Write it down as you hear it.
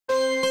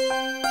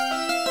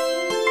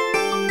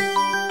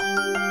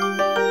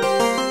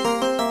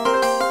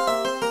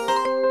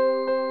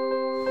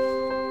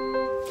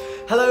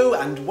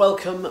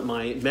Welcome,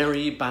 my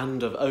merry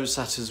band of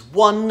OSATers,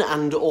 one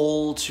and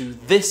all, to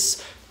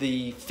this,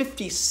 the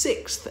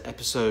 56th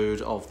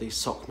episode of the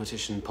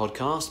Sockmatician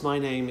podcast. My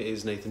name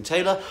is Nathan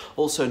Taylor,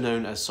 also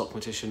known as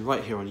Sockmatician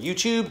right here on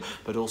YouTube,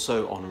 but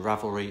also on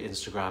Ravelry,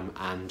 Instagram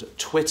and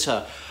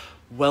Twitter.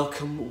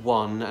 Welcome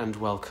one and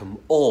welcome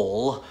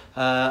all.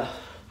 I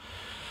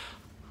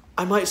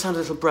might sound a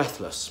little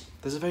breathless.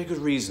 There's a very good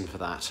reason for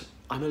that.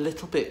 I'm a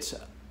little bit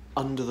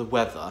under the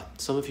weather.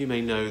 Some of you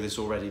may know this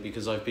already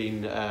because I've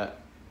been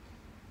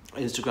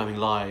Instagramming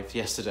live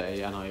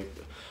yesterday and I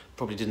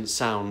probably didn't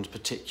sound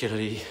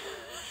particularly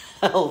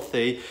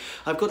healthy.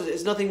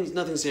 It's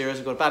nothing serious.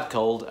 I've got a bad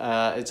cold.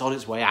 It's on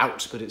its way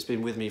out, but it's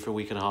been with me for a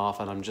week and a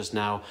half, and I'm just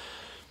now,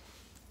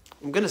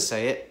 I'm going to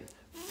say it,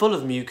 full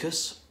of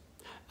mucus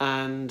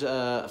and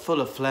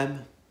full of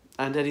phlegm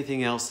and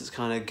anything else that's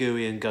kind of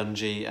gooey and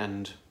gungy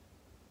and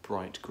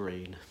bright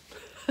green.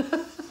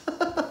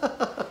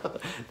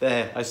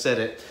 There, I said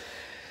it.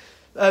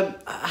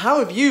 How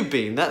have you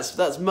been?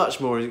 That's much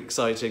more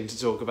exciting to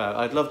talk about.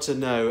 I'd love to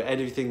know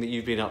anything that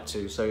you've been up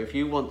to. So if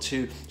you want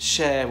to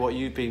share what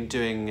you've been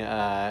doing,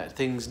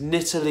 things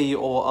knittily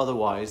or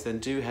otherwise, then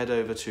do head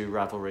over to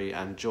Ravelry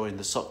and join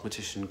the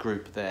Sockmatician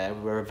group there.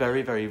 We're a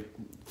very, very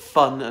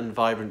fun and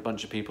vibrant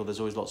bunch of people.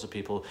 There's always lots of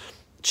people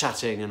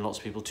chatting and lots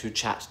of people to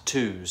chat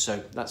to.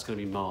 So that's going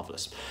to be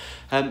marvellous.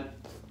 It'd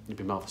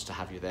be marvellous to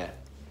have you there.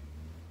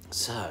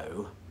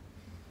 So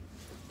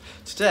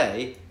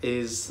today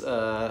is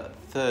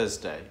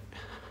Thursday.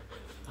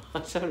 I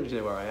don't really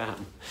know where I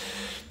am.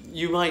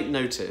 You might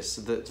notice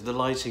that the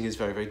lighting is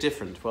very, very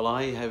different. Well,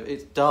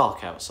 it's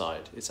dark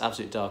outside. It's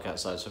absolutely dark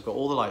outside. So I've got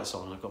all the lights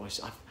on.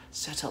 I've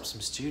set up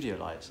some studio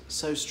lights. It's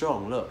so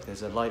strong. Look,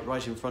 there's a light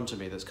right in front of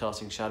me that's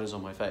casting shadows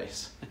on my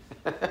face.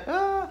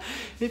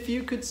 If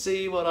you could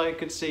see what I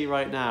could see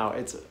right now,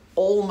 it's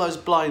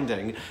almost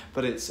blinding,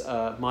 but it's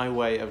my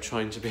way of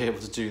trying to be able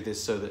to do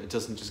this so that it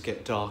doesn't just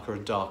get darker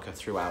and darker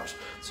throughout.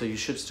 So you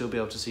should still be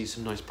able to see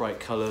some nice bright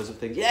colours of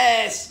things.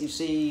 Yes, you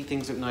see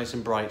things look nice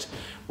and bright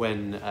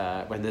when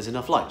there's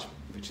enough light,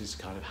 which is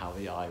kind of how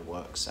the eye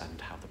works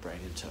and how the brain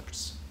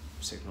interprets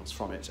signals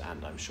from it.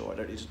 And I'm sure I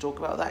don't need to talk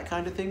about that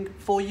kind of thing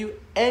for you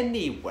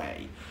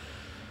anyway.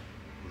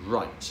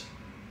 Right.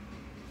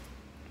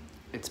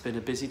 It's been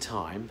a busy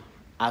time,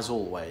 as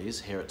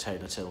always, here at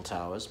Taylor Till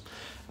Towers.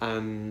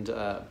 And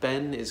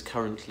Ben is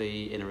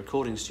currently in a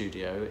recording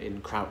studio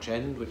in Crouch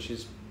End, which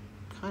is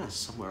kind of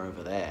somewhere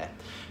over there.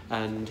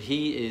 And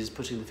he is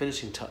putting the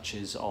finishing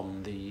touches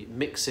on the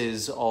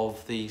mixes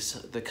of the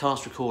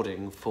cast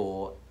recording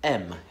for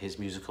M, his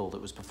musical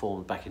that was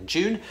performed back in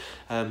June.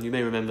 You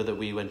may remember that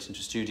we went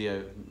into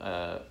studio,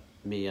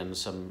 me and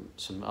some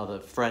other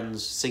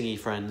friends, singy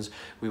friends.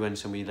 We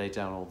went and we laid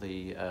down all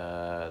the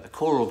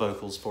choral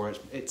vocals for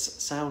it. It's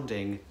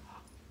sounding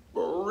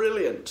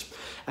brilliant,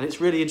 and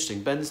it's really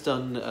interesting. Ben's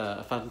done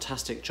a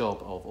fantastic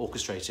job of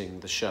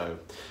orchestrating the show,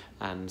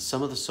 and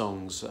some of the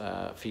songs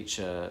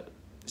feature,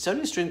 it's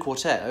only a string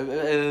quartet,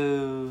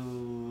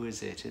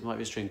 is it? It might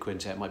be a string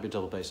quintet, it might be a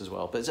double bass as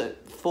well, but it's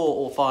 4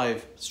 or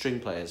 5 string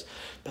players,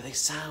 but they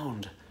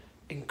sound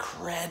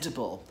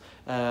incredible,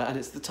 and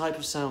it's the type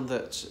of sound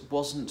that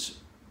wasn't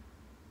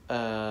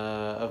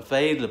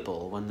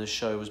available when the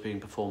show was being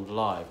performed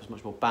live. It was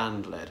much more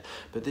band-led,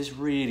 but this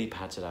really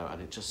pads it out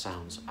and it just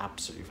sounds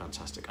absolutely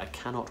fantastic. I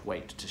cannot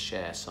wait to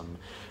share some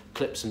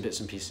clips and bits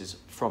and pieces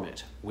from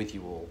it with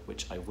you all,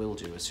 which I will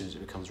do as soon as it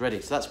becomes ready.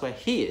 So that's where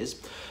he is.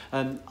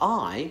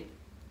 I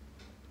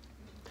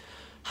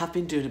have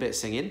been doing a bit of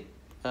singing,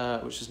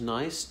 which is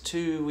nice.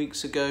 2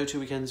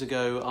 weekends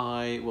ago,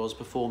 I was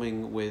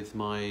performing with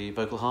my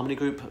vocal harmony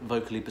group,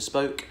 Vocally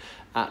Bespoke,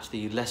 at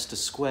the Leicester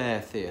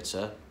Square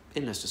Theatre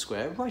in Leicester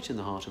Square, right in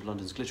the heart of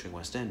London's glittering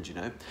West End, you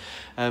know.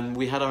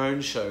 We had our own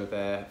show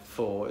there it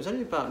was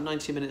only about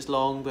 90 minutes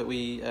long, but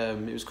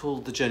it was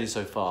called The Journey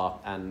So Far,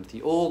 and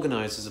the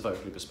organisers of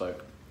Vocally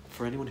Bespoke,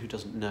 for anyone who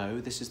doesn't know,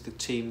 this is the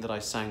team that I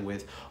sang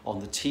with on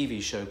the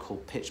TV show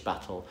called Pitch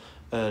Battle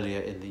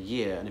earlier in the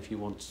year, and if you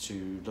want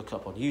to look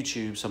up on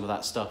YouTube some of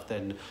that stuff,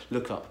 then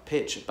look up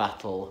Pitch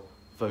Battle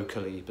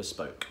Vocally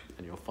Bespoke,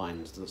 and you'll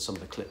find some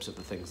of the clips of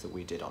the things that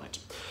we did on it.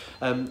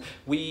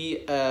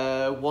 We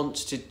want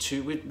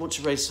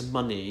to raise some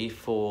money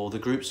for the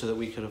group so that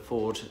we can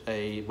afford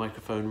a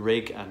microphone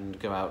rig and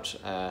go out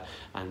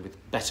and with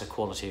better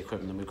quality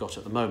equipment than we've got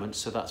at the moment.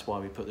 So that's why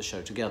we put the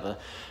show together,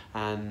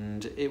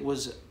 and it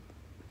was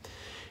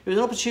an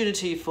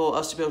opportunity for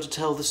us to be able to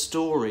tell the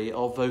story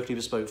of Vocally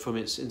Bespoke from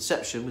its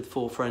inception with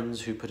 4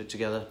 friends who put it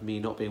together, me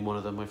not being one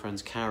of them, my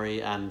friends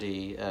Carrie,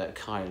 Andy,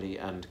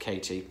 Kylie and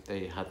Katie.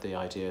 They had the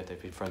idea,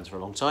 they've been friends for a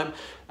long time,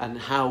 and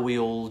how we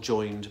all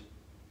joined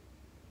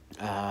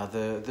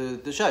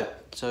the show.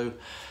 So,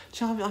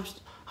 you know,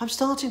 I'm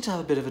starting to have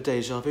a bit of a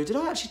deja vu. Did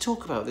I actually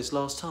talk about this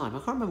last time? I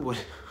can't remember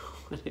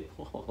when it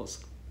was.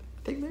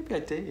 I think maybe I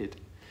did.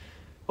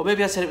 Or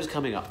maybe I said it was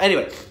coming up.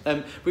 Anyway,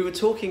 we were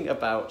talking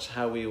about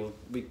how we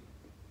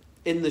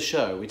in the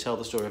show, we tell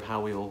the story of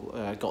how we all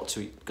got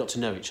to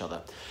know each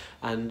other,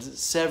 and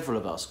several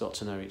of us got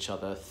to know each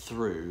other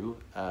through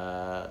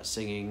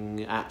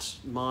singing at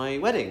my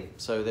wedding.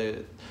 So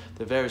the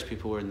various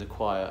people were in the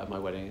choir at my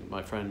wedding.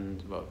 My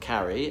friend, well,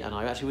 Carrie, and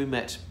I we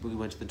went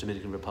to the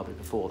Dominican Republic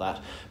before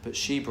that, but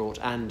she brought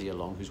Andy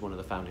along, who's one of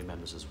the founding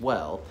members as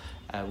well,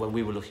 when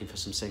we were looking for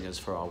some singers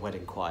for our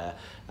wedding choir,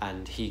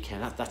 and he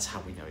came. That's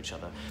how we know each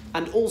other.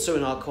 And also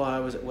in our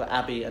choir were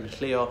Abby and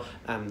Cleo,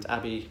 and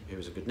Abby, who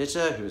was a good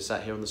knitter, who was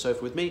sat here on the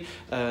sofa with me.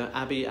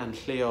 Abby and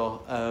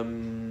Cleo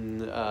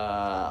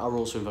are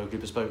also in Vocally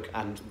Bespoke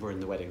and were in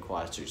the wedding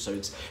choir too. So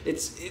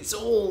it's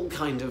all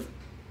kind of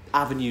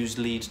avenues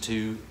lead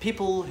to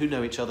people who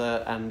know each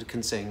other and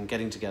can sing,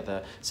 getting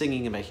together,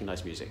 singing and making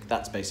nice music.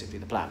 That's basically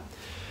the plan.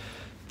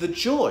 The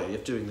joy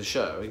of doing the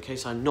show, in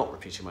case I'm not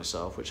repeating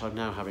myself, which I'm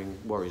now having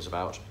worries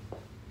about,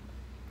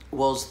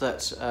 was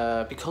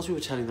that because we were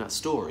telling that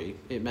story,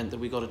 it meant that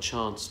we got a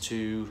chance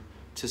to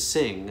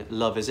sing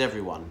Love Is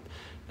Everyone.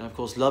 And of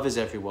course, Love Is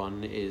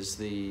Everyone is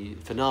the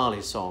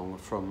finale song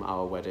from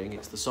our wedding.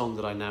 It's the song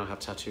that I now have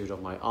tattooed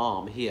on my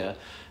arm here,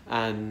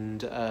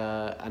 and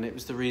it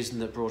was the reason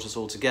that brought us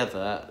all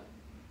together.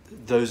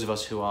 Those of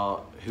us who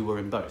were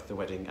in both the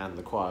wedding and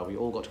the choir, we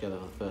all got together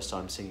for the first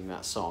time singing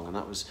that song, and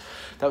that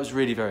was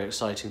really very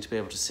exciting to be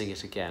able to sing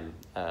it again.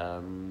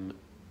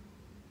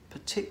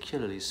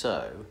 Particularly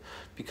so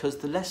because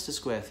the Leicester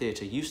Square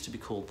Theatre used to be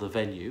called The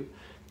Venue,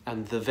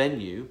 and The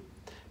Venue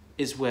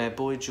is where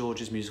Boy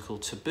George's musical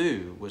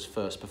Taboo was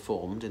first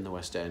performed in the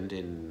West End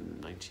in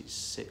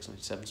 96,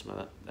 97, something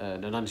like that.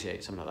 No,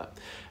 98, something like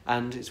that.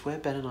 And it's where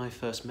Ben and I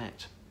first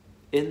met.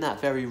 In that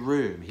very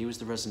room, he was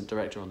the resident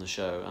director on the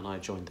show, and I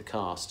joined the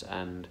cast,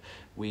 and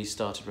we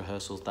started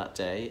rehearsals that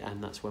day,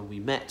 and that's when we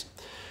met,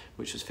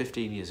 which was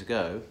 15 years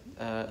ago.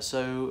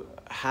 So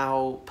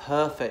how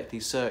perfectly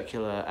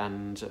circular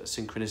and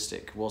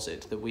synchronistic was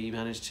it that we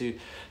managed to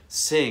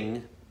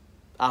sing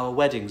our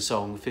wedding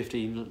song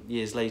 15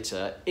 years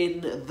later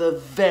in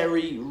the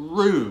very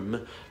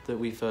room that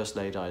we first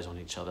laid eyes on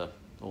each other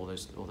all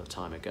that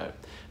time ago.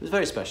 It was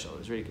very special. It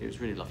was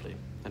really lovely.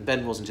 And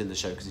Ben wasn't in the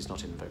show because he's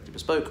not in Vocally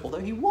Bespoke, although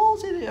he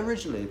was in it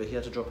originally, but he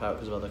had to drop out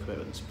because of other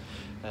commitments.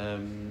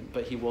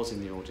 But he was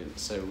in the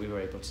audience, so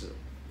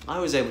I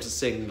was able to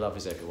sing Love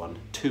Is Everyone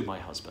to my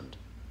husband.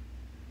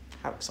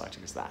 How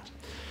exciting is that?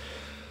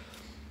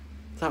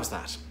 That was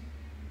that.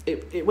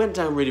 It went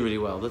down really, really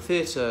well. The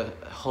theatre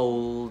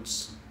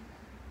holds,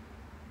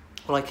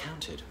 well, I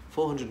counted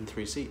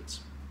 403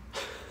 seats.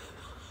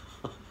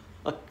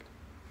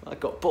 I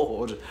got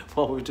bored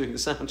while we were doing the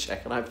sound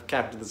check, and I've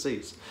counted the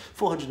seats.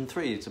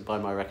 403 by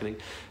my reckoning,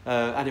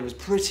 and it was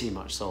pretty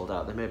much sold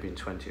out. There may have been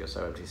 20 or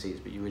so empty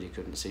seats, but you really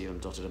couldn't see them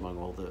dotted among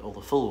all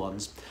the full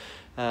ones.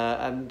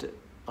 And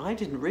I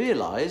didn't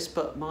realise,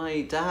 but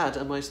my dad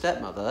and my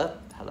stepmother,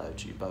 hello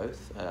to you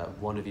both,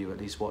 one of you at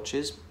least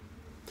watches,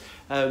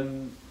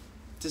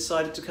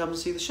 decided to come and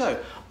see the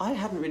show. I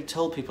hadn't really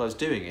told people I was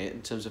doing it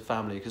in terms of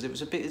family, because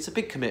it's a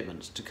big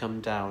commitment to come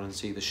down and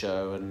see the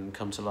show and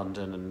come to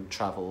London and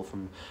travel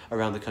from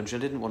around the country. I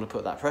didn't want to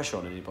put that pressure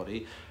on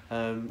anybody,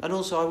 and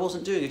also I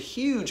wasn't doing a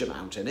huge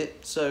amount in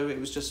it, so it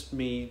was just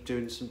me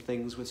doing some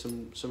things with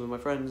some of my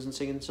friends and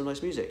singing some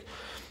nice music.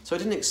 So I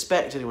didn't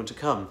expect anyone to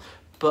come,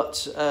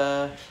 but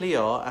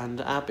Cleo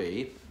and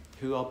Abby,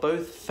 who are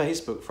both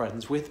Facebook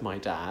friends with my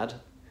dad,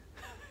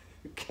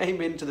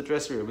 came into the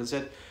dressing room and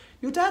said,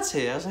 "Your dad's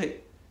here." I was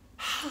like,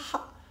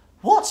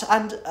 "What?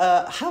 And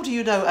how do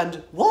you know?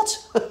 And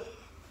what?"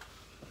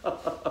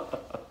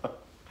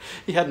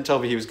 He hadn't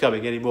told me he was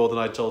coming any more than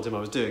I told him I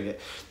was doing it.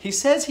 He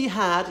says he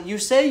had. You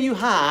say you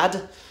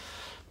had.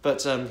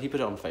 But he put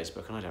it on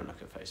Facebook, and I don't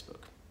look at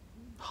Facebook.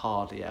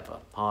 Hardly ever.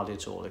 Hardly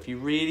at all. If you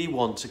really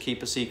want to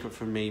keep a secret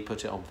from me,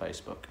 put it on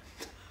Facebook.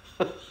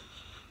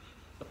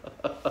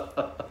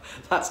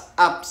 That's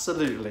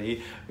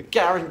absolutely a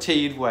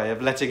guaranteed way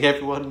of letting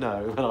everyone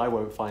know, and I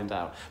won't find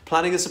out.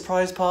 Planning a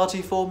surprise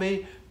party for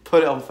me?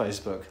 Put it on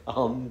Facebook.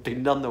 I'll be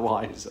none the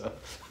wiser.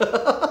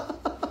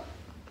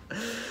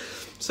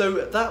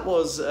 So that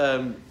was,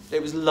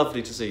 it was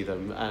lovely to see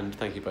them, and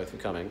thank you both for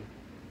coming.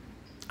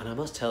 And I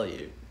must tell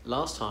you,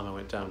 last time I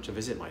went down to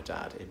visit my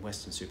dad in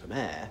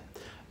Weston-super-Mare,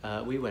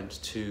 we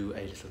went to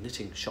a little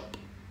knitting shop.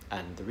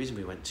 And the reason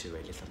we went to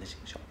a little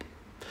knitting shop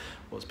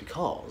was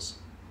because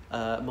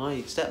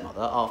my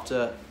stepmother,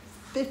 after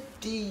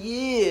 50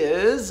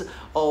 years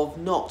of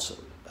not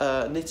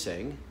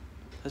knitting,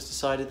 has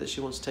decided that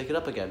she wants to take it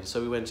up again.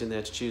 So we went in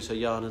there to choose her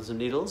yarn and some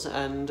needles,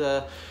 and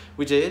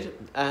we did,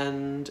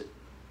 and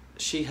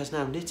she has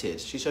now knitted.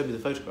 She showed me the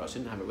photographs. I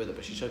didn't have it with her,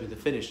 but she showed me the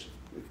finished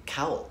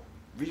cowl,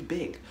 really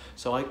big.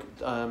 So I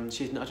don't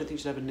think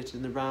she'd ever knitted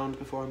in the round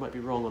before. I might be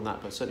wrong on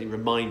that, but certainly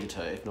reminded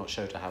her, if not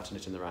showed her how to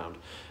knit in the round,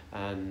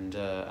 and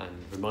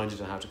reminded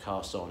her how to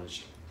cast on.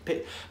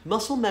 And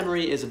muscle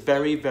memory is a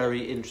very,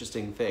 very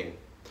interesting thing.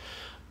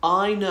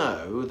 I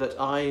know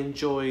that I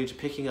enjoyed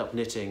picking up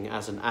knitting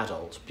as an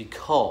adult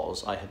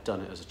because I had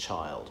done it as a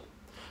child.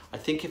 I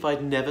think if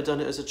I'd never done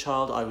it as a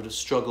child, I would have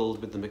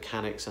struggled with the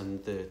mechanics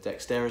and the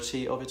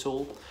dexterity of it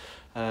all.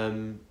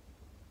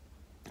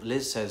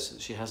 Liz says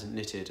she hasn't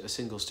knitted a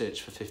single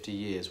stitch for 50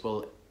 years.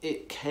 Well,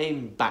 it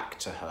came back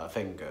to her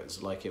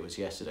fingers like it was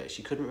yesterday.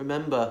 She couldn't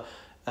remember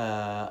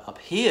up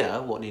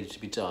here what needed to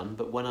be done,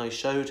 but when I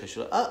showed her, she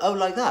was like, oh,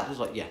 like that? I was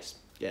like, yes,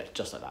 yeah,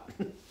 just like that.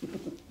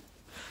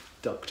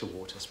 Duck to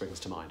water springs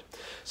to mind.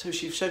 So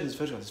she's shown this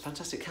photograph, it's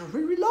fantastic gown,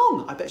 really, really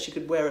long. I bet she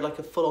could wear it like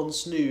a full-on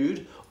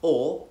snood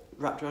or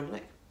wrapped around her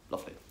neck.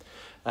 Lovely.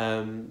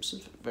 So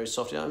very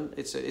soft yarn.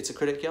 It's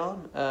acrylic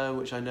yarn,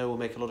 which I know will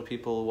make a lot of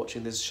people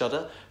watching this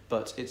shudder,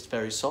 but it's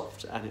very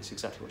soft and it's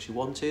exactly what she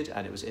wanted,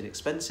 and it was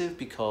inexpensive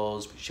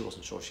because she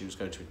wasn't sure she was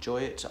going to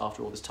enjoy it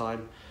after all this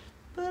time,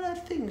 but I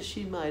think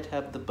she might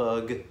have the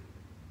bug.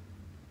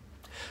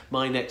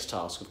 My next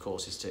task, of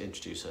course, is to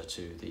introduce her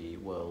to the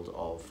world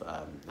of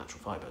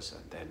natural fibres,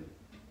 and then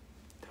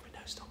there'll be no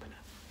stopping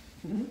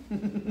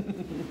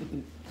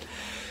her.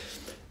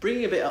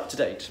 Bringing a bit up to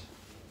date,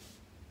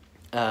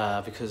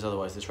 because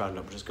otherwise this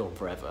roundup will just go on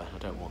forever. I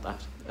don't want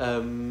that.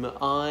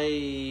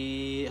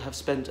 I have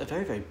spent a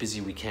very, very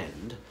busy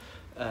weekend,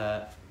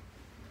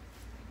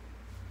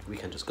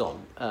 weekend just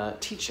gone,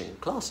 teaching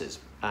classes,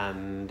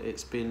 and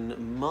it's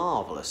been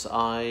marvellous.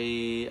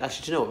 Actually,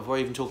 do you know what, before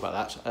I even talk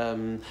about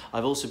that,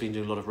 I've also been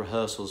doing a lot of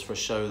rehearsals for a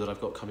show that I've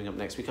got coming up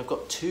next week. I've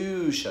got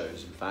 2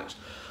 shows, in fact.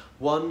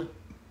 One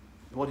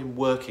in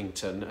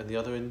Workington and the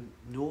other in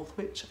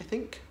Northwich, I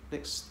think,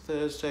 next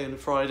Thursday and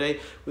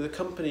Friday, with a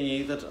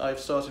company that I've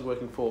started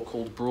working for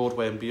called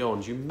Broadway and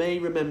Beyond. You may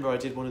remember I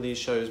did one of these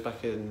shows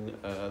back in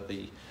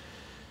the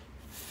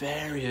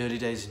very early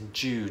days in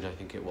June, I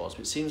think it was,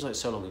 but it seems like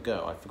so long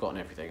ago I've forgotten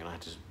everything and I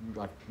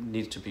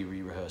needed to be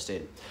re-rehearsed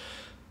in.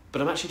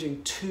 But I'm actually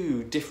doing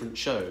 2 different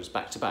shows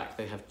back to back.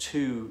 They have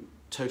 2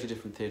 totally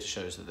different theatre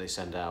shows that they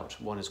send out.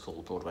 One is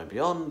called Broadway and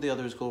Beyond, the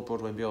other is called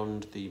Broadway and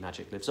Beyond, The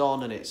Magic Lives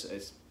On, and it's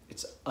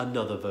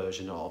another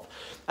version of,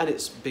 and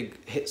it's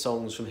big hit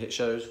songs from hit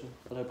shows.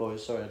 Hello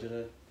boys, sorry,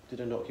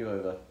 did I knock you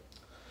over?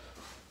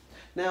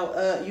 Now,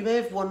 you may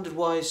have wondered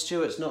why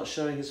Stuart's not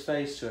showing his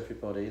face to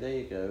everybody. There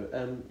you go.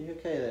 You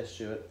okay there,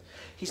 Stuart?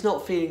 He's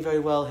not feeling very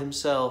well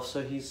himself,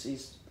 so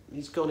he's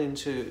gone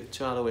into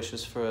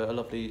Aloysius for a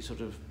lovely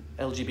sort of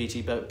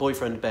LGBT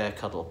boyfriend bear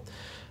cuddle,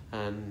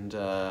 and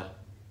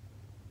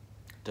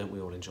don't we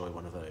all enjoy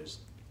one of those?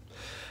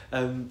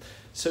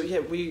 So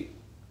yeah,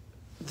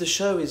 the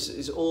show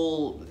is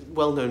all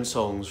well-known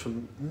songs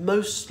from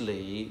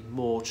mostly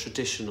more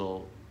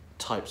traditional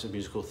types of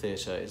musical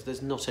theatre.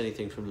 There's not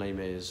anything from Les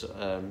Mis.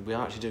 We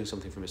are actually doing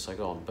something from Miss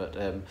Saigon, but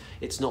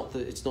it's not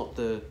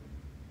the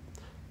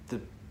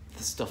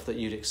stuff that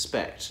you'd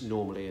expect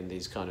normally in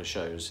these kind of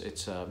shows.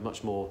 It's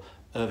much more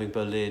Irving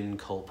Berlin,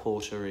 Cole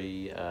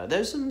Porter-y.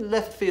 There's some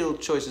left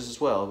field choices as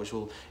well, which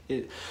will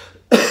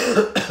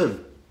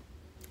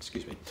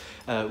excuse me,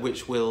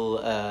 which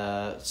will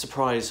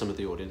surprise some of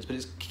the audience, but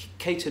it's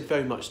catered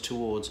very much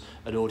towards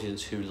an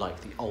audience who like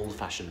the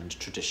old-fashioned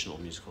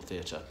traditional musical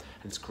theatre,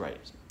 and it's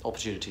great.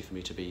 Opportunity for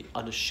me to be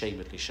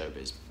unashamedly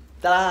showbiz.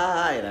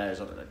 You know,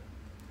 sort of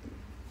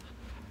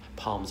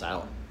palms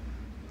out,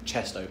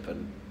 chest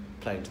open,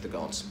 playing to the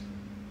gods.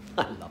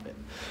 I love it.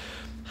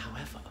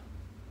 However,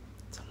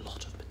 it's a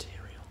lot of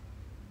material.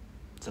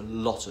 It's a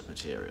lot of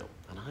material,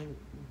 and I'm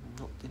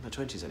not in my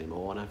 20s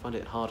anymore, and I find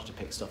it harder to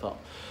pick stuff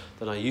up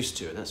than I used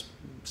to, and that's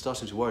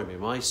starting to worry me.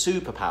 My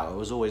superpower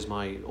was always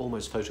my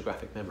almost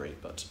photographic memory,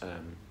 but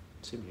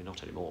seemingly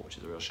not anymore, which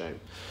is a real shame.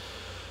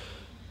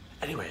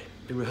 Anyway,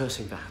 been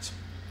rehearsing that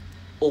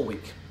all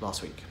week,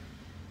 last week,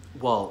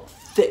 while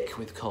thick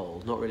with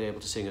cold, not really able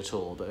to sing at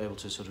all, but able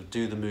to sort of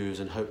do the moves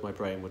and hope my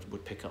brain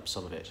would pick up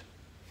some of it.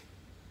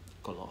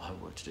 Got a lot of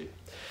homework to do.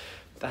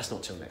 That's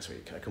not till next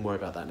week. I can worry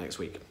about that next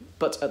week.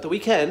 But at the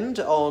weekend,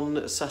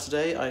 on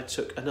Saturday, I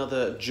took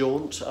another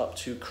jaunt up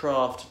to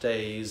Craft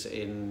Days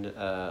in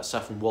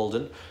Saffron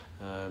Walden,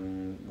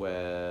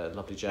 where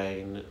lovely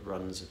Jane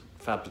runs a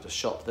fabulous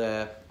shop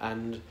there,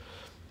 and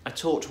I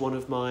taught one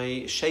of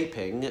my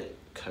shaping,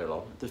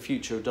 the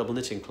future of double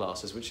knitting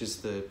classes, which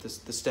is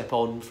the step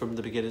on from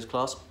the beginner's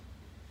class.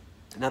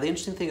 Now, the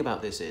interesting thing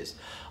about this is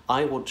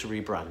I want to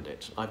rebrand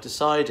it. I've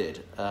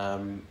decided,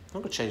 I'm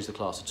not going to change the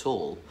class at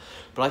all,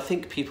 but I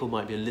think people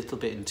might be a little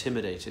bit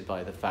intimidated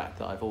by the fact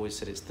that I've always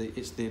said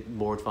it's the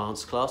more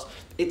advanced class.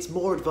 It's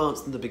more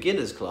advanced than the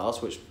beginner's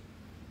class, which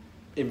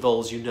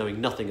involves you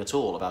knowing nothing at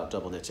all about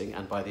double knitting,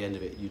 and by the end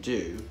of it you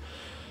do.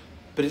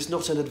 But it's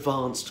not an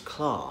advanced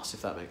class,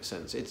 if that makes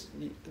sense.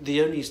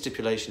 The only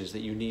stipulation is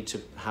that you need to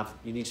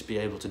be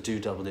able to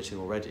do double knitting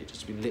already,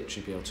 just to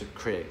literally be able to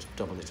create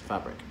double knitted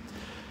fabric.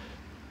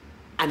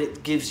 And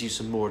it gives you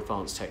some more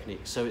advanced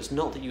techniques. So it's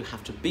not that you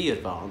have to be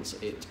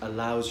advanced, it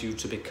allows you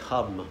to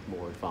become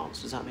more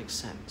advanced. Does that make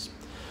sense?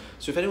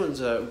 So if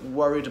anyone's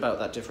worried about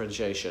that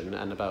differentiation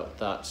and about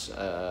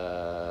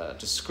that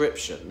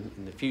description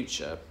in the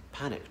future,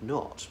 panic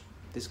not.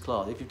 This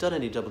class, if you've done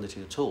any double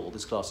knitting at all,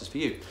 this class is for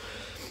you.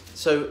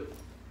 So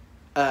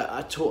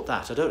I taught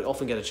that. I don't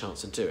often get a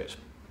chance to do it.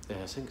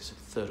 I think it's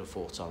the 3rd or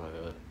 4th time I've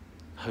ever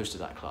hosted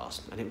that class,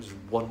 and it was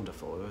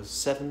wonderful. There was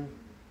 7,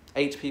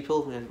 8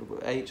 people. We had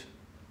 8.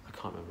 I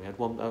can't remember. We had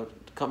one. I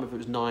can't remember if it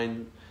was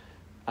 9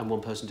 and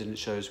one person didn't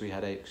show, so we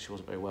had 8 because she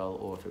wasn't very well,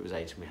 or if it was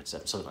 8 and we had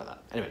 7, something like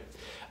that. Anyway,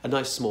 a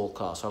nice small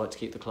class. I like to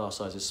keep the class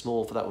sizes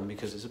small for that one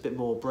because it's a bit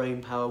more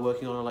brain power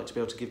working on. I like to be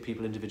able to give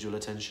people individual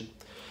attention.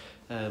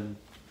 And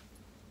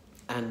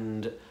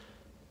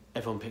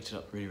everyone picked it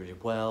up really, really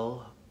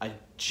well. I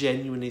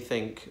genuinely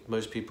think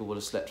most people would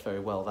have slept very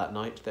well that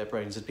night. Their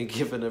brains had been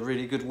given a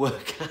really good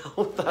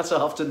workout that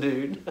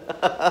afternoon.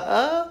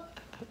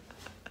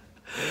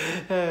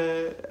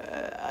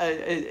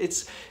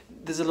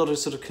 There's a lot of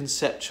sort of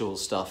conceptual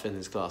stuff in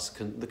this class,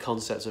 the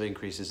concepts of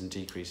increases and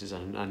decreases,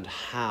 and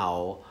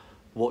how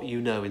what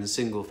you know in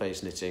single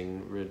face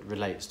knitting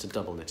relates to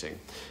double knitting.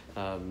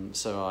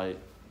 So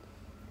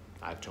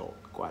I talk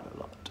quite a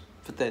lot,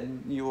 but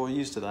then you're all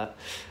used to that.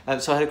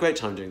 So I had a great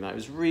time doing that. It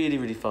was really,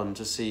 really fun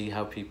to see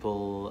how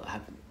people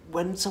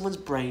when someone's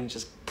brain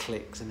just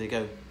clicks and they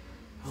go,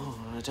 oh,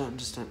 I don't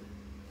understand.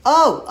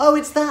 Oh,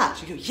 it's that.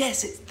 You go,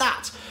 yes, it's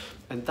that.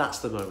 And that's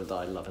the moment that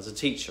I love. As a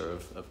teacher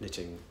of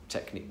knitting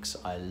techniques,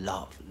 I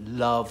love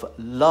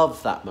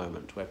that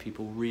moment where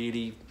people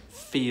really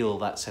feel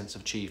that sense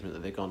of achievement, that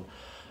they've gone,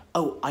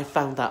 oh, I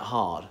found that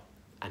hard,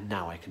 and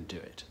now I can do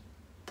it.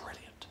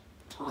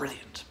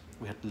 Brilliant.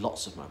 We had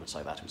lots of moments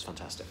like that. It was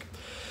fantastic.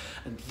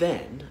 And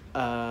then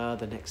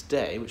the next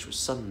day, which was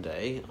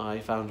Sunday, I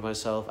found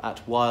myself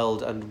at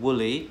Wild and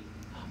Woolly,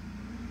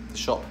 the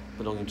shop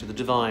belonging to the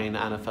divine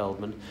Anna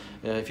Feldman.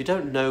 If you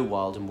don't know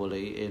Wild and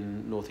Woolly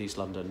in northeast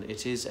London,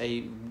 it is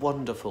a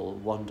wonderful,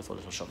 wonderful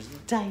little shop. It's a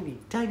tiny,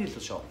 tiny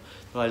little shop,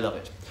 but I love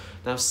it.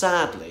 Now,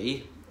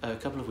 sadly, a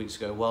couple of weeks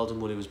ago, Wild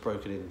and Woolly was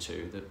broken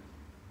into. The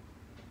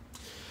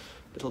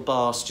little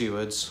bar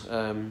stewards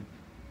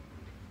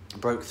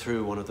broke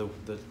through one of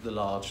the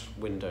large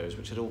windows,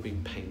 which had all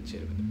been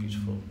painted with a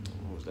beautiful...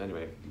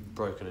 Anyway,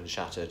 broken and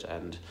shattered,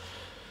 and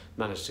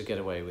managed to get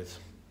away with,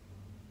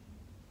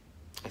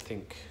 I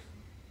think,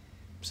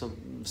 some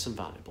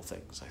valuable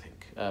things, I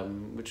think,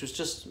 which was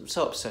just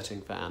so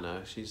upsetting for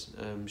Anna. She's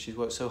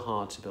worked so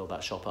hard to build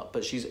that shop up,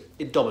 but she's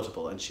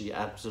indomitable, and she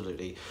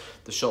absolutely,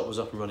 the shop was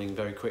up and running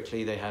very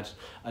quickly. They had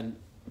a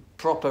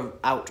proper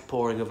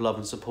outpouring of love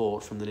and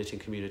support from the knitting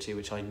community,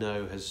 which I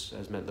know has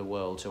meant the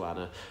world to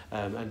Anna,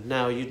 and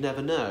now you'd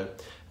never know.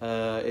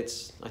 I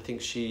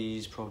think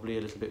she's probably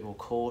a little bit more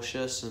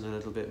cautious and a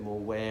little bit more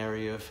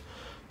wary of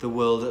the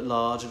world at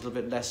large, a little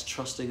bit less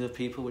trusting of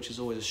people, which is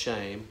always a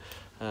shame.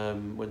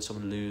 When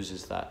someone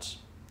loses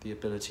the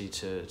ability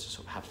to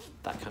sort of have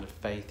that kind of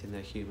faith in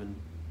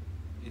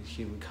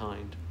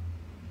humankind,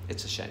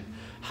 it's a shame.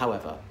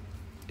 However,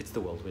 it's the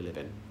world we live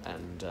in,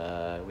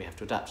 and we have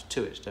to adapt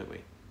to it, don't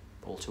we?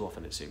 All too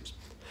often, it seems.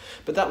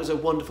 But that was a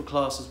wonderful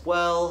class as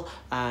well,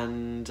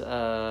 and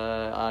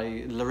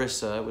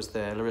Larissa was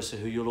there. Larissa,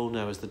 who you'll all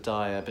know as the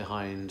dyer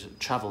behind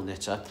Travel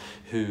Knitter,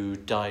 who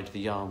dyed the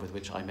yarn with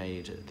which I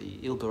made the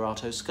Il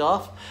Barato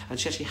scarf, and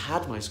she actually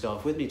had my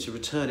scarf with me to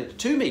return it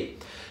to me.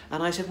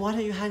 And I said, why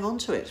don't you hang on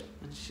to it?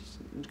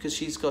 Because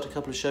she's got a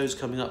couple of shows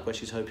coming up where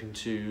she's hoping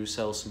to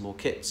sell some more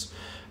kits.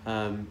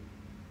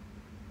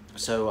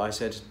 So I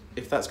said,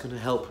 if that's going to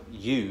help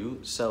you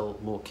sell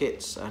more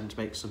kits and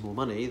make some more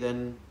money,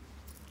 then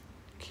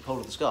keep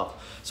hold of the scarf.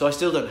 So I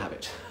still don't have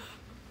it.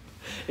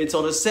 It's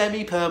on a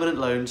semi-permanent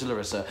loan to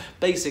Larissa.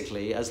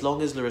 Basically, as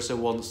long as Larissa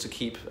wants to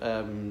keep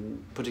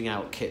putting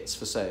out kits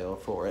for sale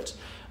for it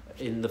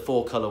in the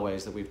 4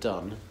 colourways that we've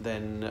done,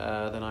 then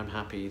I'm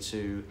happy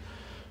to,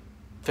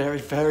 very,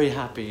 very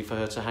happy for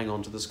her to hang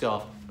on to the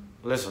scarf.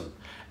 Listen,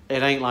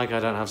 it ain't like I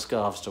don't have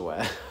scarves to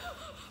wear.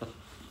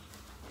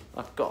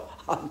 I've got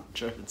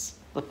hundreds.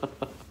 I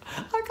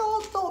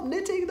can't stop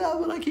knitting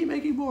them, and I keep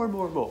making more and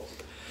more and more.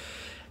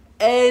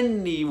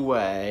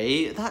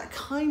 Anyway, that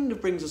kind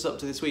of brings us up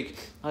to this week.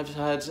 I've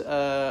had,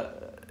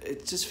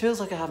 it just feels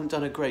like I haven't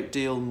done a great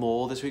deal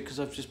more this week because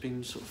I've just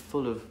been sort of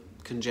full of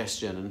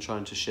congestion and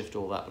trying to shift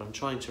all that, but I'm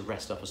trying to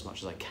rest up as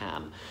much as I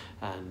can,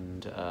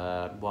 and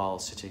while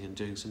sitting and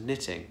doing some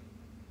knitting.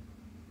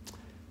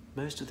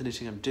 Most of the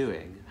knitting I'm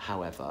doing,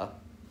 however,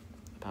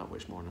 about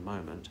which more in a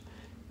moment,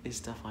 is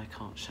stuff I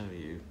can't show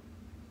you.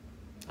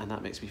 And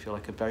that makes me feel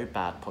like a very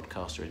bad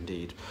podcaster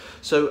indeed.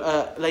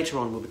 So later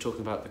on we'll be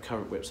talking about the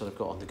current whips that I've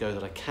got on the go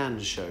that I can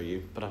show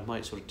you, but I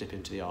might sort of dip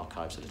into the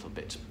archives a little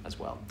bit as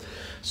well.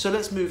 So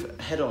let's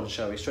move head on,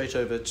 shall we, straight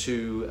over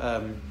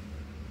to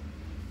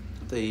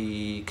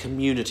the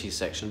community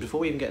section.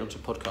 Before we even get onto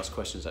podcast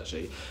questions,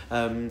 actually,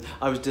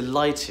 I was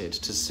delighted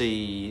to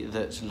see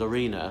that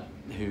Lorena,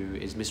 who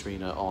is Miss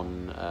Rena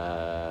on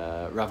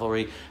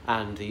Ravelry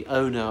and the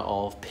owner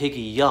of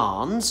Piggy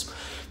Yarns,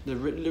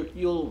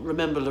 you'll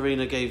remember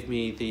Lorena gave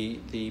me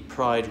the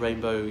Pride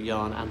Rainbow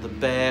yarn and the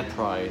Bear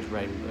Pride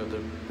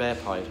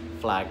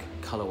flag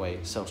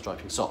colourway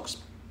self-striping socks,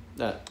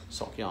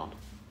 sock yarn.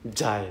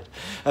 Died.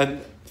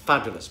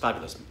 Fabulous,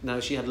 fabulous. Now,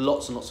 she had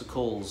lots and lots of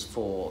calls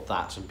for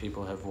that, and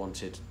people have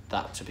wanted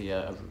that to be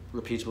a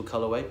repeatable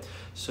colourway.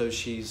 So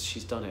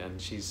she's done it, and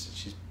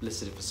she's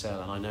listed it for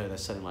sale, and I know they're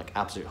selling like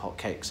absolute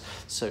hotcakes.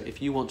 So if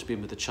you want to be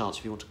in with the chance,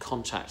 if you want to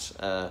contact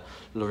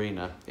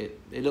Lorena, it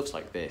looks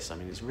like this. I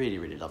mean, it's really,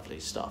 really lovely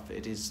stuff.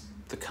 It is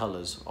the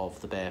colours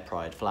of the Bear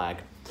Pride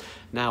flag.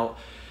 Now,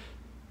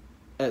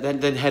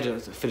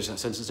 finish that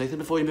sentence, Nathan,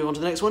 before you move on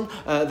to the next one.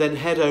 Then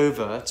head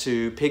over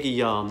to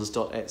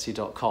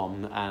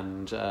piggyyarns.etsy.com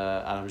and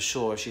I'm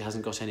sure if she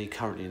hasn't got any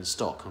currently in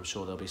stock, I'm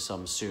sure there'll be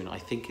some soon. I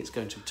think it's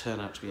going to turn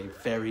out to be a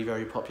very,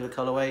 very popular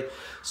colourway.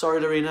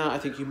 Sorry, Lorena, I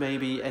think you may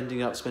be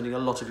ending up spending a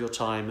lot of your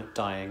time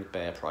dyeing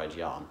Bear Pride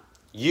yarn.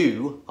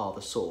 You are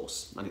the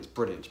source, and it's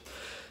brilliant.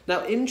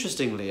 Now,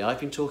 interestingly, I've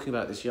been talking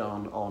about this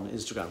yarn on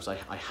Instagram, because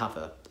I have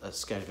a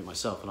skein of it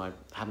myself, and I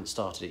haven't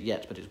started it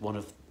yet, but it's one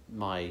of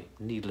my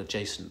needle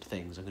adjacent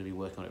things. I'm going to be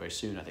working on it very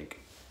soon, I think.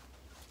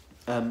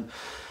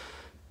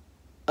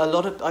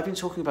 I've been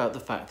talking about the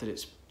fact that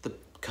it's the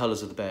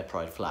colours of the Bear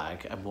Pride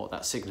flag and what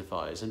that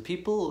signifies, and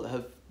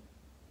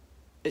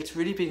it's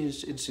really been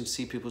interesting to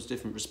see people's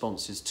different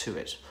responses to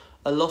it.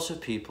 A lot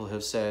of people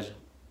have said,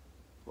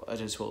 well, I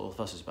don't know what all the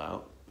fuss is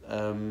about.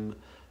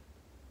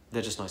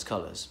 They're just nice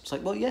colours. It's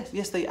like, well,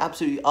 yes, they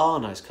absolutely are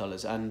nice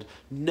colours, and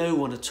no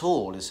one at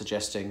all is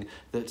suggesting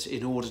that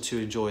in order to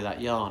enjoy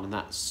that yarn and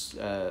that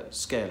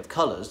scale of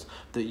colours,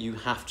 that you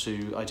have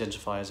to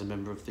identify as a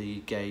member of the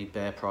gay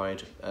Bear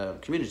Pride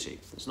community.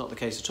 It's not the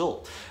case at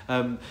all.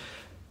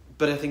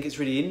 But I think it's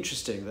really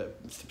interesting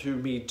that through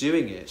me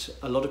doing it,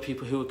 a lot of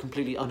people who are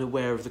completely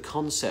unaware of the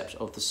concept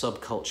of the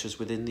subcultures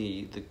within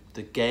the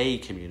gay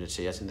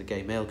community, as in the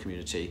gay male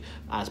community,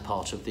 as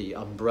part of the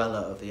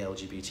umbrella of the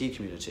LGBT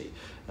community,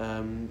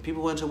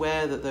 people weren't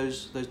aware that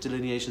those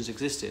delineations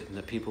existed and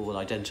that people will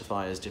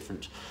identify as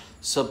different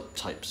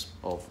subtypes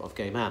of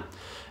gay man.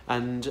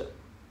 And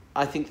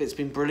I think that it's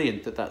been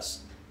brilliant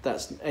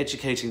that's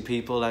educating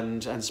people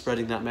and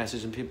spreading that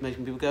message and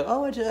making people go,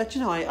 oh, I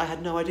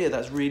had no idea.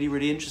 That's really,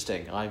 really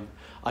interesting. I'm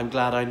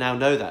glad I now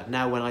know that.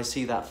 Now when I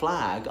see that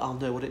flag, I'll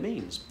know what it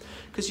means.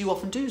 Because you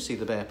often do see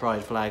the Bear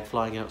Pride flag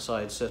flying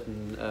outside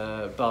certain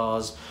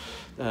bars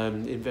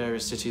in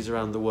various cities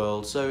around the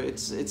world. So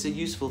it's a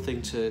useful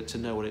thing to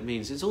know what it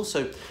means. It's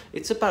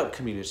about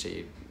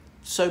community.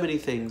 So many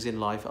things in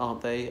life, aren't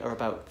they, are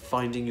about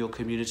finding your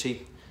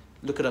community.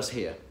 Look at us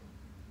here.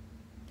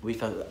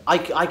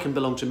 I can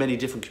belong to many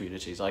different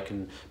communities. I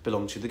can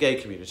belong to the gay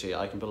community.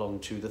 I can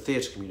belong to the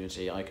theatre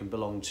community. I can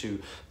belong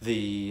to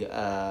the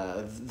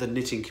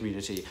knitting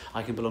community.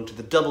 I can belong to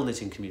the double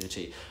knitting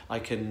community.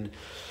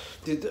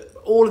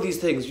 All of these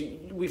things,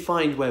 we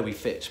find where we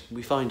fit.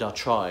 We find our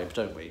tribe,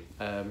 don't we?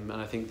 And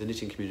I think the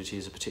knitting community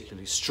is a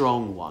particularly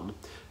strong one.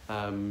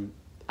 And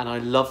I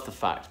love the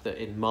fact that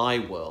in my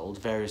world,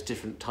 various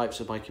different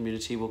types of my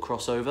community will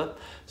cross over.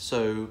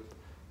 So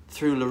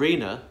through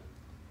Lorena,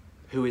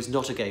 who is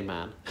not a gay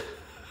man.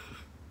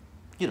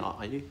 You're not,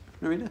 are you,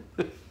 Marina?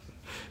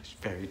 She's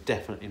very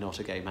definitely not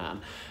a gay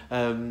man.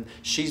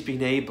 She's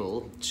been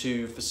able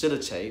to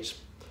facilitate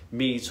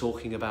me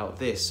talking about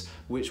this,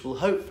 which will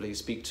hopefully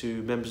speak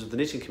to members of the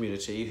knitting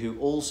community who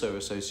also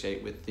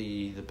associate with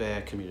the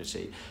bear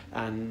community,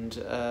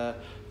 and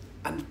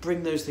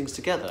bring those things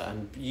together,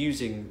 and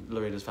using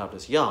Lorena's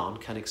fabulous yarn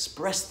can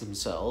express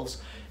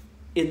themselves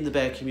in the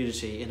bear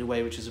community in a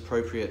way which is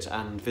appropriate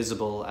and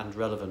visible and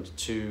relevant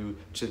to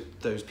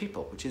those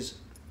people, which is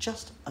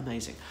just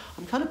amazing.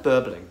 I'm kind of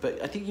burbling,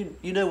 but I think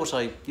you know what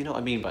I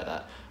mean by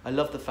that. I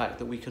love the fact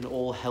that we can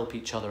all help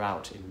each other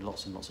out in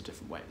lots and lots of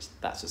different ways.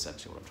 That's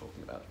essentially what I'm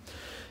talking about.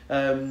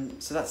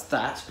 So that's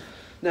that.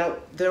 Now,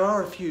 there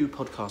are a few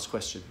podcast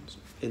questions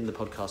in the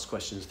podcast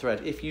questions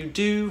thread. If you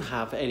do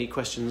have any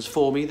questions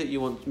for me that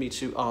you want me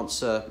to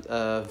answer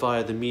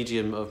via the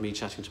medium of me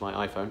chatting to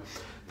my iPhone,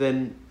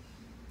 then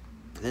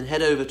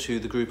head over to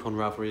the group on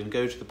Ravelry and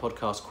go to the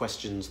podcast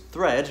questions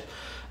thread.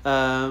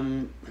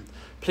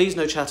 Please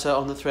no chatter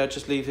on the thread,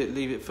 just leave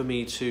it for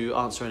me to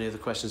answer any of the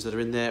questions that are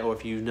in there, or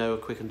if you know a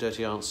quick and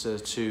dirty answer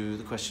to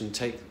the question,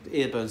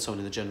 earburn someone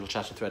in the general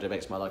chatter thread. It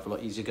makes my life a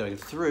lot easier going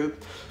through.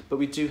 But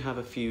we do have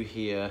a few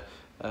here.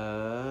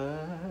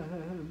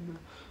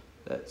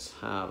 Let's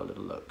have a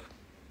little look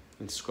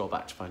and scroll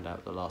back to find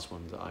out the last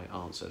one that I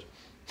answered.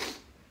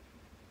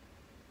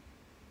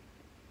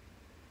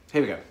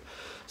 Here we go.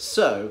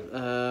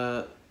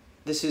 So,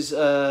 this is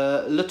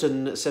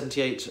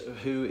Lutten78,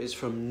 who is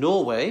from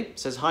Norway.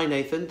 Says, hi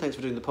Nathan, thanks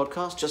for doing the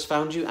podcast. Just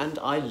found you and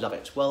I love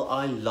it. Well,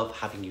 I love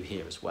having you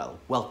here as well.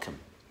 Welcome.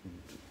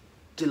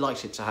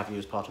 Delighted to have you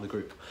as part of the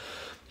group.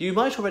 You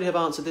might already have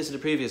answered this in a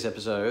previous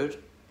episode.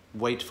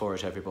 Wait for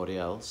it, everybody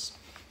else.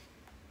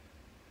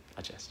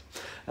 I jest.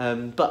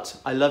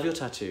 But I love your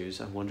tattoos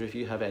and wonder if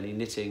you have any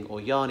knitting or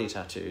yarny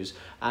tattoos,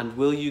 and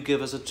will you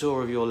give us a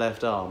tour of your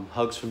left arm?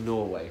 Hugs from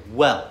Norway.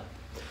 Well,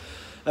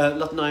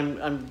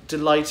 Lutten, I'm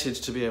delighted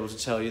to be able to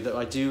tell you that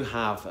I do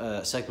have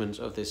a segment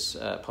of this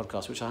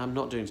podcast, which I am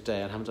not doing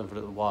today and haven't done for a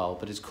little while,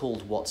 but it's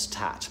called What's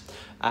Tat?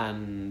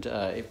 And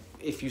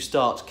if you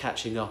start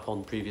catching up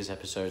on previous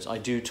episodes, I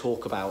do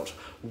talk about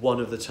one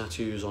of the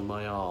tattoos on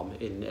my arm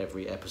in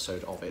every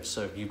episode of it.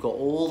 So you've got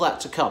all that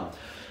to come.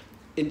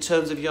 In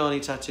terms of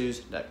yarny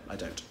tattoos, no, I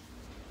don't.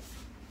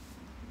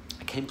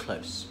 I came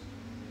close.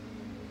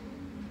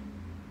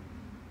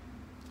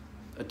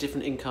 A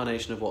different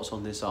incarnation of what's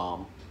on this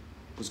arm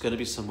was going to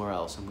be somewhere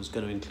else and was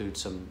going to include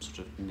some sort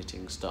of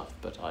knitting stuff,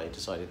 but I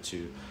decided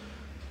to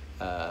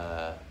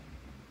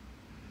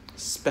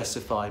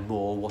specify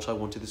more what I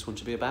wanted this one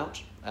to be about,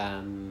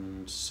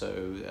 and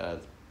so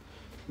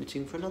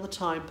knitting for another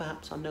time,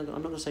 perhaps. I'm not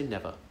going to say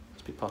never.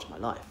 It's a big part of my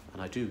life,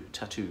 and I do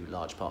tattoo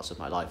large parts of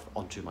my life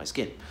onto my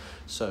skin,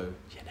 so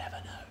you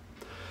never know.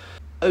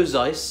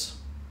 Ozis,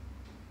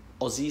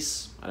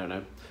 I don't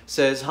know,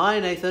 says, "Hi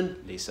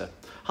Nathan," Lisa.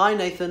 "Hi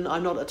Nathan,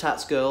 I'm not a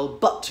tats girl,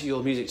 but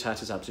your music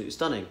tat is absolutely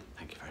stunning."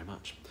 Thank you very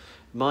much.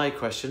 My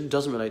question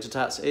doesn't relate to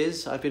tats,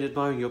 I've been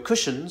admiring your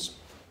cushions,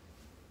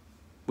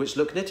 which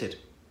look knitted.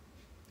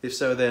 If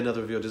so, are there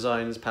another of your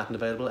designs pattern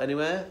available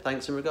anywhere?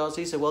 Thanks in regards,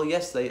 Lisa. Well,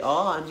 yes they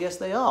are, and yes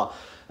they are.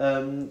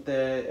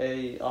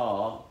 They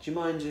are. Do you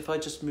mind if I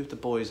just move the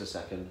boys a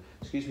second?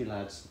 Excuse me,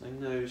 lads. I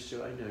know,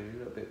 Stuart, I know, you're a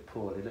little bit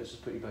poorly. Let's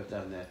just put you both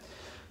down there.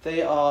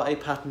 They are a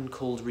pattern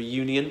called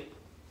Reunion,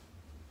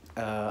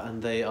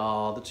 and they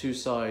are the two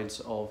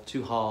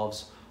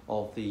halves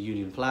of the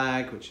Union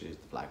flag, which is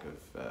the flag of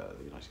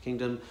the United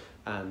Kingdom,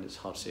 and it's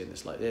hard to see in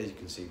this light. There you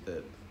can see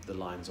the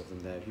lines of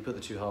them there. If you put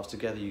the two halves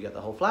together, you get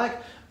the whole flag,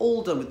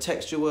 all done with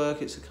texture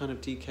work. It's a kind of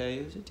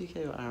DK, is it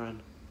DK or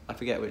Aran? I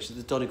forget which, it's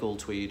the Donegal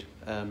tweed,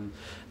 and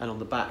on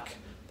the back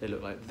they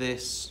look like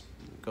this.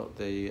 You've got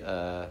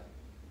the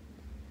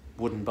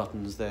wooden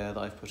buttons there that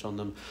I've put on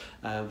them.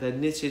 They're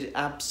knitted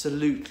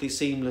absolutely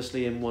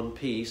seamlessly in one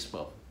piece,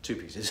 well, two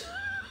pieces,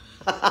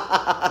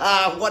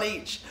 one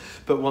each,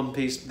 but one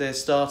piece. They're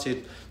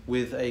started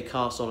with a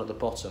cast on at the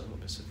bottom, a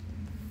bit of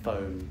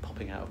foam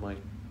popping out of my,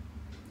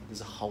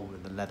 there's a hole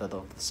in the leather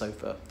of the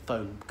sofa,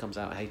 foam comes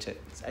out, I hate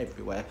it, it's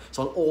everywhere. It's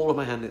on all of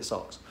my hand knit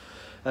socks.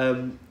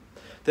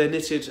 They're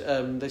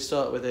knitted, they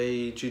start with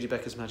a Judy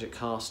Becker's Magic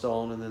cast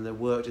on, and then they're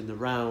worked in the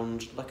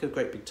round, like a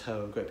great big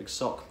toe, a great big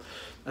sock.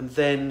 And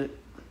then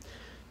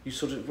you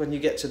sort of, when you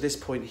get to this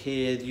point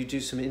here, you do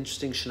some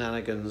interesting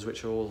shenanigans,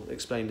 which are all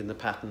explained in the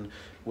pattern,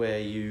 where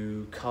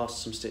you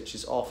cast some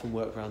stitches off and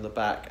work around the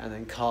back, and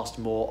then cast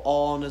more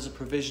on as a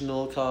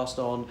provisional cast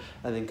on,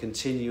 and then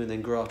continue, and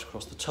then graft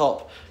across the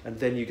top, and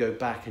then you go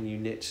back and you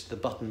knit the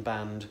button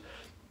band,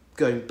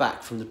 going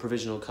back from the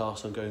provisional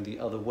cast on, going the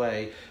other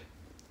way,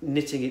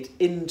 knitting it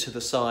into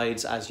the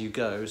sides as you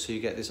go, so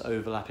you get this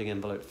overlapping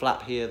envelope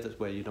flap here, that's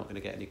where you're not going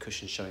to get any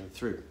cushion showing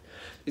through.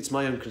 It's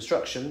my own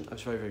construction. I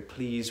was very, very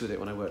pleased with it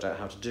when I worked out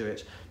how to do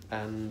it.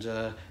 And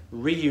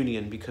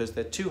Reunion, because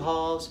they're two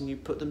halves and you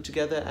put them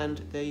together and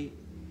they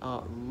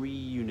are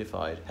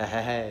reunified. Hey,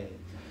 hey, hey.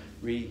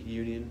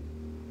 Reunion,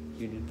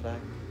 Union flag.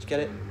 Did you get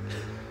it?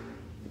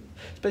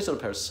 It's based on a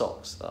pair of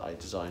socks that I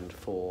designed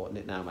for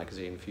Knit Now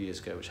magazine a few years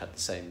ago, which had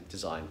the same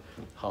design,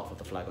 half of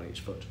the flag on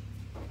each foot.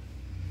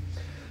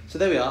 So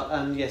there we are,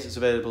 and yes, it's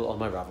available on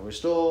my Ravelry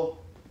store,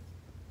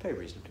 very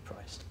reasonably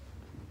priced.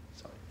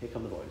 Sorry, here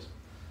come the boys.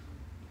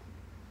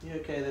 You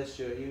okay there,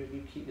 Stuart?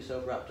 You keep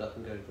yourself wrapped up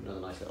and go for another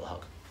nice little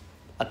hug.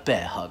 A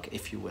bear hug,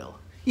 if you will.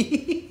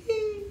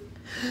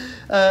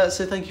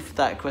 So thank you for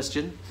that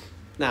question.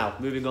 Now,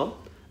 moving on.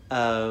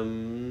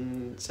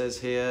 It says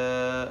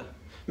here,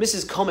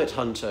 Mrs. Comet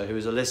Hunter, who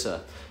is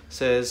Alyssa,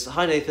 says,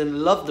 "Hi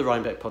Nathan, love the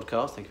Rhinebeck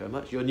podcast, thank you very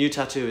much. Your new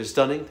tattoo is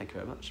stunning, thank you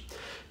very much.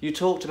 You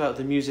talked about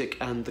the music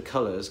and the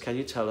colours. Can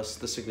you tell us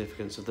the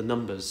significance of the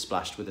numbers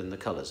splashed within the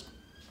colours?"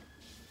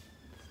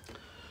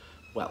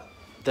 Well,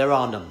 there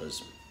are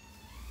numbers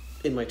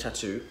in my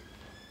tattoo.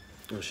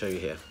 I'll show you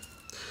here.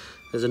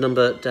 There's a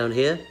number down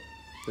here.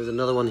 There's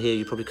another one here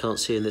you probably can't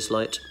see in this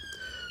light.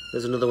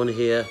 There's another one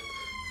here,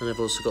 and I've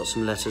also got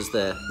some letters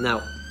there.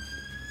 Now,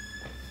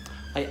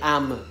 I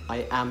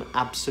am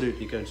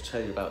absolutely going to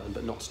tell you about them,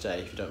 but not today,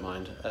 if you don't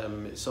mind.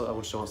 So I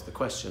wanted to answer the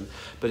question,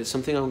 but it's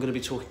something I'm going to be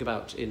talking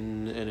about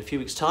in a few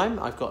weeks' time.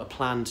 I've got a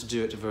plan to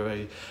do it a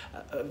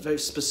very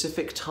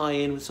specific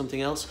tie-in with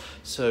something else.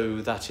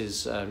 So that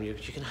is, you're going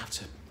to have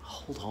to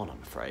hold on,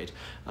 I'm afraid,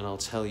 and I'll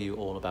tell you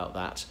all about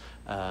that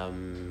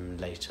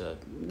later.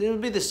 It'll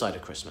be this side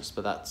of Christmas,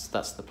 but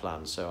that's the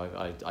plan.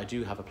 So I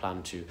do have a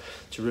plan to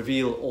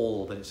reveal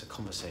all, but it's a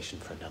conversation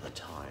for another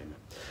time.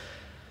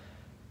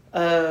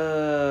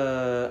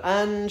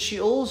 And she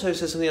also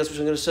says something else which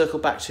I'm going to circle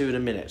back to in a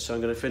minute. So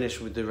I'm going to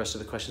finish with the rest of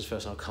the questions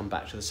first, and I'll come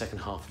back to the second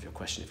half of your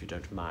question if you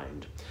don't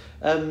mind.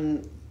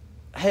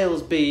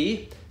 Hales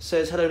B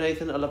says, "Hello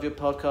Nathan, I love your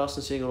podcast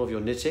and seeing all of your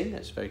knitting."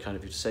 That's very kind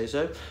of you to say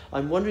so.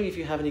 "I'm wondering if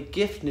you have any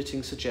gift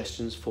knitting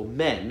suggestions for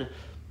men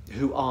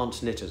who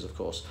aren't knitters, of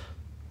course."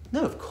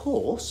 No, of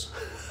course.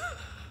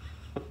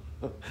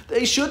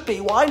 They should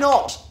be, why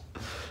not?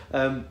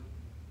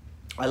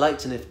 I like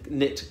to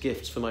knit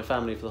gifts for my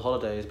family for the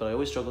holidays, but I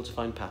always struggle to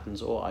find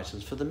patterns or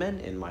items for the men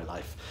in my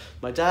life.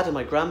 My dad and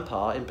my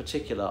grandpa in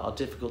particular are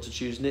difficult to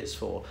choose knits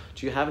for.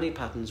 Do you have any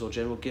patterns or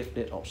general gift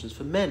knit options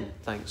for men?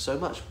 Thanks so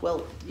much.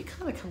 Well, you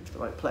kind of come to the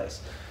right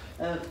place.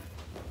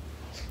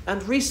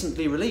 And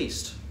recently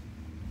released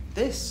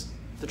this,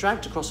 the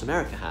Dragged Across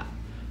America hat.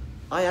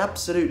 I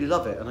absolutely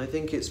love it, and I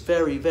think it's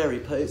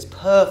it's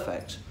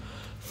perfect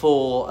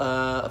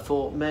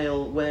for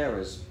male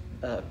wearers.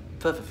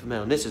 perfect for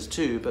male knitters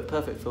too, but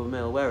perfect for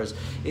male wearers.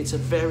 It's a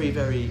very,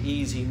 very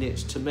easy knit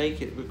to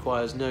make. It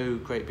requires no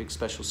great big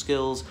special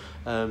skills.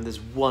 There's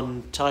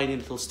one tiny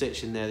little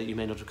stitch in there that you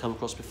may not have come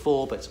across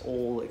before, but it's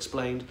all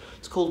explained.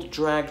 It's called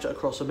Dragged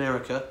Across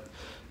America.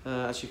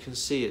 As you can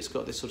see, it's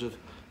got this sort of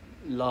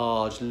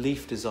large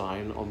leaf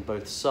design on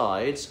both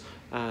sides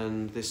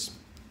and this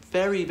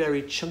very,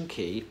 very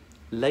chunky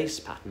lace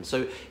pattern.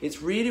 So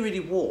it's really, really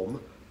warm,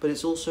 but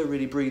it's also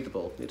really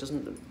breathable. It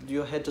doesn't,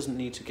 your head doesn't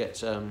need to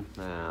get,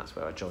 that's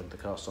where I joined the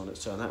cast on,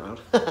 let's turn that round.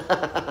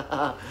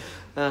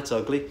 That's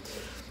ugly.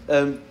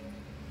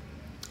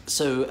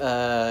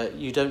 So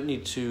you don't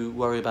need to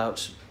worry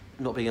about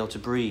not being able to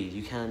breathe.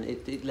 You can,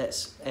 it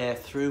lets air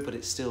through, but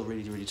it's still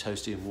really, really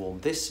toasty and warm.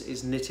 This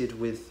is knitted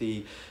with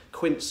the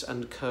Quince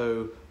 &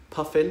 Co.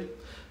 Puffin.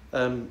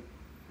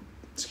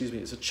 Excuse me,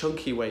 it's a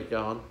chunky weight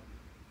yarn,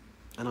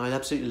 and I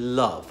absolutely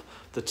love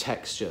the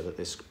texture that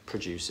this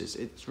produces.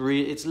 It's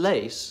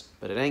lace,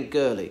 but it ain't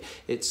girly.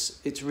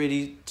 It's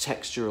really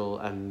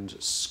textural and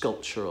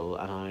sculptural,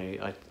 and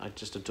I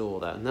just adore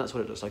that. And that's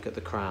what it looks like at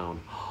the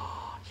crown.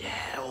 Oh,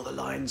 yeah, all the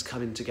lines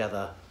coming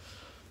together.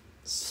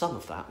 Some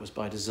of that was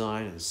by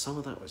design, and some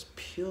of that was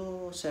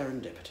pure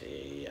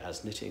serendipity,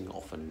 as knitting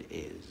often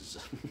is.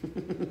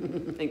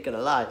 Ain't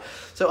gonna lie.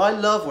 So I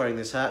love wearing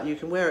this hat. You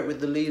can wear it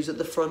with the leaves at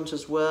the front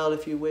as well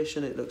if you wish,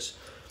 and it looks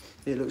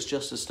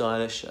just as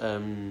stylish.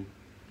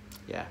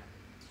 Yeah,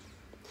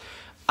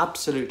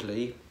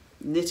 absolutely.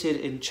 Knitted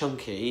in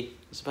chunky.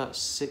 It's about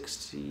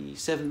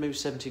 67, maybe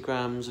 70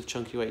 grams of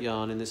chunky weight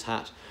yarn in this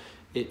hat.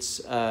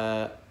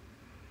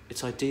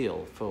 It's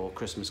ideal for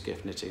Christmas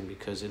gift knitting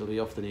because it'll be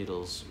off the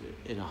needles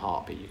in a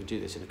heartbeat. You can do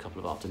this in a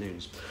couple of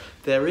afternoons.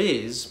 There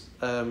is,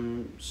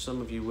 some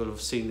of you will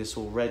have seen this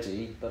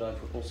already, but I've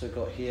also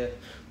got here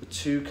the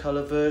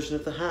 2-colour version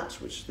of the hat,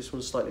 which this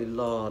one's slightly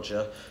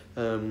larger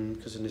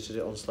because I knitted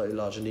it on slightly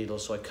larger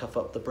needles, so I cuff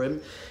up the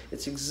brim.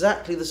 It's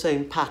exactly the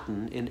same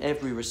pattern in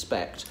every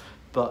respect,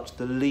 but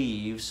the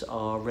leaves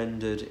are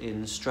rendered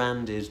in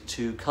stranded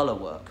 2-colour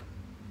work.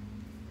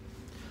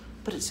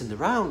 But it's in the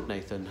round,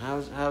 Nathan. How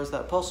is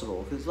that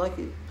possible?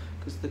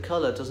 Because the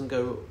colour doesn't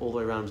go all the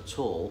way around at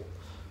all.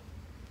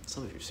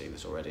 Some of you have seen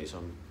this already, so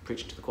I'm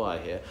preaching to the choir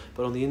here.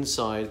 But on the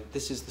inside,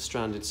 this is the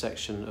stranded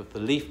section of the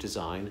leaf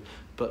design,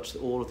 but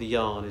all of the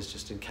yarn is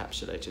just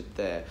encapsulated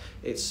there.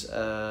 It's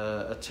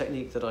a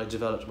technique that I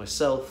developed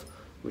myself,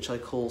 which I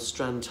call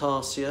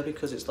strantarsia,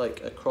 because it's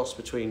like a cross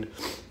between...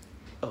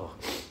 Oh,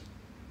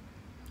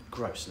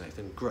 gross,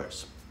 Nathan,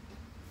 gross.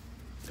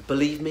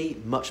 Believe me,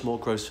 much more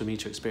gross for me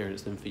to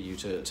experience than for you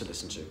to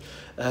listen to.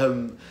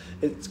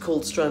 It's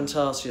called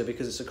strantarsia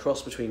because it's a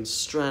cross between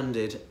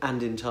stranded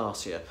and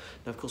intarsia.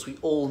 Now, of course, we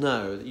all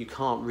know that you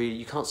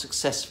can't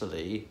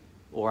successfully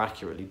or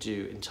accurately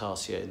do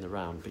intarsia in the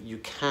round, but you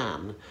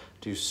can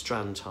do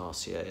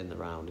strantarsia in the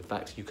round. In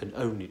fact, you can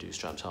only do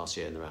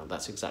strantarsia in the round.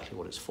 That's exactly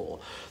what it's for.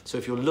 So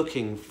if you're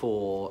looking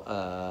for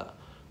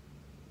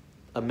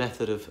a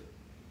method of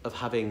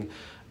having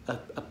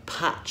a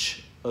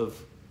patch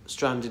of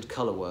stranded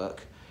colour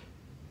work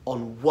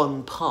on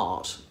one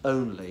part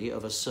only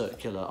of a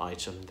circular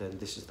item, then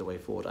this is the way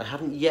forward. I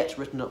haven't yet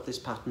written up this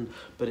pattern,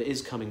 but it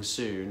is coming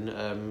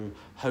soon,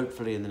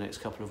 hopefully in the next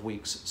couple of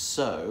weeks.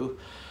 So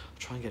I'll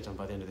try and get it done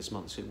by the end of this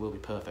month, so it will be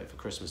perfect for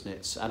Christmas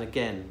knits. And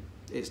again,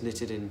 it's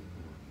knitted in,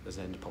 there's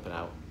an end popping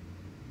out,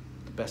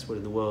 the best wood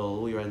in the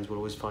world. All your ends will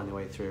always find their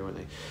way through, won't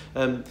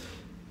they?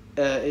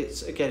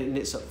 It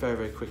knits up very,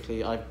 very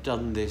quickly. I've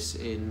done this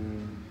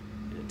in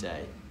a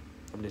day.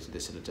 I've knitted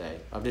this in a day.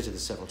 I've knitted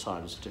this several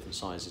times, different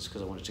sizes,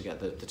 because I wanted to get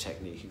the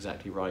technique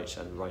exactly right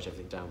and write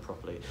everything down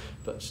properly.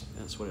 But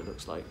that's what it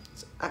looks like.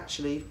 It's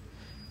actually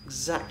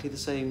exactly the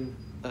same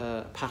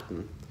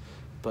pattern,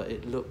 but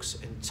it looks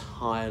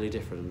entirely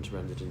different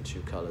rendered in 2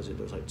 colours. It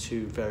looks like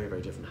 2 very,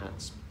 very different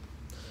hats.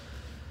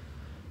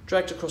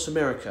 Dragged Across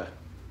America.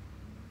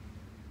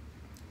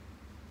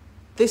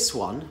 This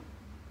one,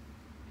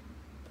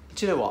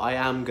 do you know what? I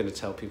am going to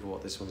tell people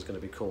what this one's going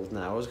to be called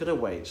now. I was going to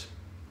wait.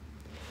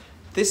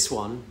 This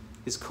one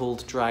is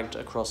called Dragged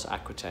Across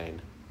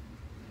Aquitaine.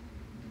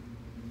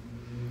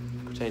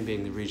 Aquitaine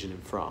being the region in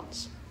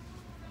France.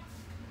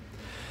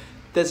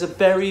 There's a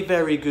very,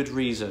 very good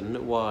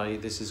reason why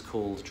this is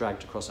called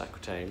Dragged Across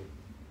Aquitaine,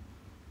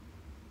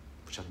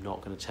 which I'm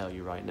not going to tell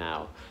you right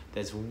now.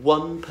 There's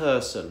one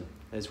person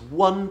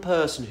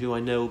who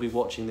I know will be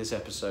watching this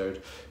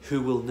episode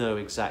who will know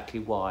exactly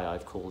why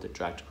I've called it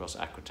Dragged Across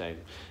Aquitaine.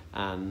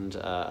 And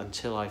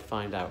until I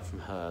find out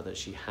from her that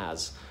she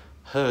has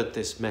heard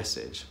this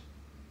message,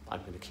 I'm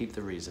going to keep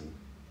the reason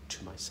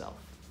to myself.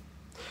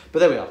 But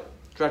there we are,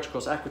 Dragged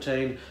Across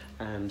Aquitaine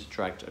and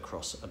Dragged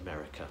Across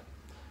America.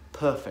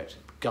 Perfect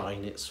guy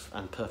knits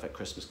and perfect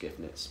Christmas gift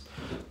knits.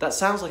 That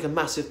sounds like a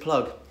massive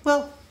plug.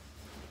 Well,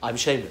 I'm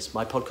shameless.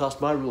 My podcast,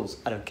 my rules.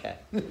 I don't care.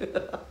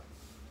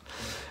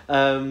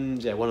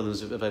 Yeah, one of them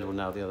is available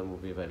now, the other one will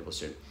be available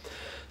soon.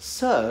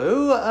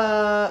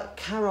 So,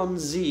 Caron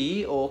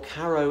Z or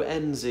Caro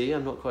NZ,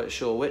 I'm not quite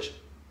sure which.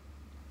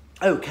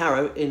 Oh,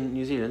 Caro in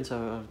New Zealand,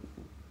 so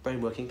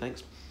brain working,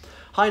 thanks.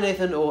 Hi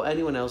Nathan, or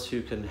anyone else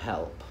who can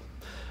help.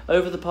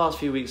 Over the past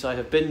few weeks I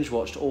have binge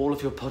watched all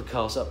of your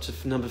podcasts up to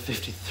number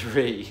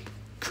 53.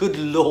 Good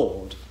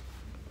Lord.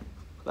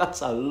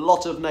 That's a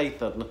lot of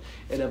Nathan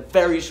in a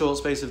very short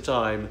space of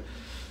time.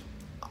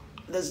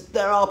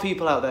 There are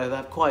people out there that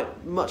have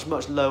quite much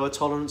lower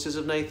tolerances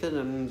of Nathan,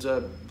 and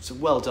so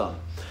well done.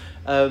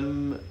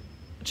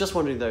 Just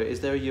wondering though, is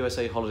there a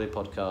USA holiday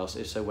podcast?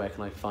 If so, where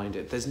can I find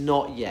it? There's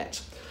not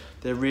yet.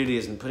 There really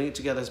isn't. Putting it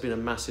together has been a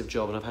massive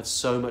job, and I've had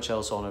so much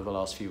else on over the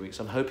last few weeks.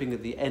 I'm hoping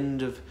at the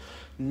end of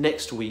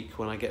next week,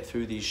 when I get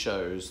through these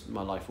shows,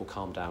 my life will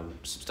calm down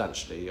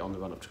substantially on the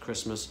run up to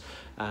Christmas,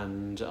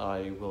 and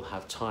I will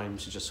have time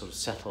to just sort of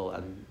settle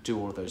and do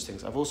all of those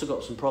things. I've also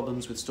got some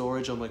problems with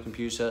storage on my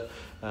computer.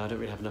 I don't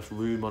really have enough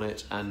room on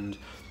it, and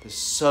there's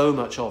so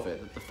much of it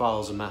that the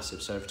files are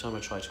massive. So every time I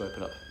try to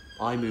open up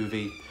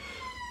iMovie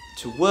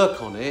to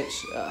work on it,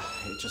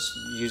 it just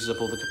uses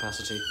up all the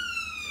capacity.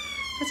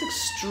 That's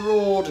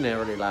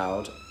extraordinarily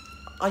loud.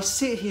 I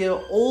sit here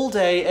all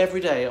day,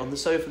 every day, on the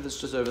sofa that's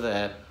just over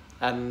there,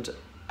 and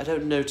I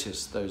don't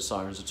notice those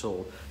sirens at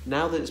all.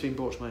 Now that it's been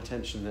brought to my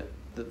attention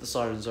that the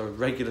sirens are a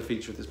regular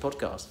feature of this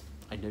podcast,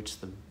 I notice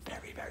them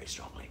very, very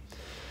strongly.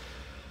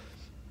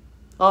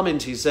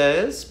 Arminty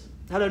says,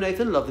 hello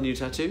Nathan, love the new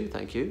tattoo,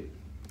 thank you.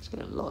 It's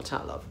getting a lot of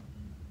tat love.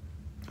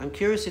 I'm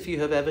curious if you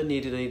have ever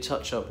needed any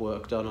touch-up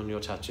work done on your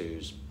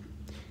tattoos.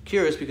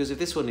 Curious because if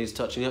this one needs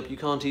touching up, you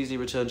can't easily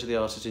return to the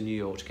artist in New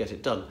York to get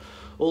it done.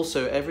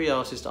 Also, every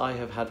artist I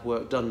have had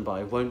work done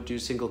by won't do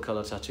single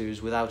colour tattoos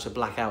without a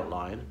black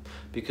outline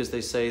because they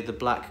say the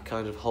black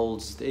kind of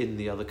holds in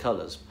the other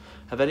colours.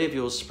 Have any of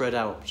yours spread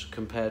out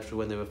compared to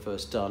when they were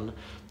first done?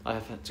 I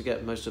have had to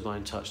get most of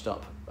mine touched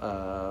up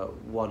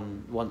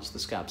once the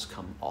scabs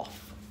come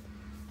off.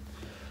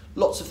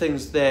 Lots of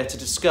things there to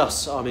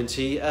discuss,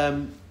 Arminty.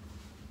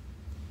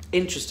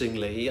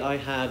 Interestingly, I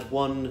had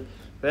one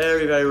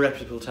very, very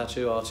reputable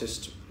tattoo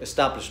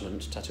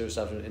establishment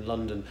in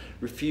London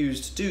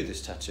refused to do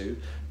this tattoo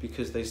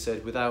because they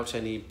said without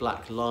any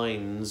black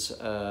lines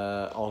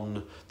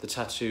on the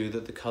tattoo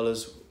that the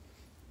colours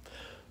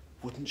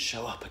wouldn't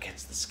show up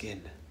against the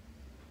skin.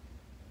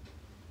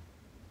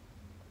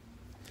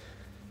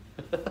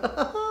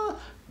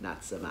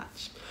 Not so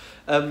much.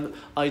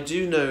 I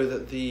do know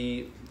that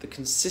the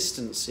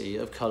consistency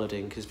of coloured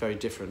ink is very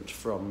different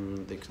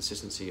from the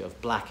consistency of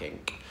black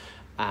ink.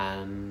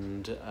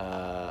 And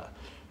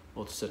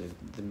well, certainly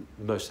in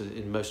most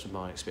of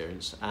my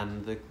experience,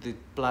 and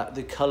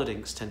the coloured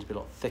inks tend to be a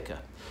lot thicker.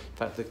 In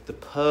fact, the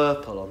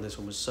purple on this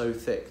one was so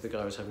thick the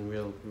guy was having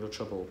real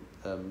trouble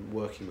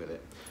working with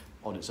it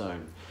on its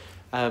own.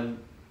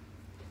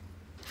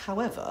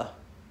 However,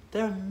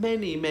 there are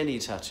many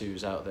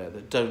tattoos out there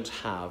that don't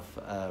have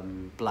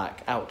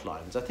black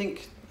outlines. I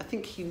think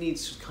he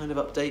needs to kind of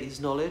update his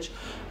knowledge.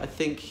 I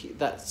think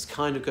that's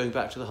kind of going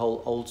back to the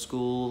whole old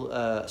school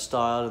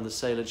style and the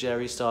Sailor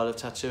Jerry style of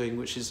tattooing,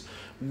 which is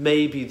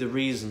maybe the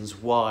reasons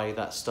why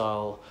that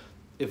style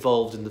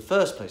evolved in the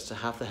first place, to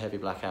have the heavy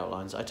black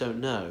outlines. I don't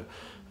know.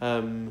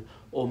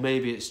 Or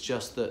maybe it's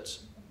just that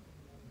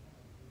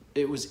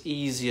it was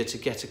easier to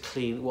get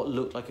what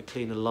looked like a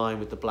cleaner line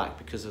with the black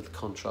because of the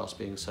contrast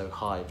being so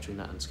high between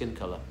that and skin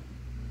colour.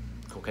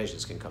 Caucasian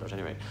skin colour at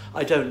any rate.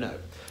 I don't know.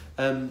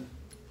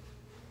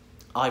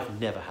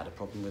 I've never had a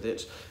problem with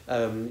it.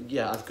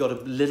 Yeah, I've got a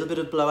little bit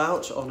of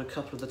blowout on a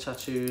couple of the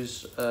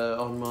tattoos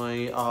on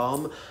my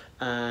arm,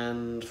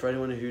 and for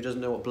anyone who doesn't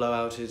know what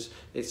blowout is,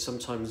 it's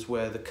sometimes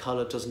where the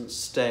colour doesn't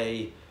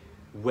stay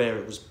where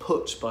it was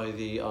put by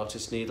the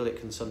artist's needle. It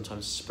can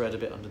sometimes spread a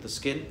bit under the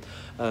skin,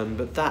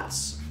 but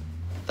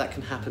that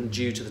can happen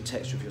due to the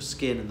texture of your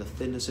skin and the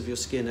thinness of your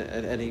skin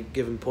at any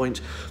given point.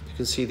 You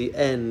can see the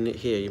N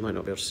here, you might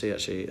not be able to see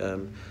actually,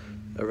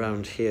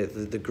 around here,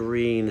 the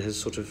green has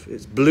sort of,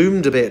 it's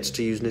bloomed a bit,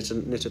 to use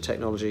knitter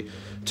terminology,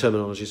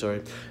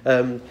 sorry.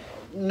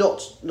 Not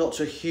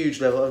to a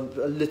huge level,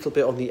 a little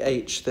bit on the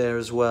H there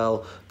as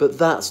well, but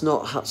that's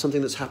not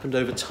something that's happened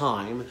over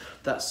time.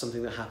 That's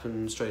something that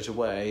happened straight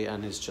away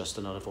and is just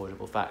an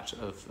unavoidable fact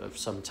of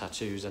some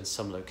tattoos and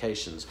some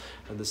locations.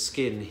 And the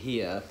skin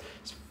here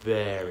is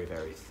very,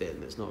 very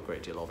thin. There's not a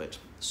great deal of it.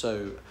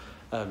 So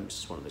it's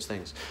just one of those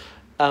things.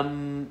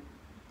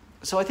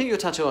 So I think your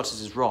tattoo artist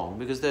is wrong,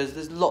 because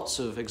there's lots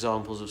of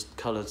examples of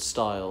coloured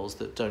styles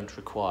that don't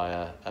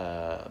require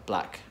a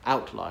black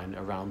outline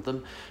around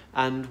them,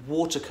 and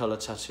watercolour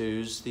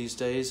tattoos these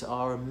days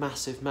are a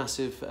massive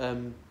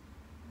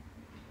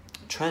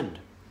trend.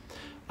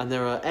 And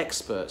there are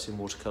experts in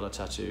watercolour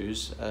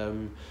tattoos.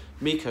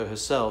 Miko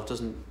herself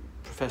doesn't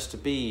profess to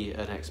be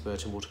an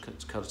expert in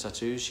watercolour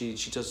tattoos. She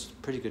does a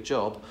pretty good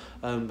job,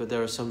 but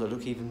there are some that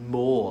look even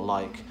more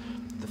like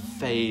the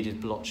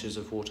faded blotches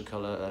of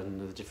watercolour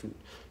and the different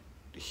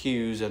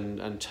hues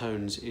and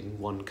tones in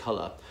one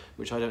colour,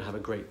 which I don't have a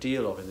great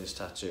deal of in this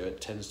tattoo.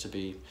 It tends to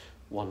be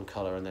one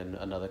colour and then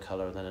another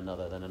colour and then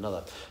another, then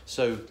another.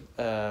 So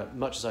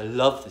much as I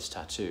love this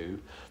tattoo,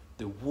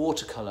 the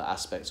watercolour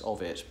aspects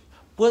of it,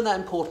 weren't that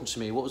important to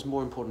me. What was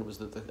more important was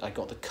that I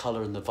got the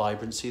colour and the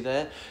vibrancy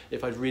there.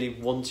 If I'd really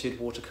wanted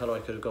watercolour, I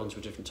could have gone to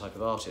a different type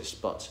of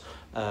artist, but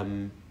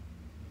they're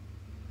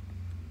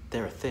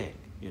a thing,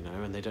 you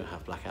know, and they don't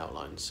have black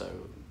outlines, so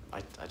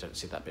I don't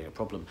see that being a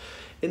problem.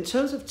 In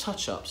terms of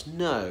touch-ups,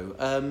 no.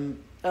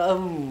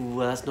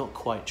 That's not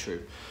quite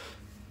true.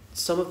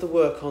 Some of the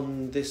work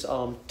on this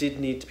arm did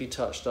need to be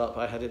touched up.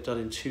 I had it done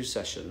in 2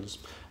 sessions,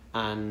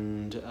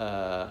 and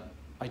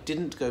I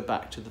didn't go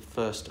back to the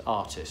first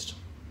artist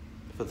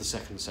for the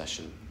second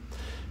session.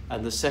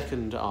 And the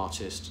second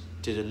artist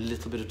did a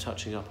little bit of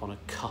touching up on a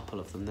couple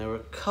of them. There were a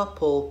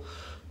couple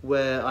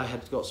where I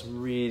had got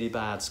some really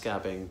bad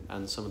scabbing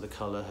and some of the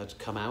colour had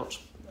come out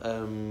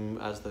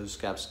as those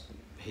scabs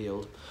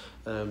healed,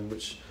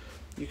 which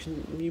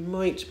you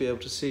might be able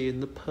to see in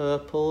the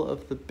purple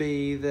of the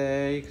bee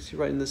there. You can see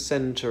right in the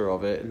centre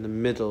of it, in the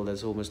middle,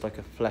 there's almost like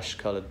a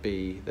flesh-coloured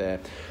bee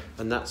there.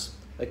 And that's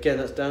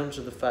down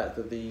to the fact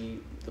that the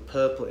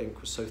purple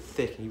ink was so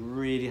thick, and you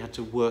really had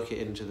to work it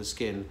into the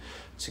skin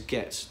to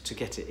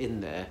get it in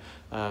there,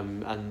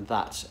 and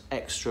that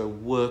extra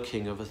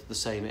working of the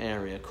same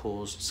area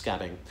caused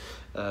scabbing,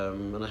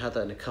 and I had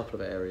that in a couple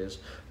of areas,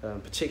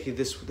 particularly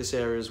this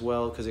area as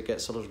well, because it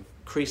gets a lot of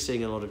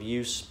creasing and a lot of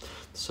use.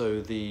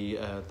 So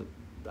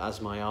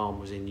as my arm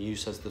was in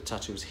use, as the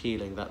tattoo was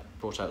healing, that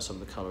brought out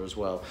some of the colour as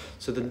well.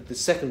 So the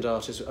second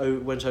artist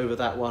went over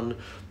that one.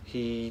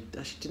 He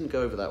actually didn't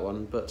go over that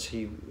one, but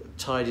he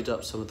tidied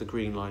up some of the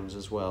green lines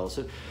as well.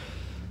 So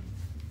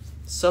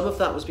some of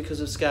that was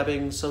because of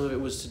scabbing, some of it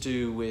was to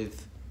do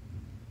with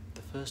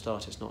the first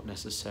artist not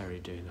necessarily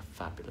doing a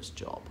fabulous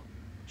job,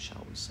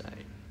 shall we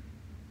say.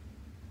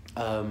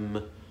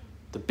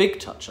 The big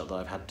touch-up that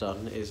I've had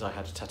done is I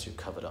had a tattoo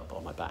covered up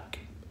on my back.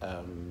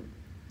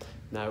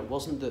 Now, it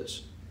wasn't that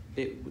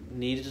it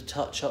needed a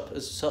touch-up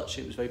as such,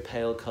 it was very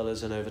pale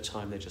colours, and over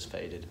time they just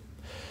faded.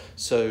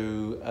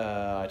 So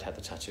I'd had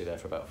the tattoo there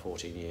for about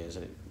 14 years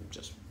and it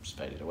just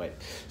faded away.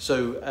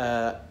 So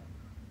I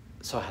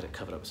had it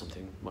covered up with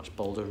something much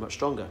bolder and much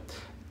stronger.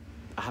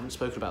 I haven't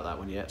spoken about that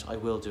one yet. I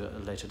will do it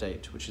at a later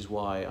date, which is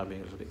why I'm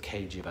being a little bit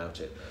cagey about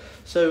it.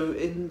 So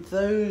in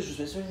those,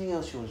 is there anything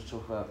else you want to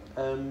talk about?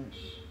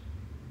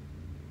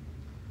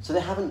 So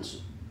they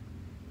haven't...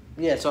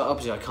 Yeah, so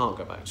obviously I can't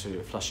go back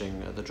to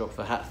flushing the drop of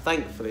a hat,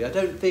 thankfully. I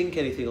don't think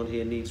anything on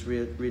here needs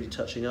really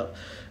touching up.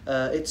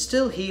 It's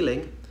still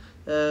healing.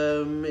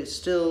 It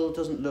still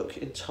doesn't look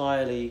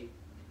entirely...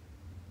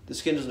 The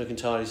skin doesn't look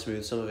entirely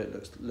smooth. Some of it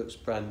looks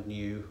brand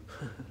new,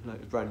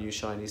 like brand new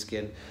shiny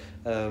skin.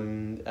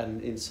 And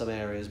in some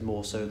areas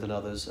more so than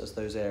others as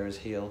those areas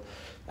heal.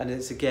 And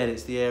it's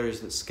the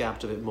areas that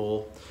scabbed a bit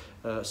more.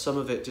 Some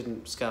of it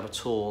didn't scab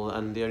at all,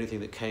 and the only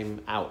thing that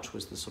came out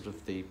was the sort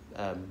of the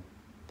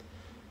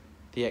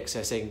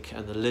excess ink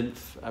and the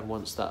lymph, and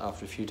once that,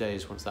 after a few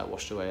days, once that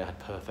washed away, I had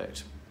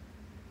perfect,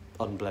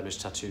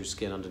 unblemished tattoo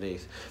skin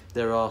underneath.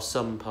 There are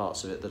some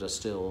parts of it that are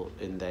still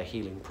in their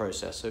healing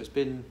process, so it's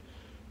been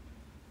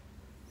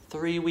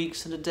 3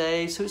 weeks and a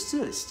day, so it's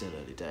still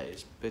early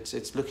days.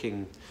 It's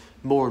looking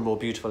more and more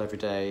beautiful every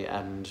day,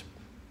 and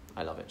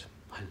I love it.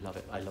 I love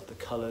it. I love the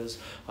colours.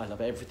 I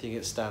love everything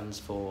it stands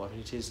for. I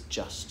mean, it is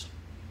just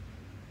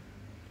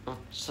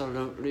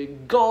absolutely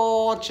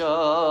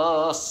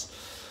gorgeous.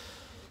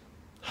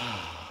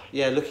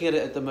 Yeah, looking at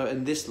it at the moment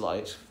in this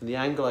light, from the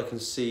angle I can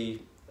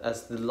see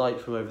as the light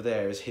from over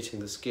there is hitting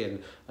the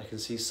skin, I can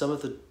see some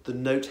of the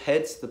note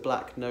heads, the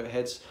black note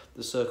heads,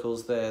 the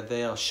circles there,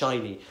 they are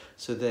shiny.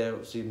 So there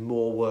obviously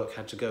more work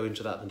had to go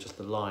into that than just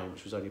the line,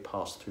 which was only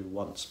passed through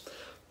once.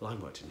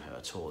 Line work didn't hurt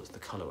at all, it's the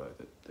colour work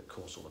that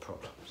caused all the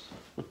problems.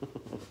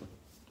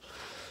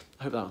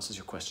 I hope that answers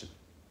your question.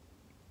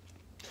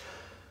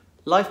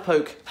 Life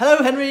Poke.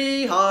 Hello,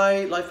 Henry.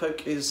 Hi. Life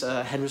Poke is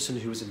Henderson,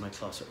 who was in my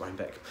class at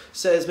Rhinebeck.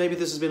 Says, maybe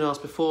this has been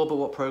asked before, but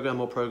what program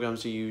or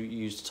programs do you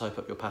use to type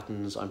up your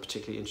patterns? I'm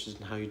particularly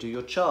interested in how you do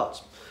your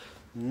charts.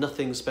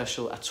 Nothing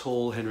special at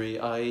all, Henry.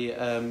 I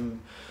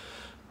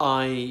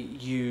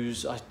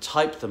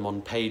type them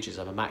on Pages.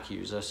 I'm a Mac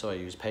user, so I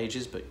use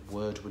Pages, but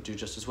Word would do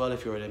just as well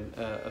if you're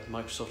a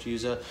Microsoft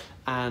user.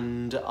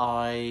 And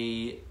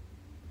I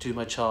do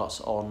my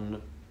charts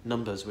on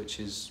Numbers,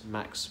 which is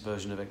Mac's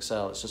version of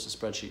Excel. It's just a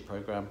spreadsheet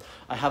program.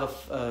 I have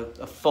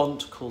a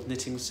font called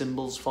Knitting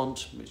Symbols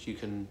font, which you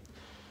can...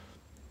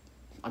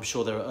 I'm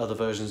sure there are other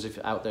versions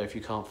out there if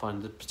you can't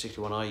find the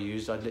particular one I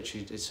used.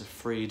 It's a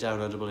free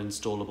downloadable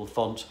installable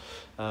font,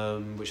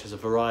 which has a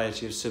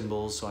variety of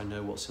symbols, so I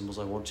know what symbols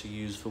I want to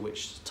use for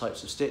which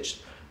types of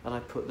stitch, and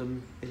I put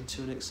them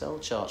into an Excel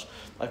chart.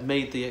 I've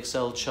made the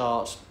Excel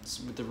chart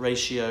with the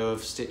ratio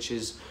of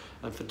stitches,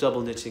 and for double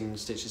knitting,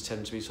 stitches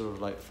tend to be sort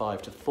of like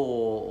 5 to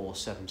 4 or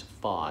 7 to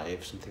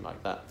 5, something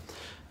like that.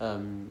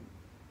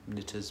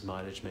 Knitters'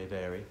 mileage may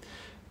vary.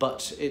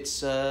 But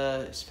it's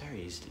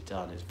very easily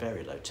done. It's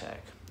very low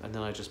tech, and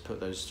then I just put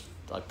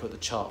the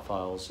chart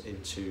files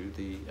into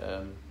the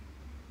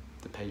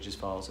Pages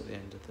files at the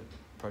end of the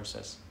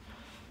process.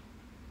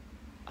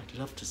 I'd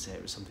love to say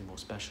it was something more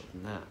special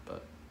than that,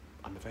 but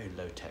I'm a very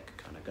low tech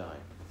kind of guy.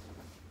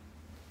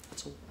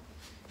 That's all.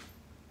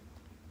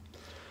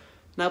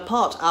 Now,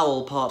 part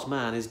owl, part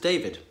man is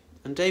David.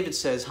 And David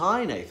says,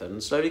 "Hi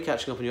Nathan, slowly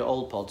catching up on your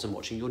old pods and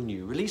watching your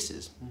new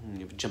releases."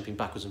 You've been jumping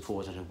backwards and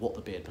forwards, I don't know what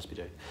the beard must be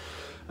doing.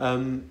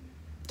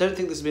 Don't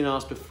think this has been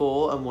asked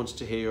before and wanted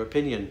to hear your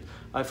opinion.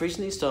 I've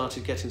recently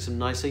started getting some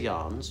nicer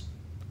yarns,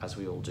 as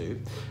we all do,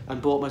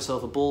 and bought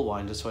myself a ball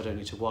winder so I don't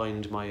need to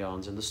wind my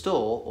yarns in the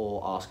store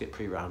or ask it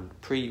pre-wound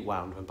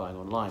when buying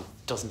online.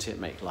 Doesn't it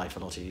make life a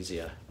lot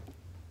easier?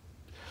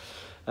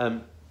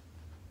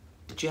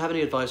 Do you have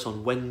any advice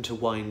on when to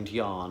wind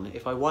yarn?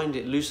 If I wind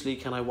it loosely,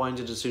 can I wind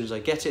it as soon as I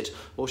get it,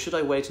 or should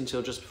I wait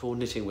until just before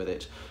knitting with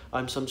it?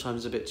 I'm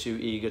sometimes a bit too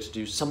eager to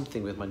do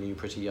something with my new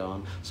pretty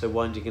yarn, so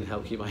winding can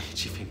help keep my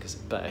itchy fingers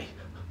at bay.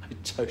 I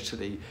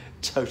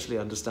totally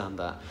understand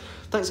that.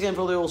 Thanks again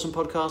for all the awesome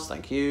podcasts,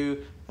 thank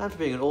you, and for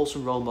being an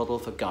awesome role model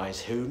for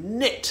guys who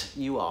knit.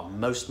 You are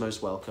most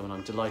welcome, and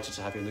I'm delighted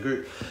to have you in the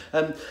group.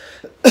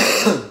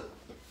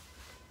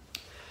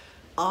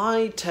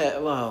 I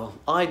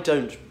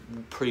don't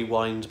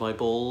pre-wind my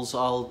balls.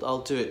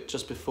 I'll do it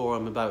just before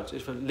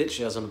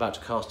literally as I'm about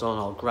to cast on,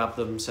 I'll grab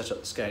them, set up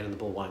the skein and the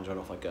ball winder, and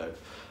off I go.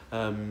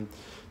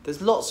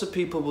 There's lots of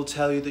people will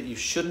tell you that you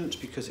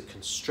shouldn't because it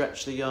can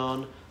stretch the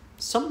yarn.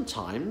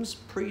 Sometimes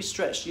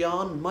pre-stretched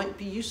yarn might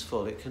be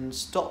useful. It can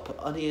stop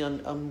any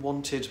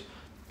unwanted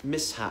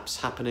mishaps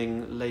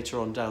happening later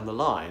on down the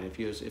line.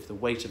 If the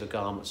weight of a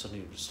garment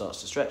suddenly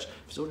starts to stretch, if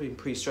it's already been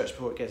pre-stretched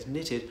before it gets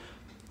knitted.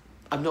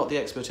 I'm not the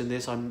expert in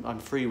this, I'm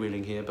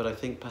freewheeling here, but I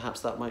think perhaps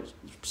that might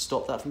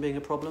stop that from being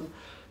a problem.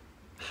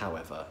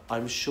 However,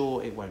 I'm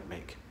sure it won't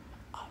make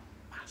a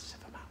massive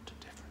amount of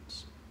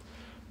difference.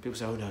 People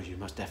say, oh no, you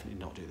must definitely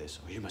not do this,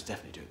 or you must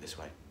definitely do it this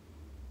way.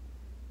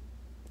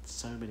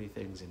 So many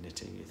things in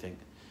knitting, you think,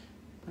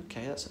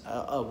 okay, that's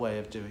a way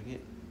of doing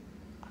it.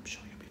 I'm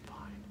sure you'll be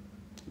fine.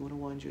 You want to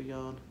wind your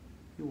yarn?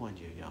 You wind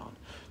your yarn.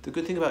 The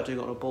good thing about doing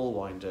it on a ball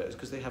winder is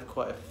because they have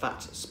quite a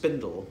fat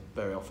spindle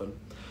very often.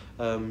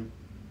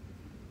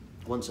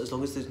 As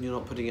long as you're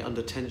not putting it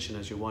under tension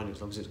as you're winding,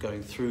 as long as it's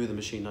going through the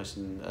machine nice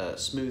and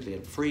smoothly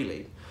and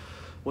freely,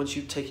 once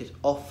you take it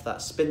off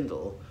that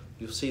spindle,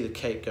 you'll see the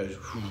cake goes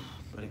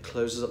and it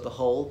closes up the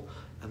hole,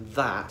 and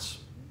that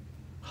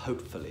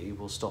hopefully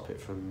will stop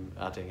it from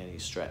adding any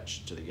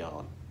stretch to the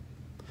yarn.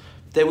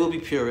 There will be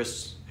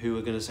purists who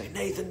are going to say,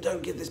 Nathan,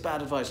 don't give this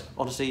bad advice.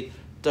 Honestly,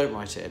 don't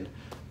write it in.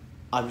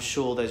 I'm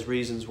sure there's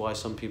reasons why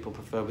some people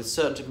prefer with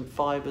certain different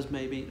fibres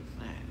maybe.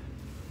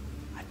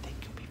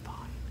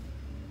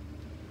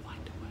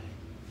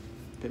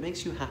 If it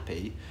makes you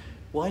happy,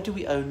 why do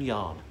we own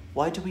yarn?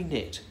 Why do we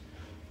knit?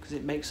 Because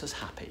it makes us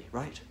happy,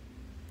 right?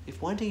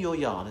 If winding your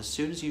yarn as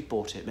soon as you've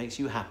bought it makes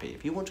you happy,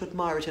 if you want to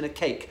admire it in a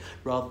cake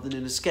rather than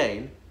in a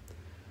skein,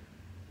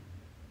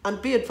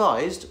 and be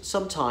advised,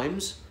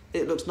 sometimes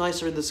it looks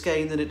nicer in the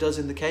skein than it does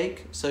in the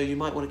cake, so you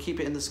might want to keep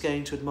it in the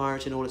skein to admire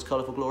it in all its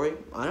colourful glory.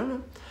 I don't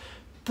know.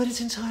 But it's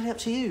entirely up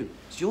to you.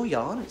 It's your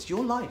yarn, it's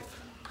your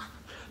life.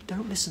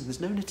 Don't listen, there's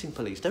no knitting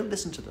police, don't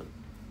listen to them.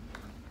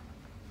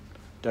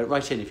 Don't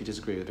write in if you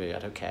disagree with me, I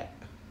don't care.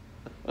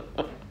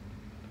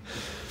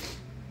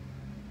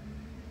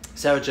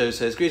 Sarah Jo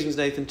says, greetings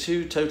Nathan,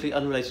 2 totally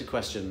unrelated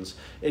questions.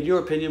 In your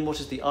opinion, what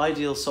is the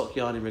ideal sock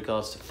yarn in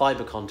regards to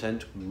fibre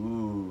content?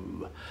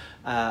 Ooh.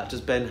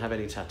 Does Ben have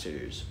any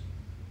tattoos?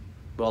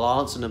 Well,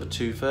 I'll answer number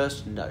 2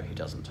 first. No, he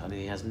doesn't. And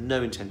he has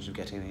no intention of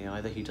getting any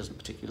either. He doesn't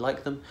particularly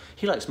like them.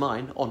 He likes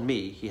mine. On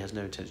me, he has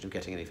no intention of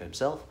getting any for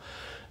himself.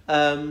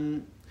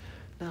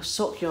 Now,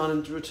 sock yarn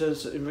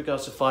in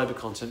regards to fibre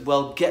content,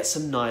 well, get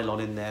some nylon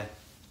in there.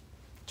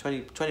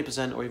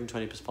 20% or even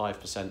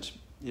 25%.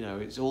 You know,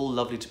 it's all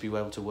lovely to be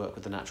able to work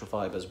with the natural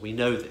fibres. We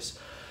know this.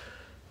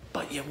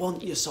 But you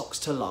want your socks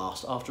to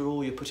last. After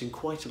all, you're putting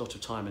quite a lot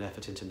of time and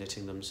effort into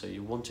knitting them, so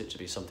you want it to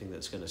be something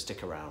that's going to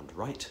stick around,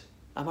 right?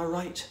 Am I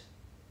right?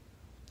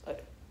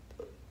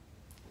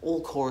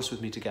 All chorus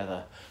with me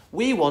together.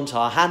 We want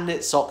our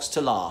hand-knit socks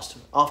to last.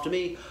 After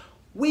me,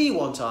 we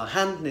want our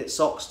hand-knit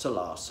socks to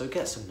last, so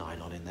get some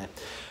nylon in there.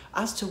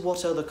 As to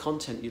what other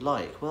content you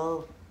like,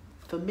 well,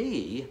 for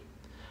me,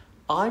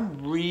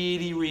 I'm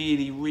really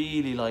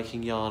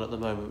liking yarn at the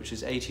moment, which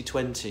is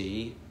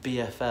 80/20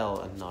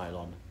 BFL and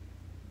nylon.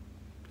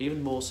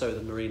 Even more so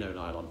than merino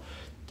nylon.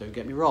 Don't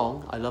get me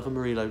wrong, I love a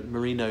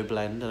merino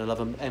blend, and I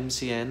love an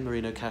MCN,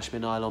 merino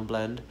cashmere nylon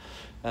blend.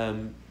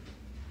 Some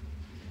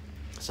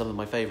of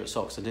my favourite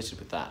socks are knitted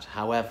with that.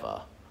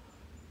 However,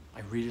 I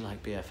really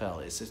like BFL.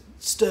 It's a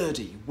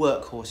sturdy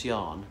workhorse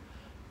yarn.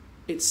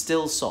 It's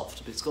still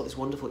soft, but it's got this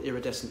wonderful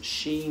iridescent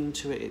sheen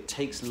to it. It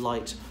takes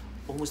light,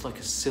 almost like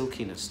a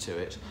silkiness to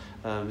it.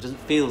 It doesn't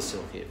feel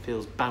silky, it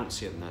feels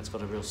bouncier than that. It's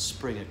got a real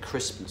spring and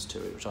crispness to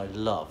it, which I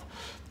love.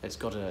 It's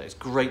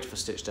great for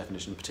stitch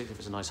definition, particularly if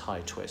it's a nice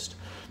high twist.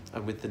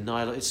 And with the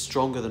nylon, it's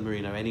stronger than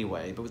merino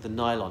anyway, but with the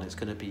nylon, it's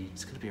going to be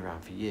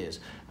around for years.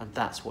 And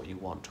that's what you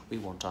want. We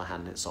want our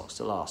hand knit socks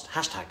to last.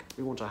 Hashtag,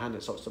 we want our hand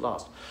knit socks to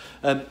last.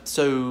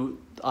 So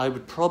I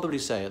would probably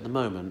say at the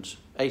moment,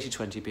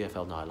 80/20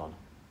 BFL nylon.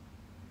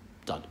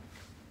 Done.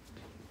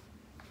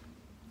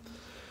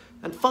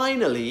 And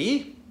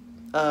finally,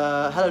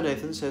 Hello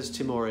Nathan, says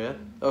Timoria.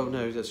 Oh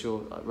no, that's your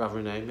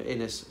Ravelry name.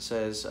 Ines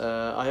says,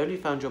 I only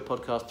found your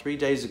podcast 3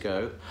 days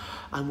ago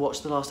and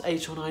watched the last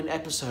 8 or 9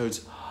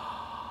 episodes.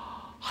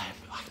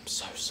 I'm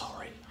so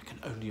sorry. I can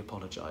only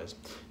apologise.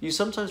 You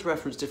sometimes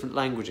reference different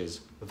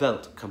languages.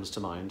 Welt comes to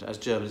mind, as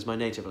German is my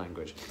native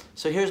language.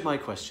 So here's my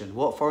question.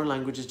 What foreign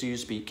languages do you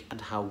speak and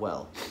how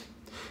well?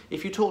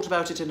 If you talked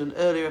about it in an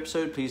earlier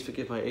episode, please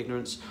forgive my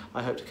ignorance.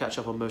 I hope to catch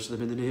up on most of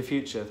them in the near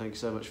future. Thank you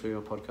so much for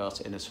your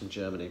podcast, Ines from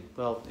Germany.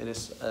 Well,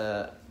 Ines,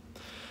 the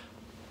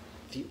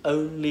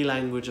only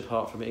language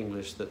apart from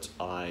English that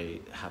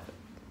I have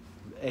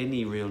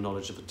any real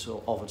knowledge of at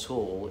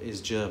all is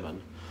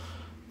German,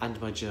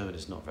 and my German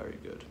is not very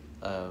good.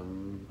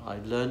 I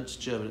learnt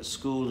German at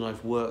school and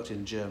I've worked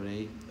in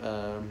Germany,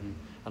 and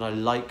I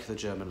like the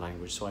German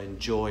language, so I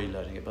enjoy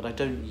learning it, but I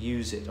don't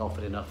use it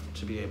often enough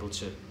to be able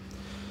to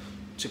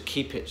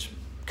keep it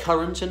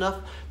current enough,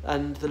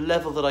 and the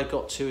level that I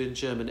got to in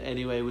German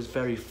anyway was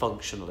very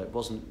functional. It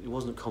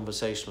wasn't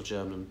conversational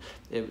German.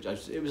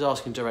 It was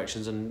asking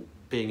directions and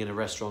being in a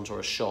restaurant or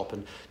a shop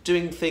and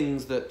doing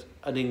things that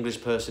an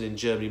English person in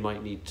Germany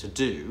might need to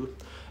do,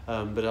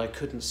 but I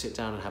couldn't sit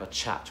down and have a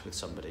chat with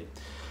somebody.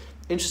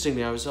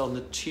 Interestingly, I was on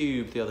the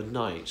tube the other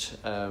night,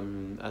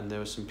 and there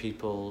were some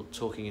people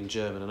talking in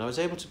German, and I was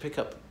able to pick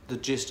up the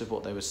gist of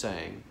what they were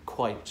saying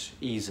quite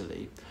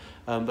easily.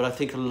 But I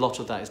think a lot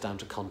of that is down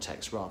to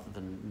context rather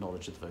than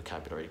knowledge of the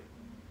vocabulary.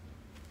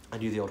 I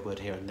knew the odd word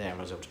here and there and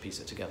I was able to piece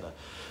it together.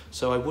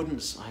 So I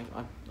wouldn't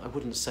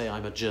say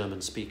I'm a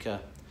German speaker.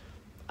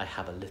 I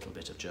have a little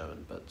bit of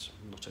German, but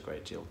not a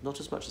great deal.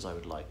 Not as much as I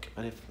would like.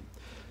 And if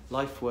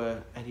life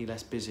were any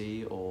less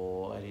busy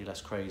or any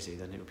less crazy,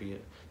 then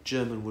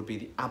German would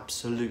be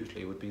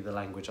the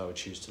language I would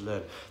choose to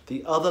learn.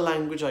 The other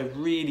language I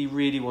really,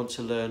 really want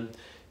to learn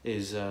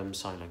is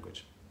sign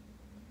language.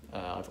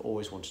 I've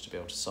always wanted to be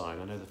able to sign.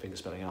 I know the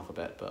fingerspelling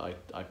alphabet, but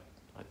I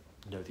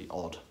know the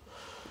odd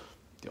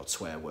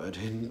swear word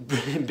in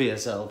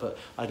BSL, but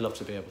I'd love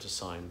to be able to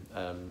sign.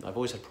 I've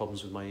always had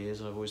problems with my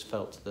ears, and I've always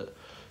felt that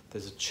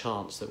there's a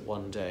chance that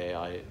one day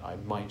I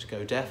might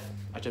go deaf.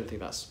 I don't think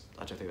that's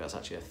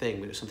actually a thing,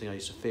 but it's something I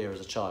used to fear as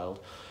a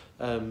child.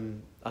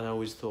 And I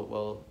always thought,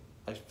 well,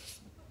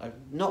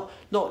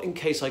 not in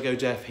case I go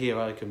deaf here,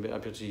 I'll be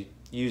able to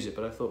use it,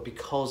 but I thought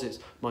because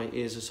my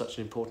ears are such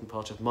an important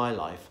part of my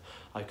life,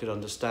 I could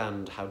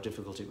understand how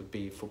difficult it would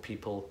be for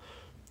people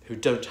who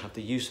don't have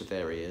the use of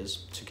their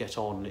ears to get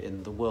on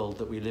in the world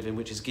that we live in,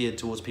 which is geared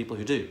towards people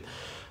who do.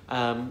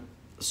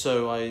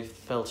 So I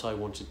felt I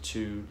wanted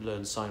to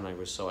learn sign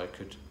language so I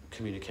could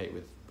communicate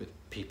with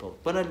people.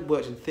 When I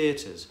worked in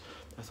theatres,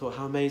 I thought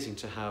how amazing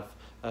to have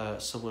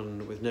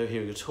someone with no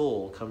hearing at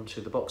all come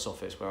to the box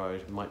office where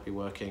I might be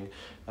working,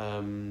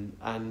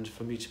 and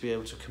for me to be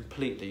able to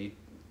completely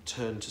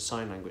turn to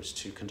sign language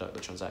to conduct the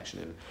transaction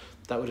in.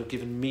 That would have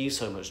given me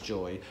so much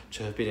joy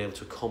to have been able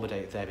to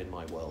accommodate them in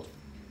my world.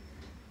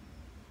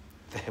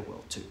 Their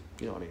world too,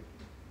 you know what I mean?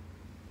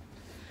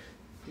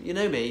 You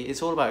know me,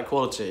 it's all about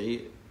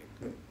equality,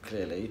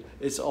 clearly.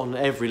 It's on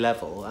every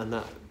level, and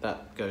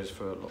that goes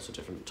for lots of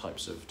different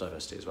types of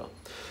diversity as well.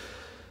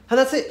 And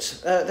that's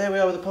it. There we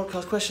are with the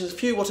podcast questions.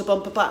 Phew, what a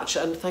bumper batch,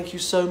 and thank you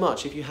so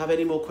much. If you have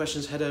any more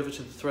questions, head over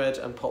to the thread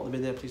and pop them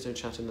in there. Please don't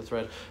chat in the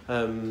thread.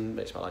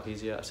 Makes my life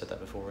easier. I've said that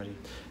before already.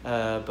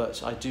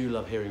 But I do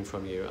love hearing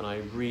from you, and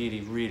I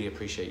really, really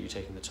appreciate you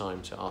taking the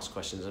time to ask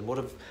questions, and what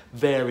a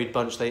varied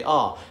bunch they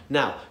are.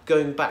 Now,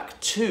 going back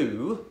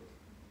to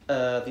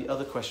the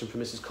other question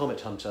from Mrs.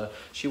 Comet Hunter,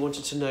 she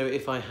wanted to know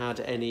if I had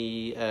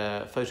any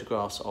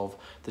photographs of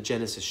the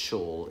Genesis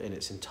shawl in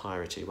its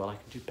entirety. Well, I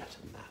can do better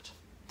than that.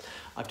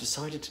 I've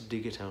decided to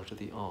dig it out of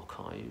the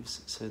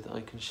archives so that I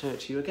can show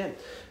it to you again.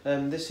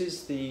 This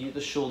is the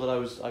shawl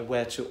that I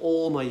wear to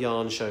all my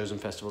yarn shows and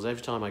festivals.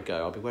 Every time I go,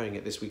 I'll be wearing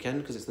it this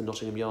weekend because it's the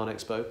Nottingham Yarn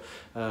Expo.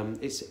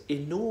 It's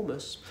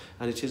enormous,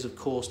 and it is, of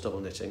course, double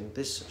knitting.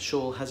 This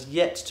shawl has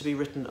yet to be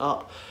written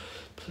up.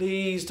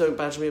 Please don't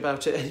badger me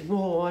about it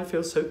anymore. I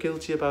feel so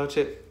guilty about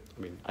it.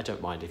 I mean, I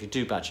don't mind. If you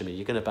do badger me,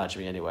 you're going to badger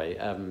me anyway.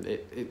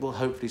 It will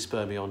hopefully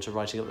spur me on to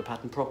writing up the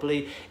pattern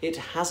properly. It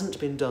hasn't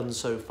been done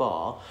so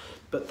far,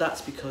 but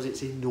that's because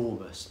it's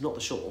enormous. Not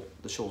the shawl.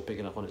 The shawl's big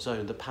enough on its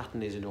own. The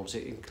pattern is enormous.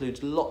 It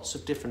includes lots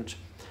of different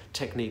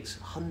techniques,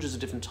 hundreds of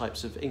different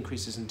types of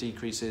increases and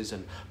decreases,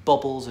 and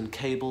bobbles and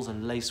cables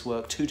and lace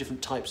work, 2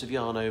 different types of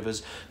yarn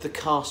overs, the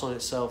cast on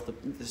itself.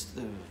 It's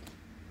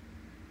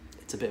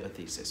a bit of a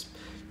thesis.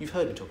 You've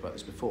heard me talk about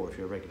this before if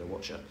you're a regular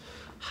watcher.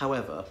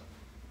 However,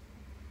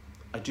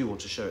 I do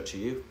want to show it to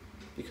you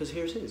because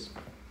here it is.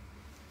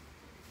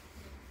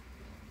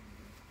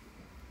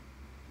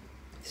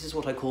 This is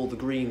what I call the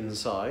green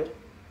side,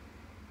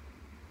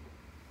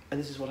 and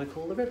this is what I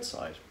call the red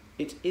side.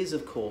 It is,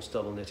 of course,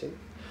 double knitting,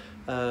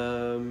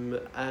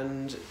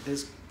 and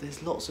there's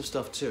lots of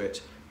stuff to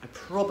it. I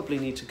probably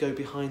need to go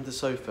behind the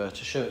sofa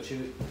to show it to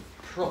you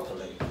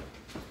properly.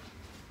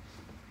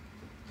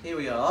 Here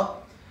we are.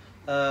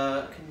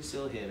 Can you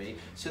still hear me?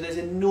 So there's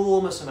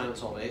enormous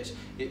amounts of it.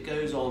 It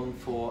goes on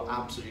for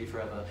absolutely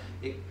forever.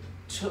 It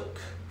took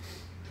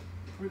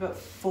probably about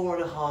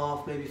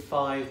 4.5, maybe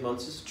 5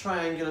 months. It's a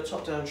triangular,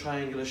 top-down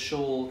triangular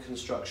shawl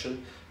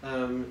construction.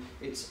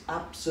 It's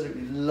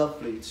absolutely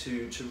lovely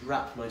to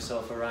wrap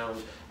myself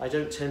around. I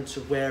don't tend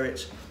to wear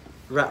it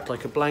wrapped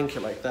like a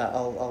blanket like that.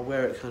 I'll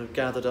wear it kind of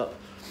gathered up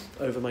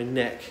over my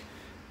neck,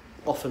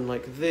 often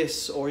like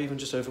this, or even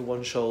just over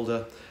one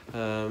shoulder.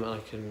 And I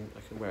can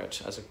wear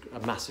it as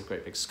a massive,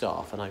 great big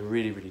scarf, and I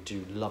really, really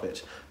do love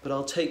it. But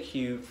I'll take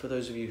you, for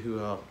those of you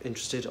who are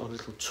interested, on a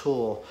little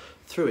tour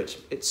through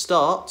it. It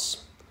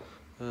starts,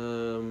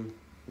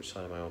 which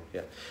side am I on?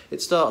 Yeah.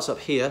 It starts up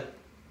here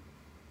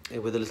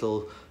with a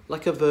little,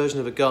 like a version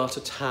of a garter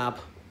tab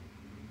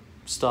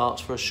start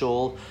for a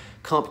shawl.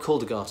 Can't be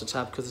called a garter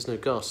tab because there's no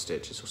garter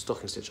stitch, it's a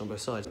stocking stitch on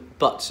both sides.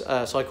 But,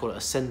 so I call it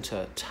a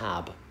centre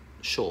tab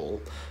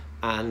shawl.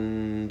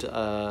 And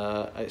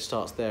it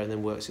starts there and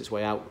then works its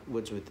way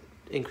outwards with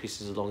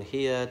increases along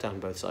here, down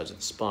both sides of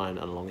the spine,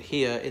 and along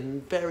here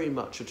in very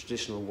much a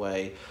traditional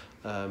way.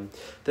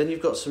 Then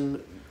you've got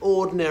some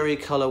ordinary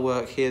colour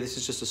work here. This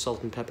is just a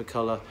salt and pepper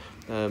colour,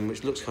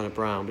 which looks kind of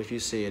brown, but if you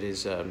see, it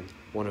is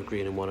one of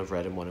green and one of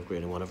red and one of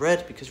green and one of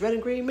red, because red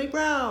and green make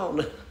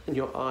brown, and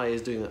your eye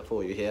is doing that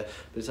for you here,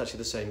 but it's actually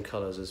the same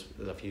colours as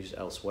I've used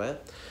elsewhere.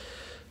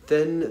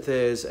 Then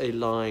there's a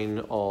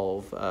line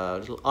of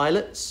little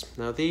eyelets.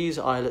 Now these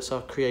eyelets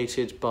are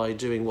created by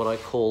doing what I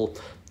call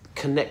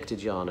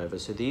connected yarn over.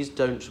 So they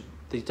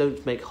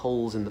don't make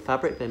holes in the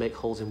fabric, they make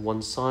holes in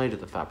one side of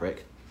the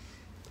fabric.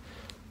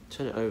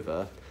 Turn it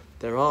over.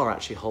 There are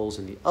actually holes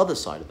in the other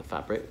side of the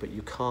fabric, but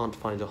you can't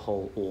find a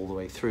hole all the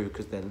way through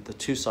because then the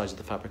two sides of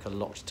the fabric are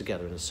locked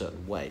together in a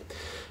certain way.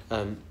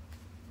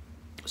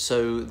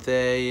 So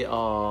they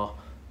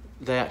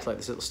act like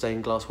this little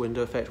stained glass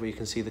window effect where you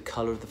can see the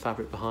colour of the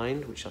fabric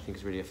behind, which I think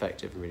is really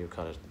effective and really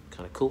kind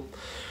of cool.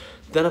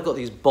 Then I've got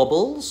these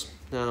bobbles.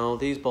 Now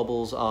these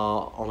bobbles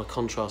are on a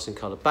contrasting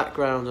colour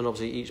background, and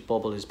obviously each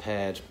bobble is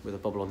paired with a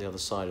bobble on the other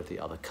side of the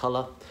other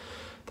colour.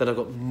 Then I've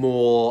got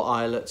more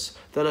eyelets.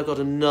 Then I've got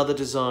another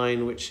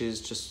design which is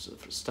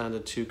just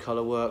standard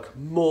 2-colour work.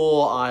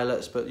 More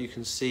eyelets, but you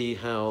can see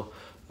how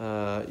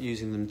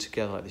using them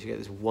together like this, you get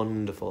this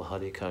wonderful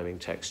honeycombing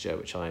texture,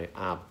 which I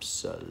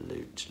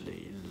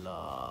absolutely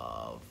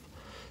love.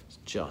 It's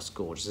just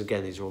gorgeous.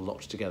 Again, these are all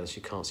locked together, so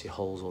you can't see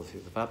holes all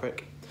through the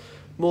fabric.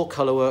 More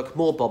colour work,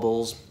 more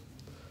bobbles,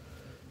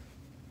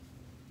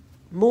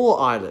 more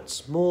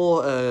eyelets,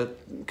 more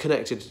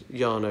connected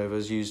yarn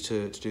overs used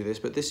to do this,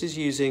 but this is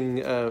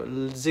using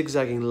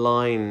zigzagging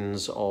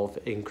lines of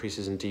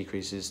increases and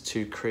decreases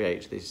to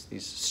create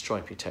these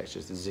stripy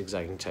textures, this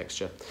zigzagging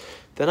texture.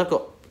 Then I've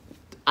got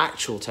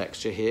actual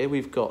texture here.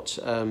 We've got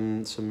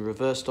some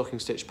reverse stocking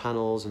stitch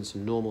panels and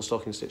some normal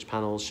stocking stitch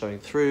panels showing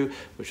through,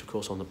 which of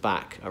course on the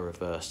back are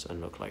reversed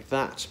and look like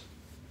that.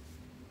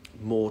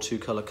 More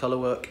 2-colour colour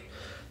work,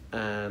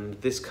 and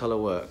this colour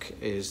work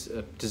is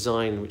a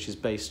design which is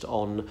based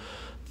on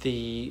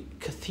the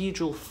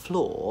cathedral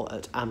floor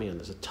at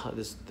Amiens.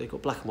 They've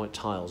got black and white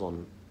tiles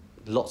on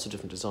lots of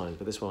different designs,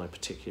 but this one I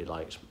particularly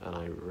liked, and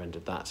I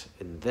rendered that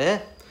in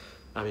there.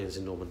 Amiens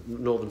in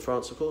northern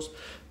France, of course.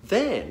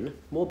 Then,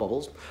 more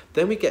bubbles.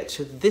 Then we get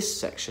to this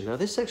section. Now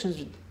this section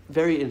is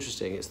very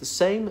interesting. It's the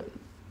same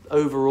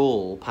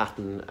overall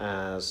pattern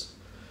as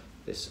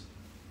this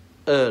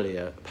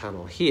earlier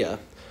panel here,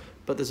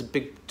 but there's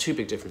two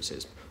big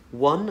differences.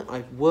 One,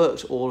 I've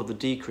worked all of the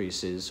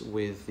decreases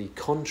with the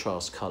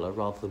contrast colour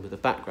rather than with the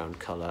background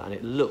colour, and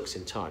it looks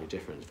entirely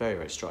different. It's very,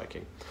 very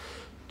striking.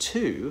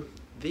 Two,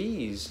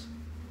 these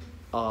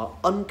are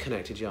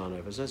unconnected yarn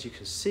overs. As you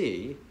can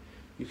see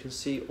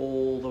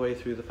all the way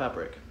through the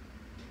fabric.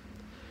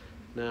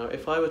 Now,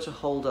 if I were to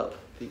hold up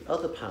the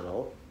other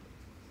panel,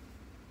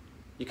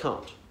 you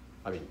can't.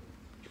 I mean,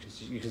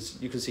 you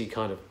can see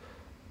kind of,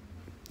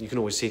 you can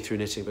always see through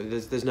knitting, but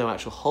there's no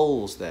actual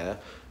holes there,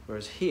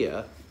 whereas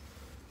here,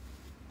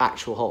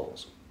 actual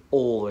holes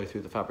all the way through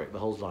the fabric. The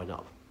holes line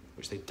up,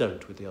 which they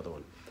don't with the other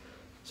one.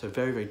 So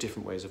very, very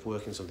different ways of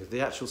working something.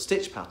 The actual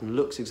stitch pattern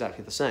looks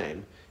exactly the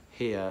same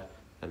here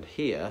and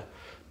here,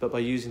 but by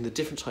using the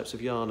different types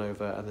of yarn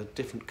over and the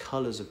different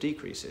colours of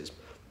decreases,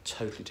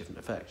 totally different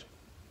effect.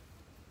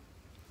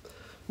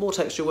 More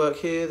texture work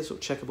here, this sort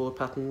of checkerboard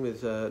pattern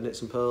with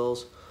knits and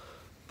pearls.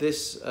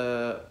 This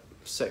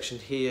section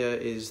here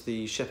is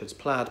the shepherd's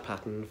plaid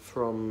pattern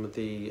from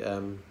the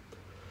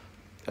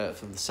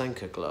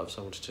Sanka gloves.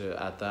 I wanted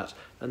to add that.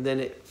 And then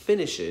it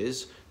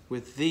finishes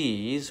with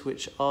these,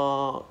 which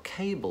are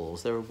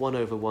cables. They're a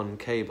 1/1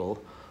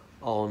 cable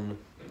on...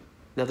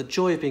 Now the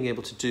joy of being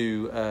able to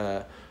do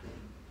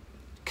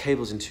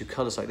cables in 2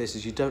 colours like this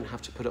is you don't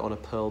have to put it on a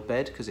pearl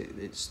bed because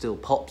it still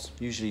pops.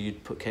 Usually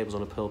you'd put cables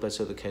on a pearl bed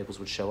so the cables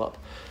would show up.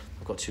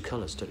 I've got 2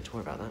 colours, don't need to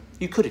worry about that.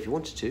 You could if you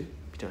wanted to, you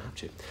don't have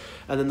to.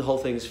 And then the whole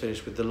thing is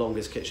finished with the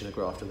longest Kitchener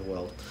graft in the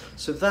world.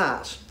 So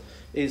that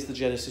is the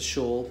Genesis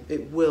shawl.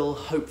 It will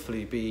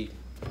hopefully be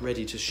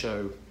ready to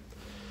show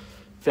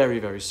very,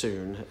 very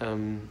soon.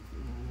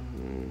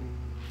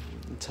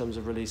 In terms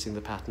of releasing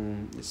the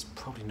pattern, it's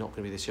probably not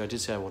going to be this year. I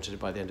did say I wanted it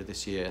by the end of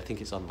this year. I think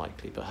it's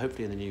unlikely, but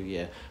hopefully in the new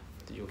year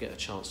that you'll get a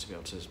chance to be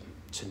able to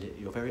to knit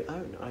your very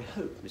own. I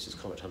hope, Mrs.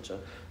 Comet Hunter,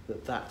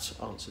 that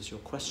answers your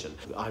question.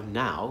 I'm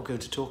now going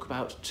to talk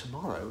about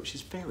tomorrow, which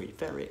is very,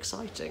 very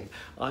exciting.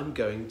 I'm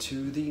going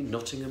to the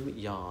Nottingham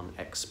Yarn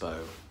Expo.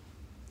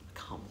 I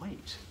can't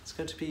wait. It's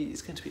going to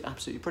be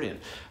absolutely brilliant.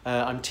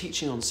 I'm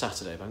teaching on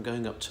Saturday, but I'm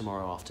going up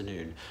tomorrow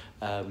afternoon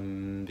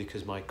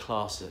because my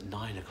class is at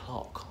 9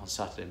 o'clock on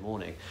Saturday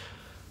morning.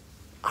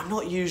 I'm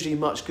not usually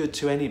much good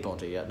to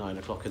anybody at 9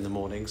 o'clock in the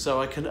morning,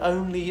 so I can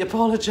only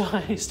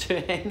apologise to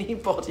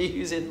anybody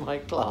who's in my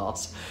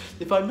class.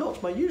 If I'm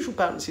not my usual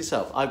bouncy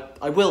self,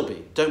 I will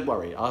be, don't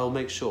worry, I'll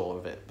make sure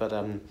of it, but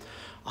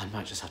I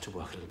might just have to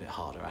work a little bit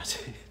harder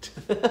at it.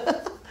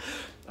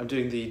 I'm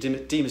doing the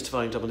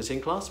demystifying double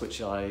knitting class,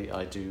 which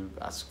I do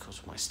as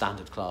my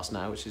standard class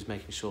now, which is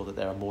making sure that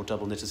there are more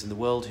double knitters in the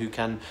world who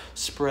can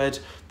spread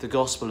the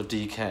gospel of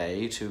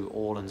DK to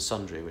all and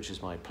sundry, which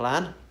is my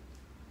plan.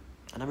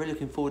 And I'm really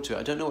looking forward to it.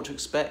 I don't know what to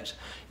expect.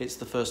 It's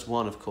the first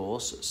one, of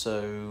course,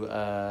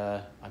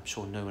 so I'm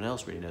sure no one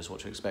else really knows what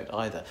to expect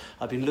either.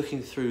 I've been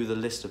looking through the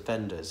list of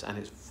vendors, and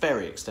it's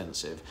very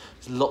extensive.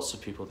 There's lots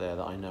of people there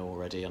that I know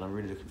already, and I'm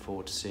really looking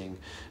forward to seeing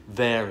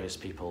various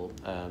people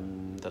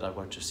that I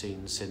won't have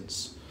seen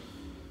since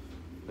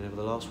whenever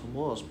the last one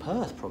was.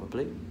 Perth,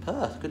 probably.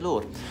 Perth, good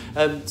lord.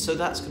 So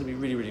that's going to be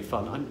really, really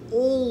fun. I'm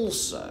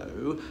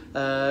also,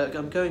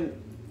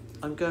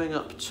 I'm going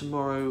up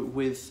tomorrow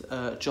with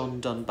John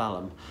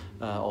Dunballam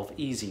of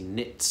Easy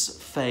Knits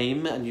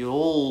fame, and you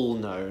all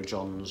know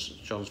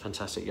John's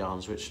fantastic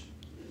yarns, which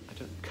I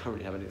don't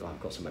currently have any. Well, I've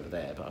got some over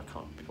there, but I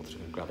can't be bothered to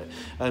go and grab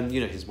it.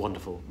 You know, his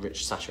wonderful,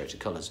 rich, saturated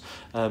colours.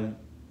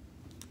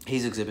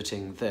 He's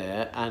exhibiting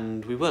there,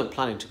 and we weren't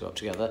planning to go up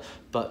together,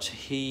 but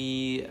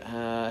he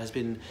has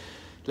been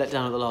let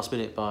down at the last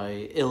minute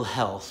by ill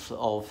health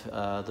of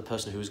the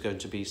person who was going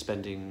to be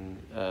spending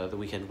the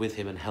weekend with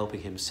him and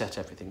helping him set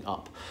everything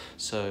up.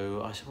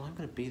 So I said, well, I'm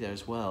going to be there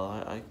as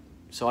well.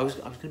 So I was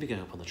going to be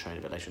going up on the train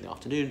a bit later in the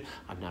afternoon.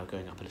 I'm now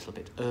going up a little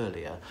bit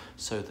earlier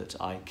so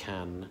that I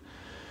can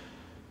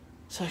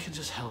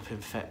just help him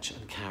fetch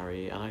and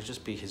carry, and I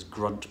just be his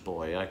grunt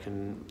boy. I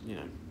can, you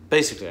know,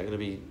 basically I'm going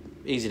to be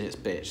Easy Knits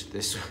bitch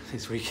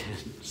this weekend,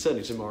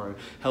 certainly tomorrow,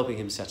 helping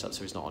him set up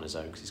so he's not on his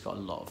own, because he's got a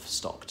lot of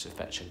stock to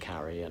fetch and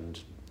carry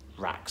and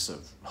racks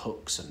of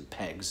hooks and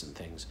pegs and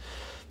things.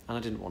 And I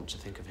didn't want to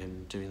think of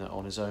him doing that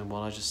on his own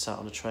while I just sat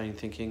on a train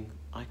thinking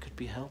I could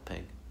be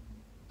helping.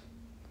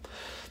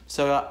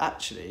 So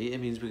actually,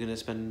 it means we're going to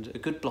spend a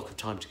good block of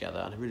time together,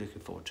 and I'm really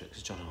looking forward to it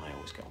because John and I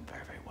always get on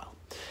very, very well.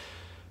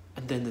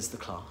 And then there's the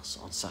class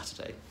on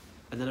Saturday.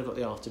 And then I've got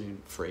the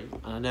afternoon free,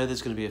 and I know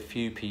there's going to be a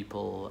few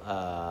people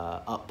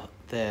up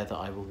there that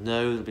I will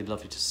know. It'll be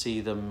lovely to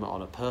see them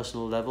on a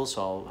personal level,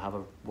 so I'll have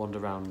a wander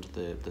around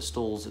the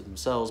stalls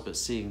themselves, but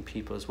seeing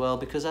people as well,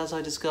 because as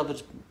I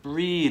discovered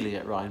really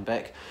at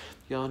Rhinebeck,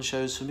 yarn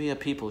shows for me are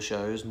people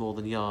shows more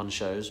than yarn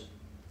shows.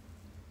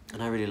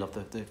 And I really love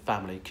the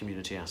family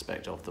community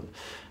aspect of them,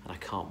 and I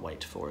can't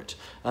wait for it.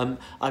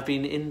 I've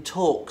been in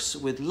talks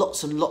with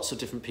lots and lots of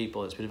different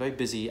people. It's been a very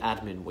busy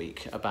admin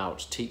week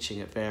about teaching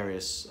at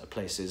various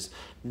places,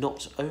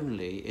 not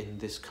only in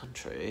this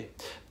country,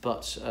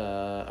 but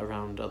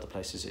around other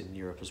places in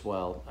Europe as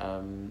well.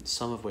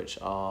 Some of which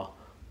are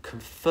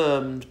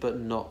confirmed but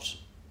not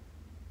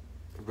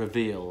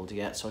revealed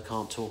yet, so I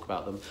can't talk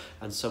about them,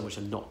 and some which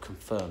are not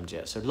confirmed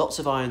yet. So lots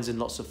of irons in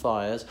lots of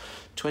fires.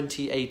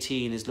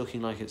 2018 is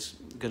looking like it's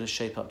going to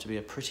shape up to be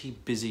a pretty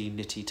busy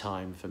knitty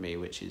time for me,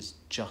 which is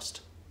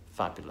just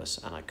fabulous,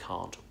 and I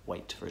can't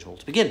wait for it all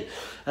to begin.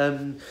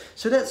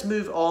 So let's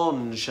move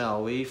on,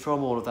 shall we,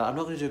 from all of that. I'm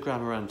not going to do a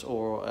grammar rant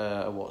or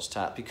a what's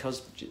tat,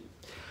 because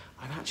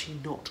I've actually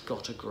not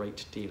got a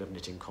great deal of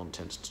knitting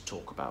content to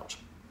talk about.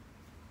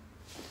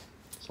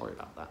 Sorry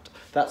about that.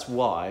 That's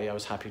why I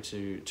was happy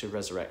to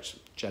resurrect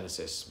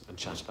Genesis and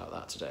chat about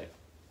that today.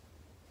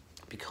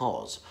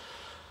 Because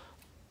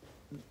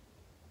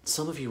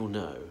some of you will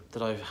know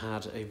that I've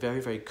had a very,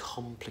 very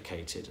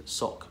complicated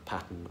sock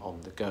pattern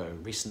on the go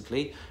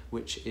recently,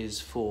 which is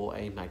for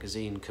a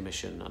magazine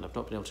commission, and I've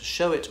not been able to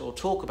show it or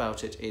talk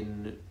about it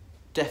in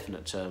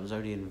definite terms,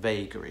 only in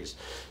vagaries.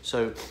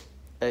 So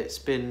it's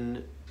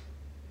been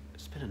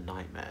a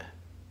nightmare.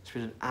 It's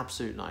been an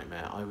absolute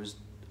nightmare. I was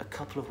a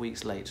couple of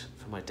weeks late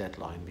for my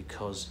deadline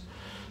because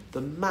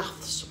the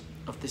maths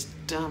of this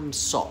damn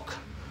sock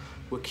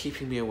were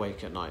keeping me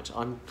awake at night.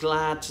 I'm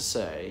glad to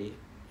say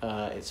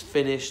it's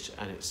finished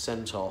and it's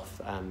sent off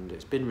and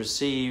it's been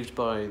received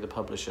by the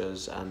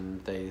publishers,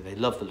 and they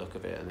love the look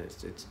of it, and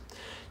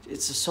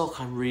it's a sock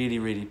I'm really,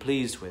 really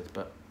pleased with,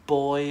 but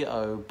boy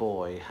oh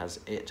boy has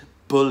it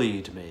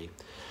bullied me.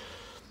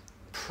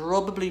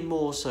 Probably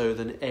more so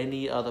than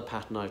any other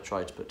pattern I've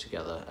tried to put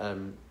together.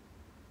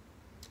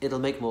 It'll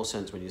make more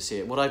sense when you see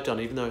it. What I've done,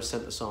 even though I've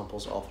sent the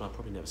samples off and I'll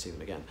probably never see them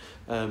again,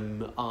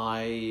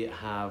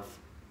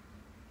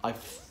 I've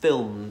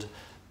filmed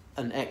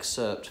an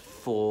excerpt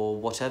for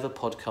whatever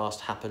podcast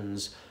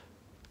happens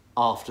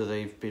after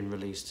they've been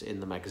released in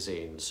the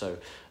magazine. So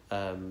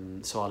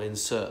I'll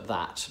insert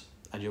that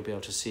and you'll be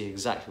able to see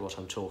exactly what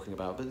I'm talking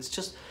about. But it's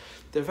just,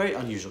 they're very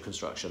unusual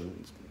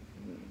construction.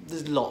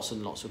 there's lots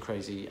and lots of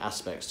crazy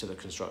aspects to the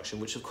construction,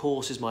 which of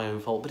course is my own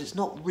fault, but it's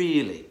not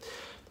really.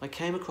 I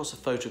came across a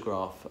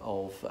photograph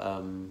of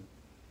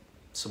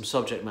some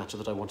subject matter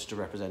that I wanted to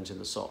represent in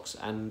the socks,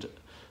 and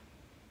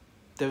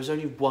there was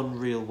only one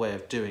real way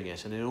of doing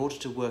it, and in order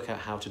to work out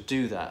how to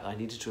do that, I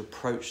needed to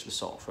approach the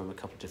sock from a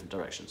couple of different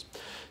directions.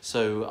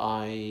 So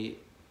I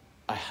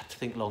had to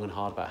think long and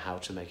hard about how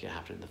to make it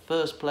happen in the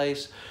first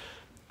place,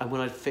 and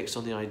when I'd fixed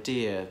on the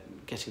idea,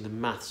 getting the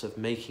maths of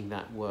making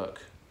that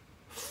work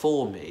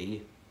for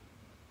me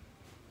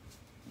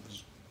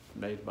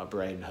made my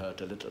brain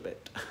hurt a little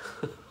bit.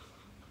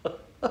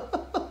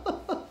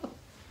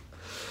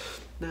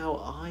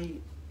 Now,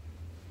 I'm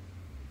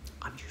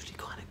usually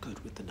kind of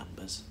good with the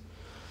numbers,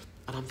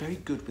 and I'm very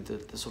good with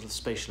the sort of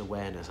spatial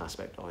awareness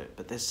aspect of it,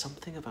 but there's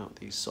something about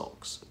these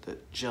socks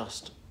that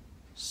just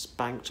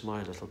spanked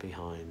my little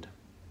behind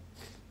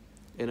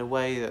in a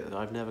way that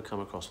I've never come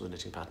across with a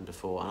knitting pattern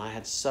before, and I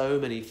had so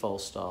many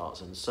false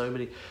starts and so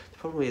many... The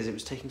problem is it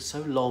was taking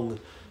so long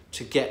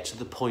to get to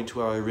the point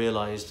where I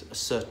realised a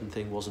certain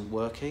thing wasn't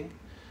working.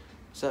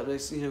 So,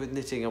 you know, with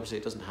knitting, obviously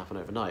it doesn't happen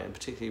overnight, and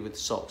particularly with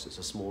socks, it's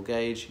a small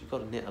gauge. You've got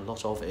to knit a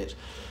lot of it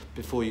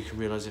before you can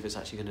realise if it's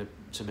actually going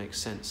to make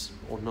sense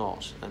or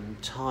not.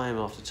 And time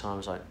after time, I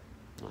was like,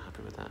 not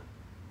happy with that.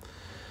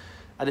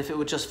 And if it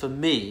were just for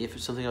me, if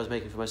it's something I was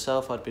making for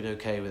myself, I'd been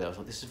okay with it. I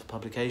thought, this is for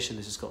publication,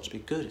 this has got to be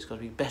good, it's got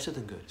to be better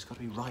than good, it's got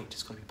to be right,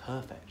 it's got to be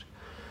perfect.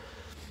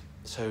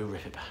 So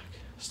rip it back,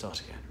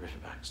 start again, rip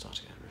it back, start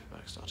again, rip it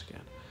back, start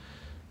again.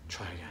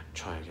 Try again,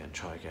 try again,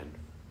 try again.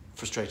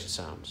 Frustrated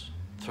sounds.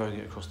 Throwing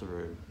it across the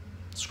room,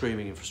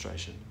 screaming in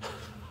frustration.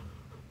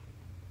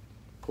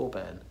 Poor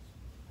Ben.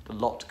 Had a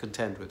lot to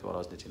contend with while I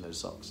was knitting those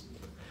socks.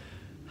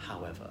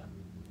 However,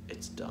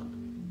 it's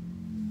done.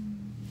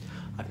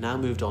 I've now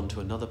moved on to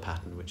another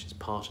pattern which is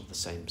part of the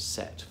same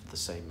set of the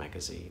same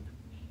magazine.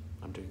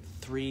 I'm doing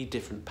 3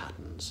 different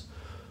patterns,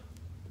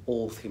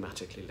 all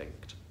thematically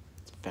linked.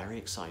 It's very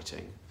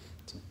exciting.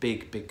 It's a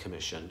big, big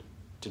commission.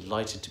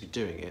 Delighted to be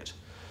doing it.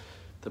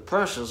 The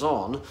pressure's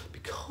on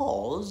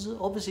because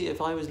obviously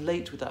if I was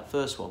late with that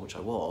first one, which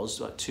I was,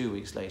 like 2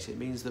 weeks late, it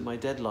means that my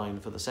deadline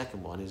for the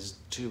second one is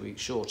 2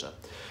 weeks shorter.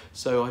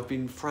 So I've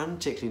been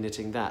frantically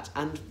knitting that,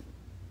 and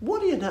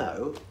what do you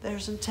know, there are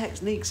some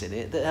techniques in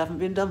it that haven't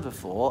been done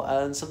before,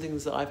 and some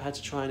things that I've had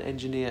to try and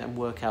engineer and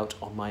work out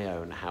on my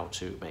own how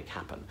to make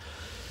happen.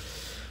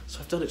 So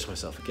I've done it to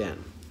myself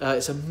again.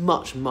 It's a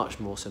much, much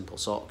more simple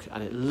sock,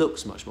 and it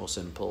looks much more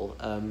simple.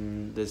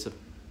 And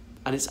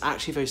it's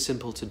actually very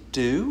simple to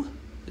do.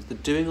 The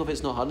doing of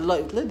it's not hard.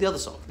 Like the other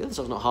sock. The other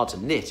sock's not hard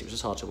to knit, it was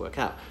just hard to work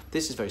out.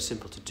 This is very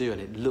simple to do,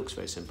 and it looks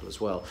very simple as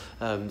well.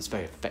 It's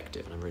very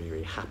effective, and I'm really,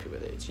 really happy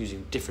with it. It's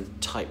using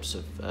different types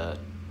of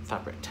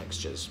fabric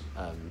textures.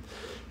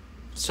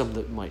 Some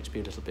that might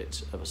be a little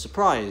bit of a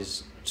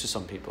surprise to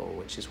some people,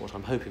 which is what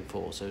I'm hoping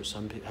for. So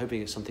I'm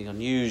hoping it's something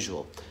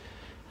unusual.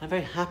 I'm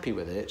very happy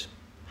with it.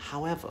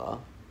 However,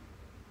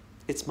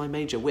 it's my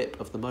major whip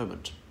of the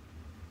moment,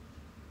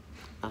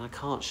 and I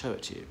can't show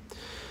it to you.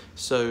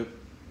 So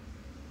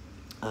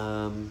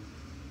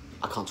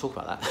I can't talk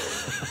about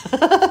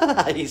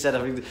that. He said,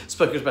 having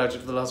spoken about it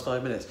for the last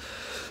 5 minutes.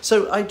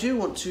 So I do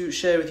want to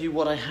share with you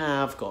what I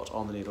have got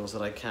on the needles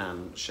that I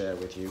can share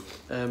with you.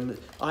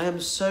 I am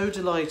so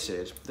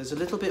delighted. There's a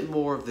little bit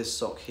more of this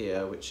sock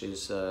here, which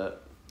is the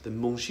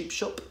Mon Sheep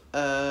Shop,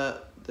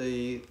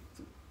 the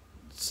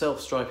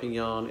self-striping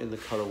yarn in the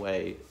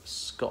colourway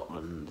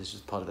Scotland. This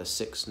is part of their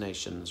Six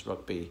Nations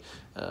rugby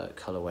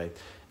colourway,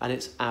 and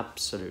it's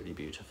absolutely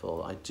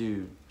beautiful. I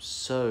do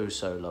so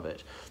love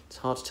it. It's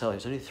hard to tell,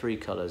 it's only 3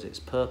 colours. It's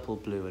purple,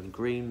 blue and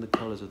green, the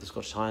colours of the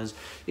Scottish Highlands.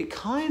 It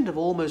kind of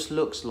almost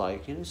looks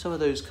like, you know, some of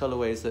those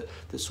colourways that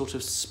sort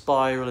of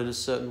spiral in a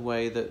certain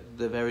way, that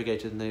they're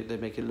variegated and they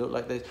make it look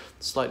like they're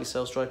slightly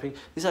self-striping.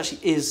 This actually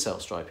is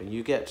self-striping.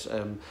 You get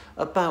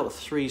about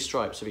 3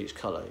 stripes of each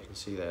colour. You can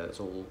see there, it's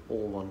all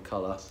one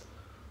colour.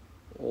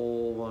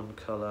 All one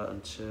colour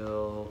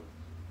until,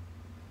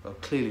 well,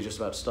 clearly just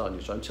about to start a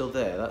new stripe. Until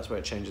there, that's where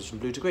it changes from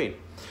blue to green.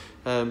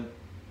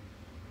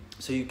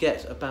 So you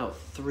get about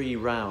 3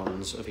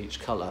 rounds of each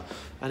colour,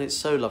 and it's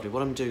so lovely.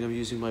 What I'm doing, I'm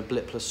using my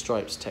blipless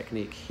stripes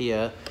technique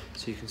here,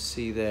 so you can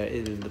see there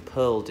in the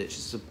pearl ditch.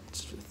 It's a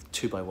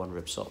 2x1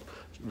 ribbed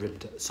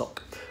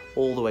sock.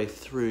 All the way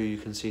through, you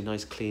can see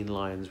nice clean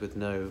lines with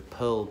no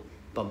pearl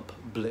bump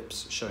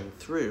blips showing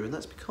through, and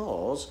that's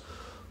because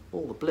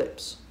all the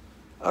blips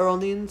are on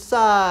the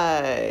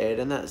inside,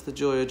 and that's the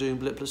joy of doing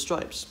blipless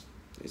stripes.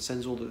 It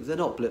sends all they're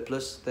not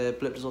blipless, they're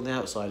blipless on the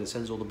outside. It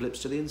sends all the blips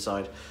to the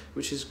inside,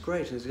 which is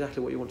great, and it's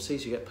exactly what you want to see,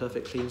 so you get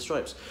perfect clean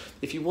stripes.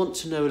 If you want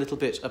to know a little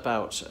bit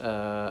about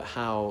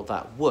how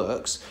that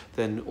works,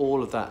 then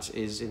all of that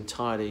is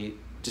entirely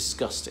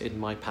discussed in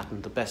my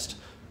pattern, The Best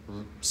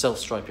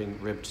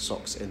Self-Striping Ribbed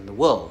Socks in the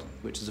World,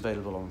 which is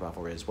available on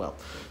Ravelry as well.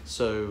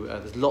 So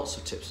there's lots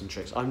of tips and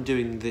tricks. I'm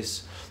doing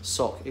this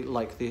sock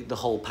like the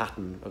whole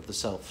pattern of the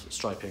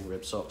self-striping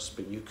ribbed socks,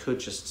 but you could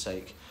just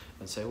take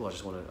and say, well,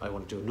 I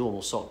want to do a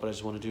normal sock, but I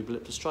just want to do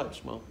blipless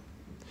stripes. Well,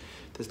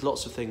 there's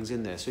lots of things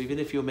in there. So even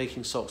if you're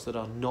making socks that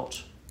are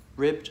not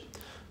ribbed,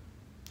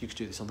 you could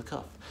do this on the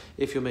cuff.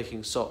 If you're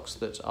making socks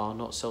that are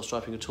not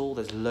self-striping at all,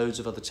 there's loads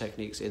of other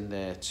techniques in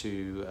there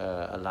to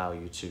allow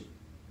you to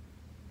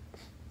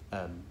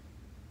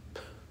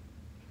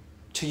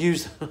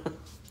use them.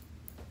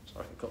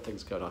 Sorry, I've got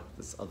things going on.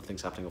 There's other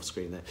things happening off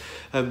screen there,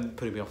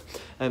 putting me off.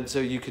 So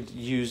you could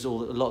use a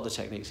lot of the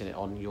techniques in it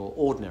on your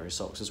ordinary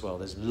socks as well.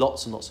 There's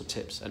lots and lots of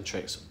tips and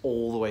tricks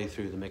all the way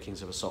through the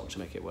makings of a sock to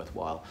make it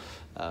worthwhile.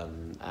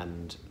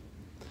 And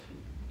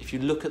if you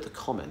look at the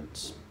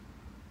comments,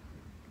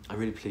 I'm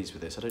really pleased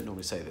with this. I don't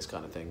normally say this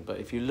kind of thing, but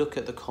if you look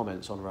at the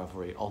comments on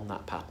Ravelry on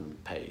that pattern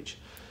page,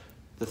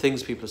 the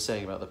things people are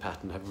saying about the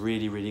pattern have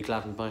really, really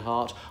gladdened my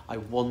heart. I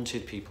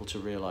wanted people to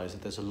realise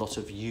that there's a lot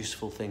of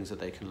useful things that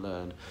they can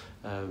learn,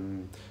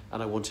 and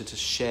I wanted to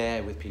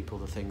share with people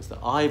the things that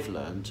I've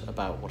learned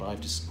about what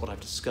I've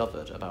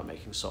discovered about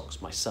making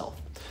socks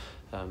myself.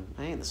 I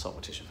ain't the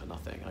Sockmatician for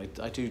nothing.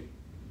 I do,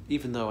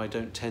 even though I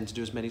don't tend to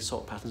do as many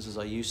sock patterns as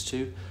I used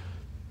to,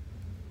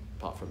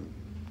 apart from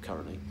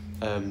currently.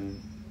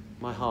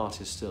 My heart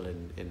is still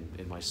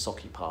in my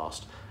socky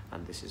past,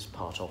 and this is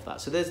part of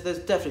that. So there's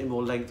definitely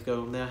more length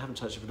going on there. I haven't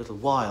touched it for a little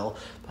while,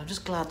 but I'm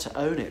just glad to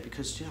own it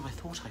because, you know, I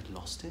thought I'd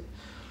lost it.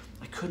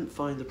 I couldn't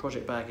find the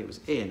project bag it was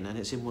in, and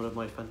it's in one of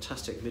my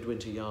fantastic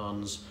Midwinter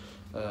Yarns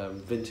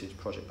vintage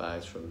project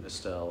bags from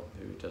Estelle,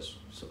 who does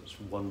some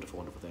wonderful,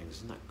 wonderful things.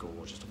 Isn't that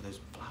gorgeous? Look at those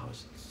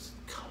flowers,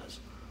 colours,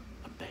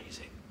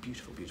 amazing.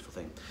 Beautiful, beautiful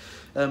thing.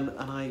 And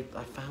I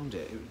found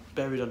it. It was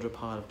buried under a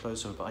pile of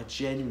clothes somewhere, but I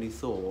genuinely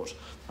thought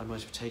I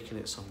might have taken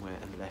it somewhere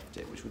and left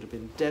it, which would have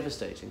been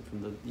devastating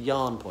from the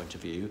yarn point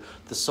of view,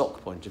 the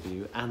sock point of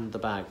view, and the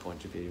bag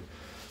point of view.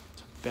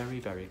 So I'm very,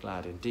 very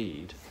glad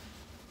indeed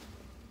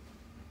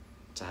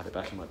to have it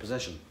back in my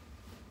possession.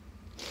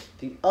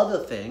 The other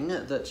thing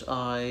that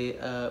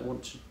I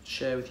want to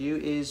share with you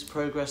is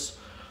progress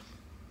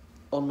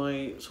on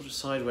my sort of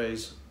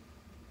sideways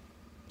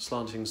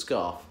slanting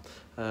scarf.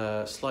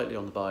 Slightly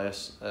on the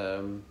bias,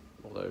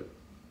 although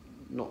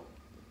not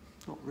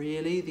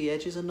really. The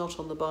edges are not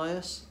on the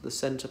bias. The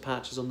centre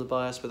patch is on the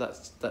bias, but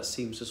that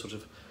seems to sort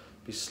of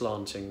be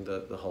slanting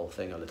the whole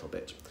thing a little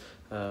bit.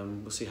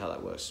 We'll see how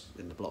that works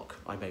in the block.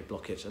 I may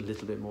block it a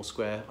little bit more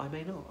square. I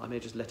may not. I may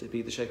just let it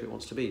be the shape it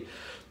wants to be.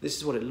 This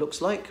is what it looks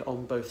like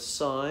on both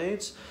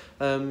sides.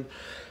 Pardon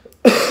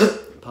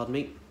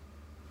me.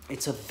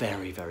 It's a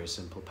very, very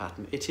simple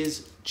pattern. It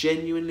is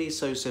genuinely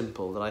so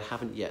simple that I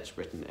haven't yet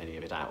written any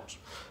of it out.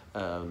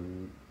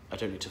 I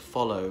don't need to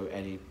follow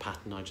any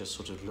pattern. I just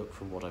sort of look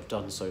from what I've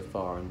done so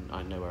far and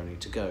I know where I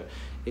need to go.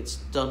 It's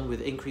done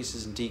with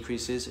increases and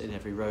decreases in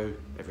every row,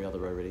 every other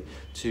row really,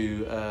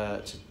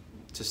 to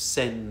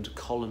send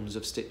columns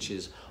of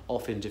stitches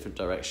off in different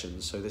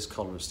directions. So this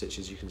column of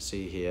stitches you can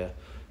see here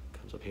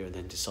comes up here and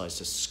then decides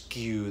to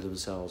skew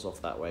themselves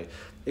off that way.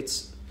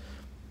 It's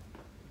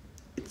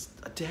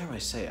dare I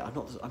say it, I'm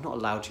not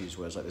allowed to use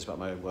words like this about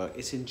my own work.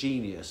 It's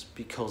ingenious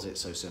because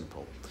it's so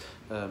simple.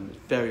 It's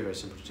very, very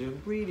simple to do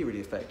and really,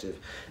 really effective.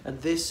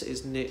 And this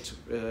is knit,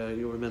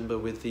 you'll remember,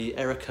 with the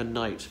Erica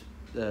Knight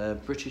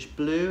British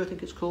Blue, I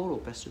think it's called, or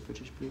Best of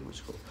British Blue, what's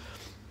it called?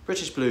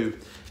 British Blue,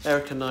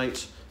 Erica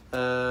Knight,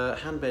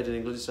 handmade in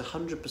England. It's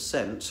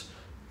 100%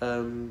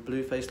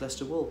 blue-faced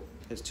Leicester wool.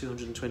 It's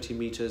 220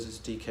 metres, it's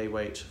DK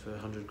weight for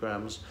 100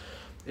 grams.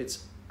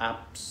 It's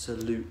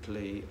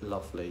absolutely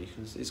lovely.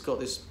 It's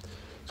got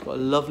a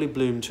lovely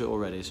bloom to it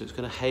already, so it's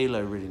going to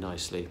halo really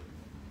nicely.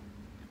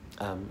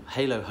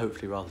 Halo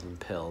hopefully rather than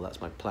pill, that's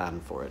my plan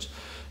for it.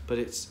 But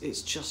it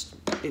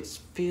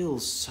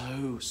feels so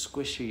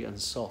squishy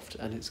and soft,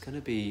 and it's going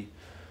to be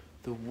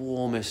the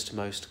warmest,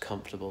 most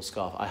comfortable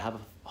scarf. I have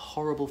a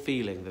horrible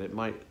feeling that it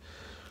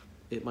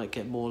might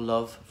get more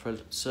love for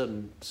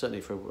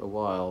certainly for a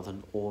while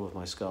than all of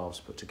my scarves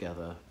put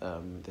together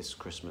this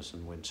Christmas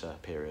and winter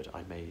period.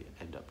 I may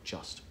end up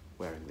just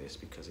wearing this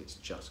because it's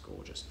just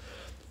gorgeous.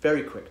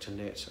 Very quick to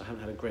knit. I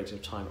haven't had a great deal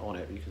of time on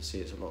it, but you can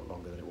see it's a lot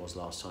longer than it was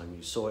last time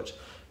you saw it.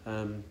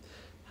 And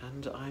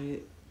I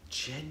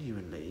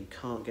genuinely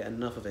can't get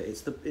enough of it.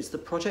 It's the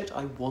project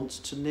I want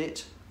to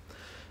knit.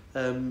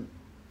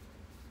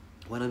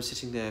 When I'm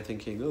sitting there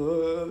thinking,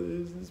 oh,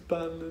 this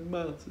pattern and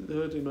maths is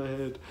hurting my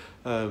head,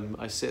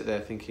 I sit there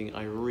thinking,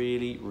 I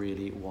really,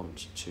 really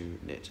want to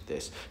knit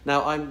this.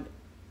 Now,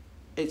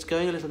 it's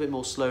going a little bit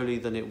more slowly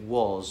than it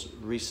was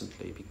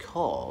recently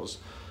because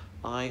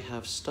I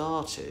have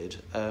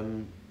started,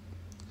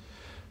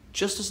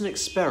 just as an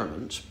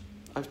experiment,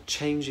 I'm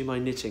changing my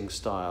knitting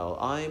style.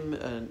 I'm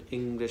an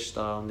English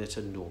style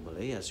knitter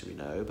normally, as we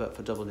know, but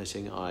for double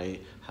knitting I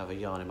have a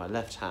yarn in my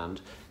left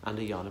hand and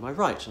a yarn in my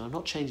right, and I'm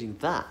not changing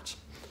that.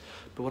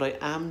 But what I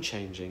am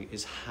changing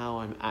is how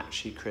I'm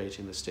actually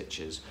creating the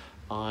stitches.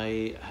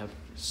 I have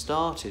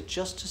started,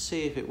 just to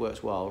see if it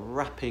works well,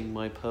 wrapping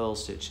my purl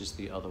stitches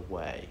the other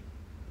way.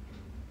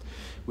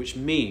 Which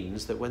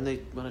means that when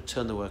I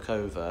turn the work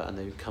over and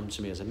they come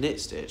to me as a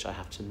knit stitch, I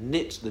have to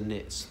knit the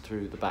knits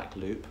through the back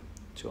loop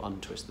to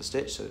untwist the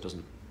stitch so it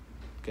doesn't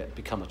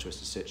become a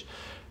twisted stitch.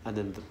 And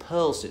then the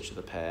purl stitch of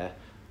the pair,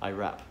 I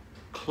wrap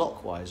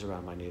clockwise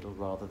around my needle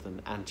rather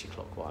than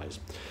anti-clockwise.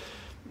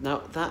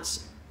 Now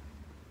that's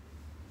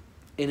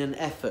in an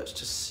effort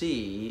to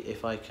see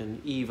if I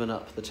can even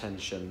up the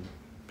tension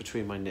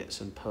between my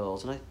knits and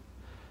purls, and I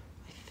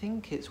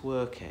think it's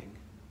working.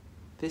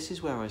 This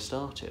is where I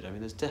started. I mean,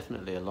 there's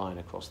definitely a line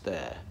across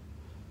there,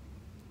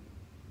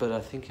 but I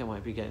think I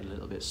might be getting a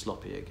little bit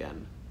sloppy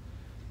again.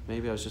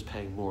 Maybe I was just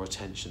paying more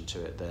attention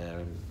to it there,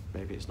 and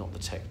maybe it's not the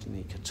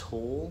technique at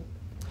all.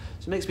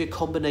 So it makes me a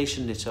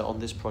combination knitter on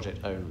this project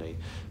only,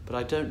 but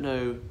I don't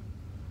know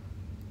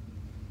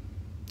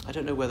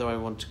whether I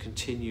want to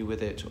continue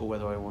with it or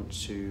whether I want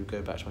to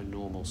go back to my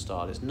normal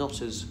style. It's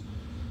not as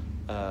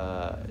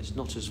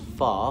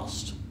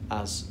fast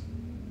as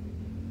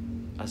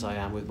I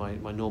am with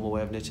my normal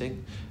way of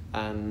knitting,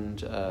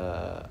 and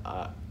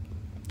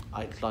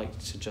I'd like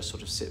to just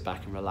sort of sit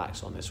back and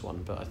relax on this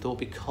one. But I thought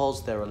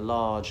because there are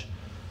large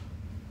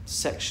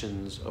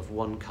sections of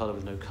one colour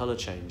with no colour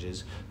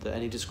changes, that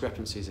any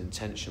discrepancies in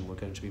tension were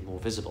going to be more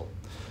visible.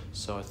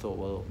 So I thought,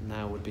 well,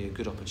 now would be a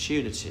good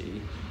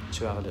opportunity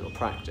to have a little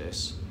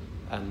practice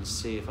and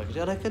see if I could do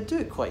it. And I can do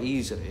it quite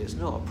easily, it's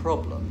not a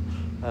problem,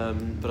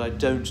 but I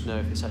don't know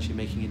if it's actually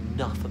making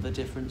enough of a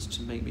difference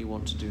to make me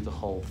want to do the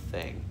whole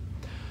thing.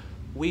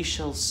 We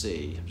shall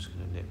see. I'm just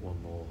going to knit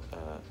one more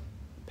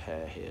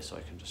pair here so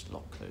I can just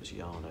lock those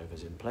yarn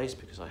overs in place,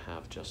 because I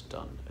have just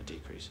done an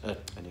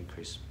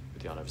increase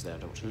with yarn overs there. I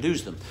don't want to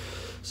lose them.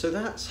 So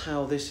that's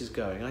how this is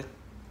going. I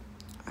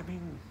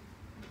mean,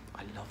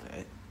 I love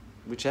it.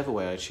 Whichever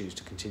way I choose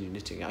to continue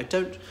knitting it. I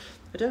don't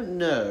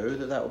know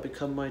that will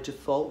become my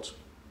default.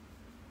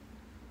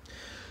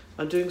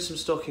 I'm doing some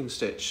stocking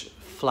stitch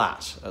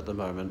flat at the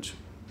moment,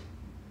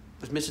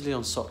 admittedly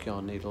on sock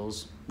yarn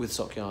needles, with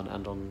sock yarn,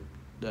 and on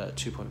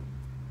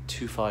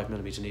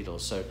 2.25mm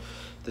needles, so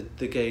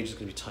the gauge is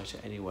going to be tighter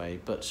anyway,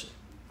 but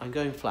I'm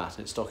going flat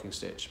and it's stocking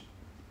stitch.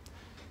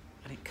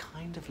 And it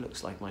kind of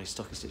looks like my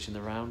stocking stitch in the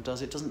round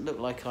does. It doesn't look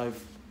like I'm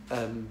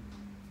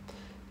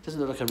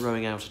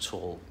rowing out at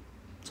all.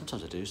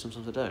 Sometimes I do,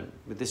 sometimes I don't.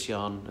 With this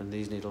yarn and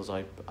these needles,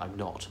 I'm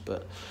not,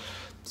 but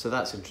so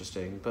that's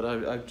interesting. But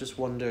I just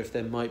wonder if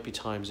there might be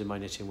times in my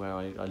knitting where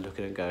I look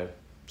at it and go,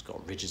 it's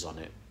got ridges on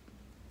it.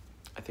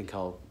 I think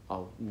I'll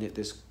knit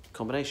this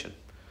combination.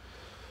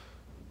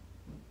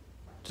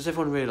 Does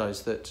everyone realise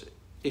that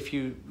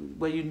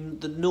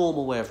the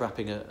normal way of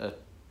wrapping a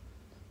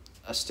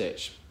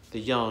stitch, the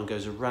yarn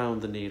goes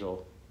around the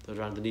needle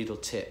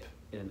tip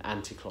in an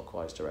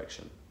anti-clockwise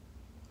direction.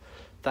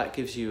 That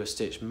gives you a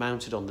stitch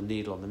mounted on the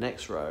needle on the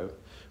next row,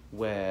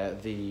 where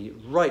the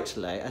right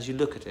leg, as you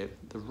look at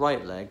it, the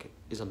right leg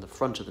is on the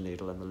front of the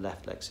needle and the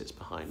left leg sits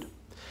behind.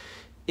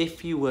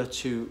 If you were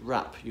to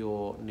wrap the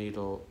yarn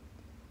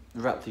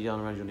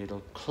around your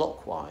needle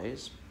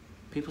clockwise,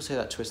 people say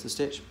that twists the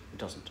stitch. It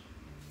doesn't.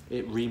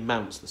 It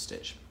remounts the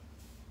stitch.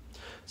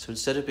 So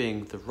instead of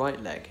being the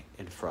right leg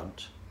in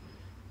front,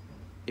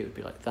 it would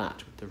be like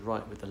that,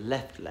 with the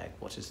left leg,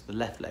 what is the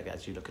left leg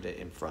as you look at it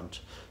in front,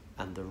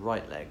 and the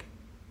right leg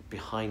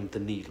behind the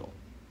needle.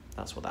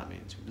 That's what that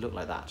means. It would look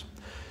like that.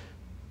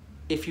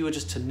 If you were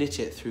just to knit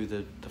it through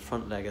the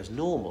front leg as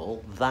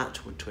normal,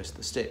 that would twist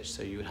the stitch,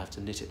 so you would have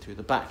to knit it through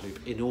the back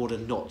loop in order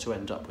not to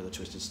end up with a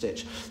twisted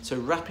stitch. So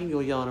wrapping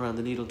your yarn around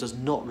the needle does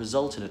not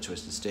result in a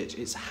twisted stitch,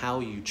 it's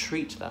how you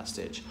treat that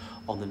stitch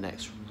on the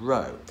next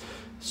row.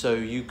 So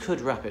you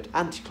could wrap it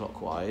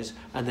anti-clockwise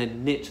and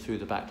then knit through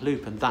the back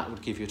loop, and that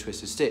would give you a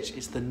twisted stitch.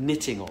 It's the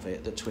knitting of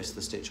it that twists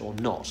the stitch or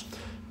not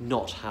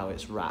how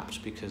it's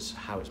wrapped, because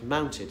how it's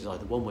mounted is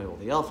either one way or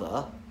the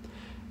other,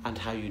 and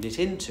how you knit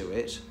into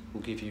it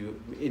will give you,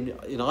 in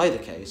either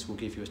case, will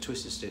give you a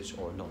twisted stitch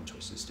or a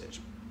non-twisted stitch.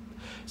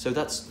 So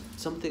that's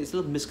something, it's a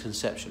little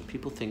misconception.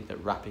 People think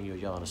that wrapping your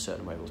yarn a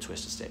certain way will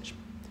twist a stitch.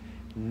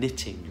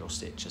 Knitting your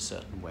stitch a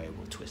certain way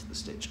will twist the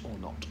stitch or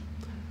not.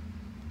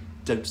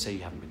 Don't say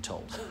you haven't been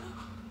told.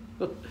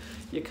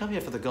 You come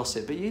here for the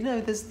gossip, but you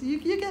know,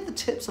 you get the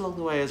tips along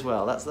the way as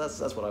well. That's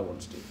what I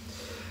want to do.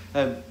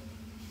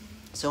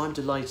 So I'm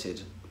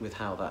delighted with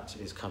how that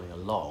is coming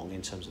along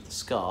in terms of the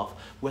scarf.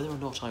 Whether or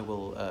not I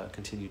will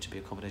continue to be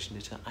a combination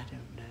knitter, I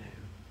don't know.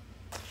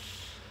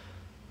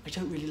 I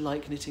don't really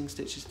like knitting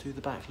stitches through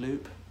the back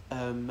loop.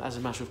 As a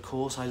matter of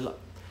course, I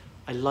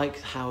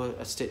like how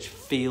a stitch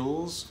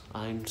feels.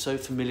 I'm so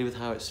familiar with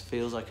how it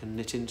feels, I can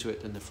knit into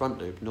it in the front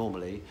loop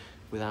normally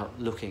without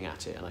looking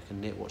at it, and I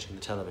can knit watching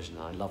the television,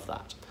 and I love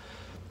that.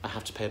 I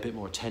have to pay a bit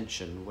more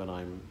attention when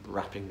I'm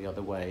wrapping the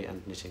other way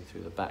and knitting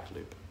through the back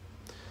loop.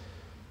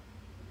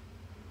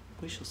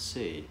 We shall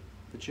see.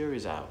 The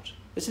jury's out.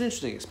 It's an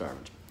interesting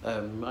experiment.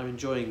 I'm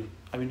enjoying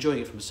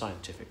it from a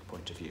scientific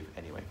point of view,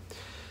 anyway.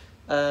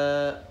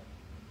 And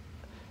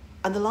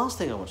the last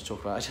thing I want to talk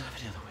about, I don't have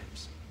any other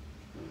whips.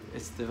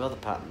 It's the other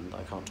pattern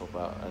that I can't talk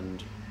about,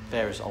 and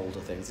various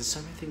older things. There's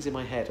so many things in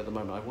my head at the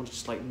moment. I want to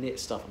just like knit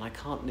stuff, and I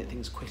can't knit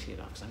things quickly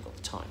enough because I haven't got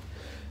the time.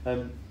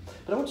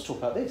 But I want to talk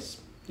about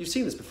this. You've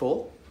seen this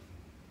before.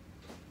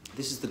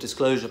 This is the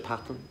disclosure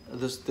pattern.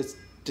 This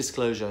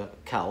disclosure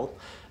cowl.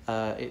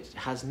 It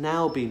has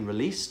now been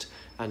released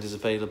and is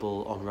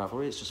available on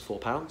Ravelry. It's just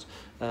 £4.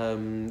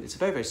 It's a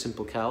very, very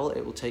simple cowl.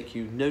 It will take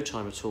you no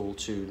time at all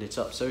to knit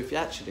up. So if you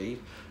actually,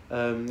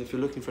 if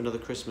you're looking for another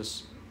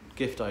Christmas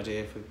gift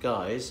idea for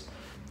guys,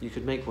 you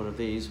could make one of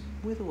these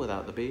with or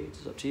without the beads.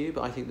 It's up to you,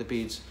 but I think the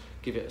beads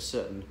give it a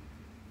certain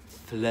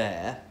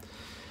flair.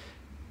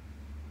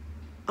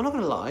 I'm not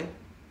going to lie,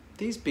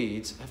 these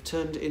beads have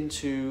turned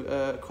into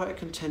quite a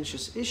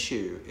contentious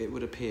issue, it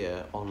would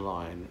appear,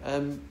 online.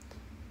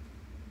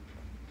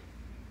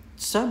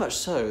 So much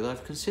so that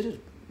I've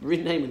considered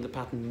renaming the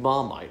pattern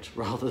Marmite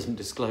rather than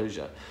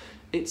Disclosure.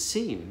 It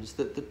seems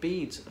that the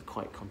beads are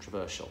quite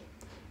controversial.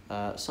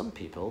 Some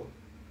people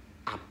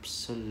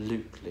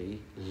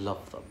absolutely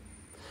love them.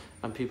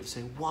 And people are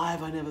saying, why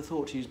have I never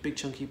thought to use big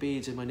chunky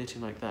beads in my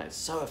knitting like that? It's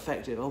so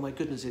effective. Oh my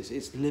goodness,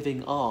 it's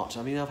living art.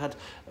 I mean, I've had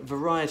a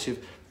variety of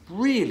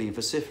really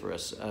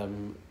vociferous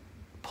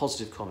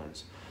positive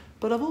comments.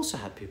 But I've also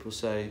had people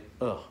say,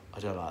 oh, I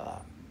don't like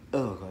that.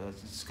 Oh God,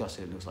 that's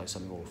disgusting. It looks like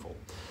something awful.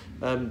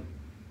 And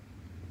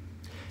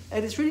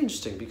it's really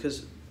interesting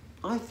because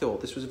I thought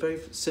this was a very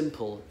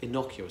simple,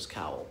 innocuous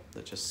cowl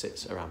that just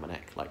sits around my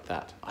neck like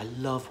that. I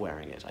love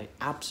wearing it. I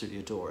absolutely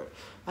adore it.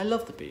 I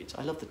love the beads.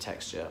 I love the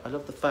texture. I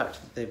love the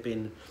fact that they've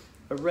been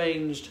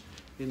arranged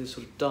in this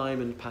sort of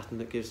diamond pattern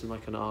that gives them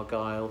like an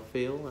argyle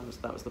feel.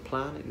 That was the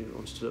plan. It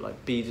wanted to look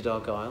like beaded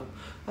argyle.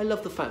 I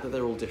love the fact that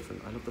they're all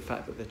different. I love the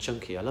fact that they're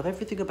chunky. I love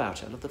everything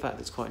about it. I love the fact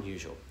that it's quite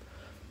unusual.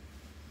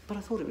 But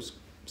I thought it was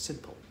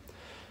simple.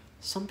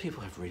 Some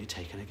people have really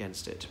taken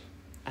against it,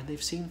 and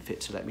they've seen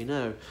fit to let me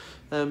know.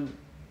 Now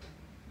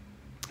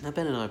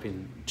Ben and I have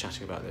been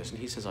chatting about this, and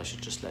he says I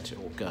should just let it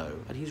all go,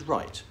 and he's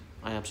right.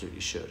 I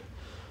absolutely should.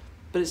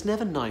 But it's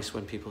never nice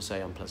when people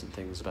say unpleasant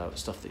things about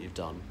stuff that you've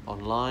done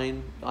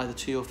online, either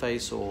to your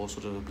face or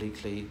sort of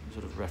obliquely,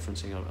 sort of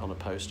referencing on a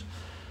post.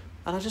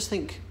 And I just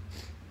think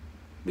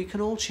we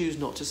can all choose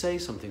not to say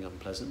something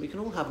unpleasant. We can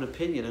all have an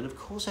opinion, and of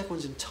course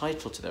everyone's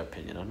entitled to their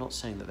opinion. I'm not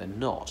saying that they're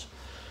not.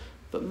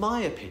 But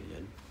my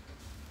opinion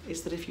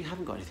is that if you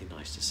haven't got anything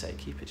nice to say,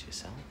 keep it to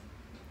yourself.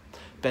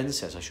 Ben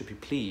says I should be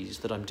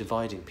pleased that I'm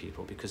dividing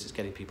people because it's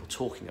getting people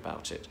talking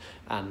about it,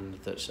 and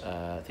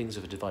that things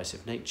of a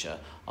divisive nature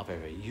are very,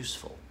 very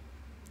useful.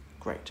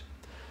 Great.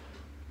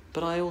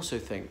 But I also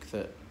think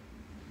that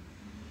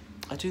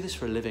I do this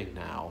for a living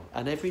now,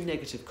 and every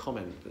negative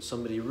comment that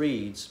somebody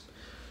reads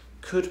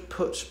could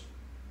put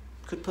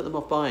them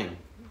off buying.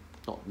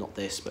 Not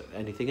this, but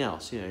anything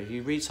else. You know, if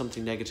you read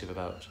something negative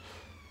about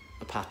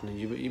a pattern, and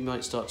you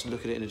might start to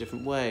look at it in a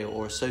different way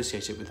or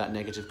associate it with that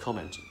negative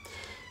comment.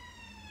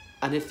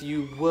 And if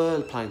you were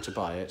planning to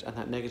buy it and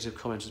that negative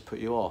comment has put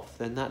you off,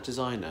 then that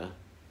designer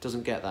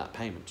doesn't get that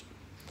payment.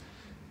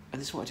 And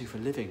this is what I do for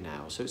a living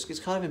now. So it's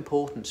kind of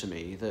important to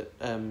me that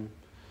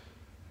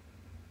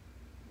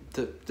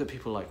that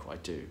people like what I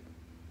do.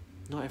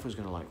 Not everyone's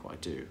going to like what I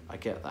do. I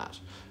get that.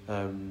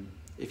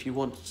 If you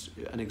want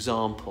an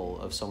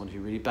example of someone who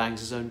really bangs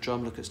his own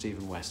drum, look at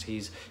Stephen West.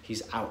 He's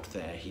out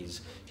there.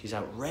 He's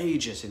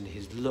outrageous in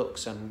his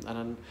looks,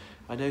 and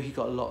I know he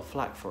got a lot of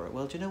flack for it.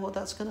 Well, do you know what?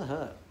 That's going to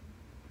hurt.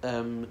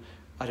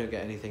 I don't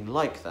get anything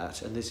like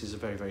that, and this is a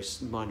very, very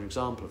minor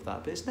example of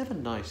that, but it's never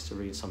nice to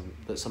read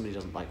that somebody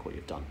doesn't like what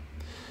you've done,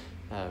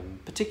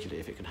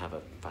 particularly if it can have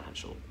a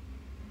financial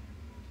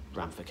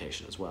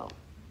ramification as well.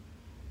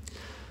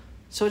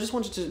 So I just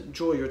wanted to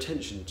draw your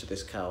attention to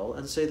this cowl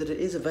and say that it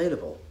is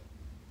available,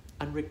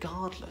 and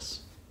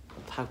regardless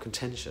of how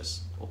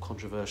contentious or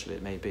controversial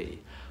it may be,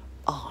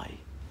 I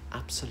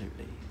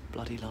absolutely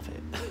bloody love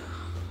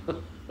it.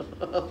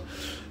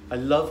 I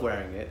love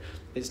wearing it.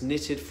 It's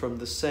knitted from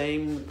the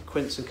same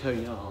Quince & Co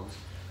yarns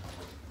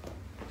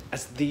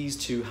as these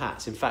two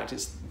hats. In fact,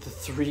 it's the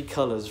 3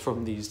 colours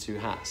from these 2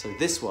 hats. So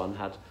this one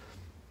had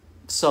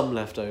some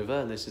left over,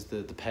 and this is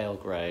the pale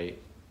grey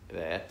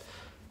there.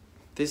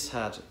 This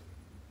had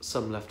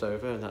some left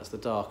over, and that's the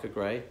darker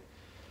grey.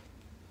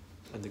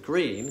 And the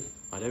green,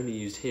 I'd only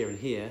used here and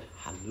here,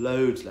 had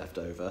loads left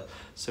over,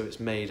 so it's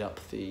made up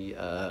the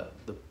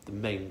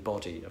main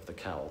body of the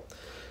cowl.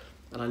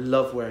 And I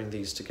love wearing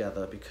these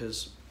together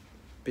because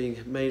being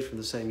made from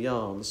the same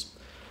yarns,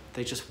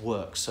 they just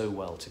work so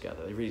well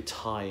together. They really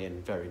tie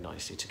in very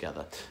nicely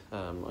together.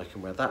 I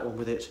can wear that one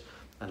with it,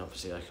 and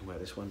obviously I can wear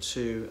this one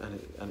too,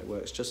 and it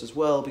works just as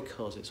well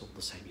because it's all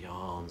the same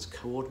yarns.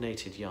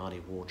 Coordinated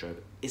yarny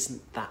wardrobe.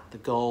 Isn't that the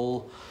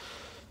goal?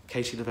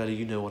 Katie Lavella,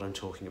 you know what I'm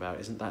talking about.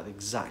 Isn't that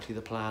exactly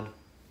the plan?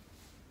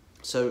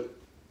 So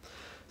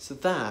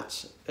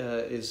that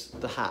is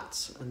the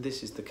hats, and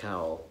this is the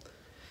cowl.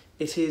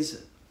 It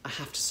is, I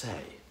have to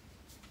say,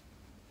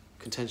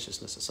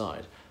 contentiousness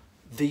aside,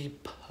 the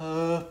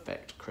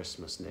perfect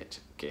Christmas knit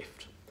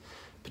gift.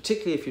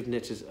 Particularly if you've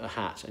knitted a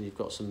hat and you've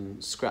got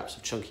some scraps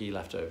of chunky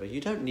left over. You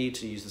don't need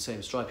to use the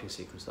same striping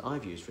sequence that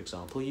I've used, for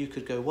example. You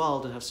could go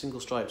wild and have single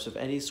stripes of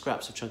any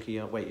scraps of chunky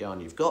weight yarn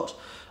you've got.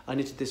 I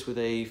knitted this with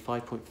a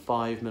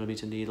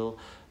 5.5mm needle,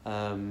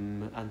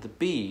 and the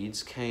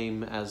beads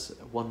came as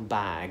one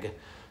bag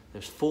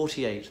There's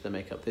 48 that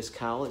make up this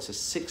cowl. It's a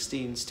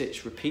 16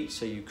 stitch repeat,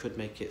 so you could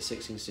make it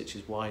 16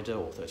 stitches wider,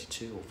 or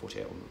 32 or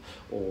 48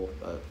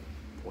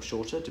 or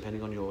shorter,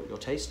 depending on your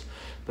taste.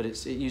 But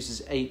it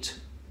uses 8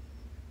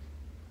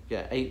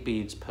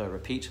 beads per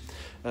repeat.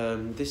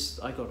 This,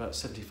 I got about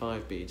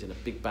 75 beads in a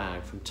big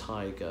bag from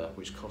Tiger,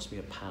 which cost me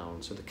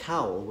 £1. So the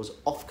cowl was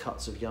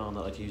offcuts of yarn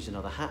that I'd used in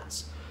other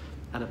hats,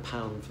 and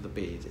 £1 for the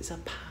beads. It's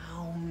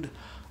 £1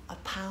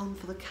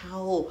 for the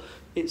cowl.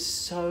 It's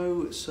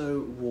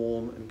so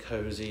warm and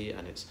cozy,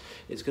 and it's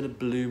going to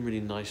bloom really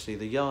nicely.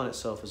 The yarn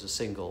itself is a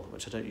single,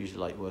 which I don't usually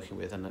like working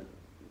with, and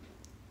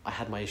I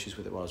had my issues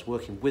with it while I was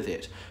working with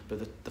it, but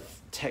the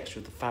texture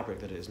of the fabric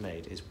that it is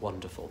made is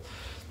wonderful.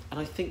 And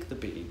I think the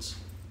beads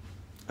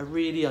are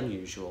really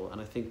unusual,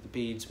 and I think the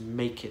beads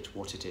make it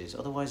what it is.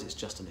 Otherwise, it's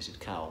just a knitted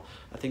cowl.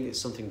 I think it's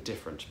something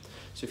different.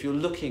 So if you're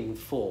looking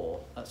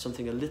for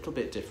something a little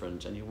bit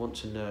different and you want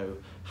to know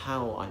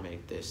how I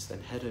made this,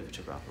 then head over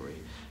to Ravelry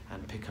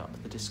and pick up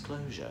the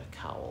Disclosure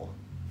Cowl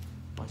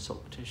by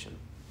Sockmatician.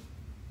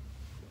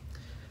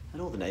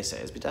 And all the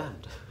naysayers be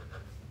damned.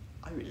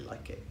 I really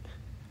like it.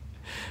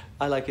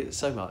 I like it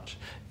so much.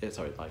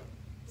 Sorry, my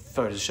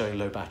phone is showing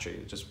low battery.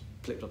 It just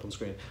flipped up on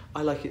screen.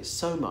 I like it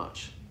so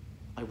much,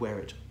 I wear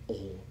it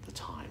all the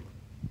time.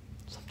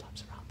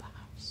 Sometimes around the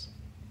house,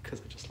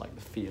 because I just like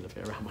the feel of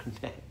it around my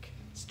neck.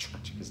 It's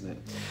tragic, isn't it?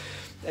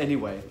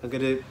 Anyway, I'm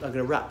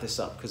gonna wrap this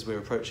up because we're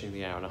approaching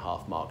the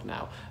hour-and-a-half mark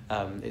now.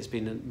 It's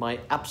been my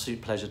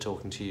absolute pleasure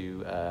talking to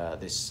you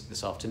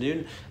this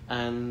afternoon,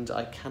 and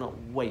I cannot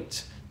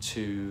wait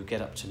to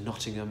get up to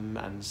Nottingham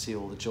and see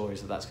all the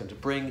joys that that's going to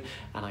bring,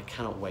 and I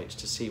cannot wait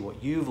to see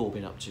what you've all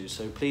been up to.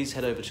 So please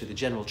head over to the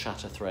general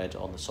chatter thread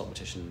on the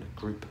Sockmatician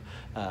group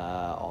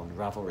on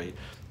Ravelry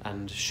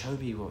and show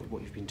me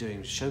what you've been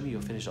doing. Show me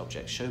your finished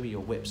objects, show me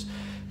your whips.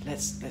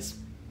 Let's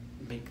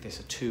make this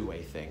a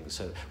two-way thing.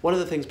 So one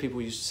of the things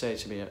people used to say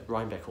to me at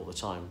Rhinebeck all the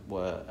time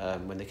were,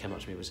 when they came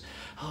up to me, was,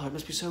 oh, it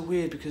must be so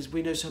weird because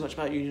we know so much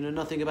about you, you know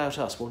nothing about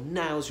us. Well,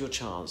 now's your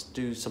chance.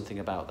 Do something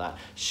about that.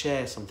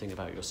 Share something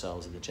about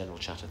yourselves in the general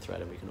chatter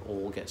thread, and we can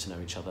all get to know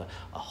each other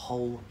a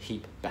whole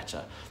heap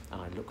better. And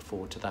I look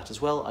forward to that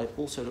as well. I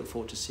also look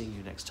forward to seeing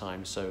you next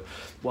time. So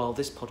while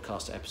this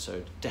podcast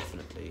episode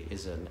definitely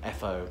is an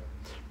FO,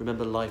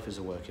 remember, life is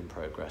a work in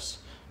progress.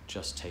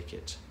 Just take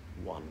it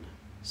one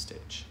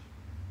stitch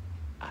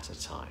at a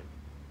time.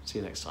 See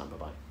you next time.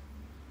 Bye-bye.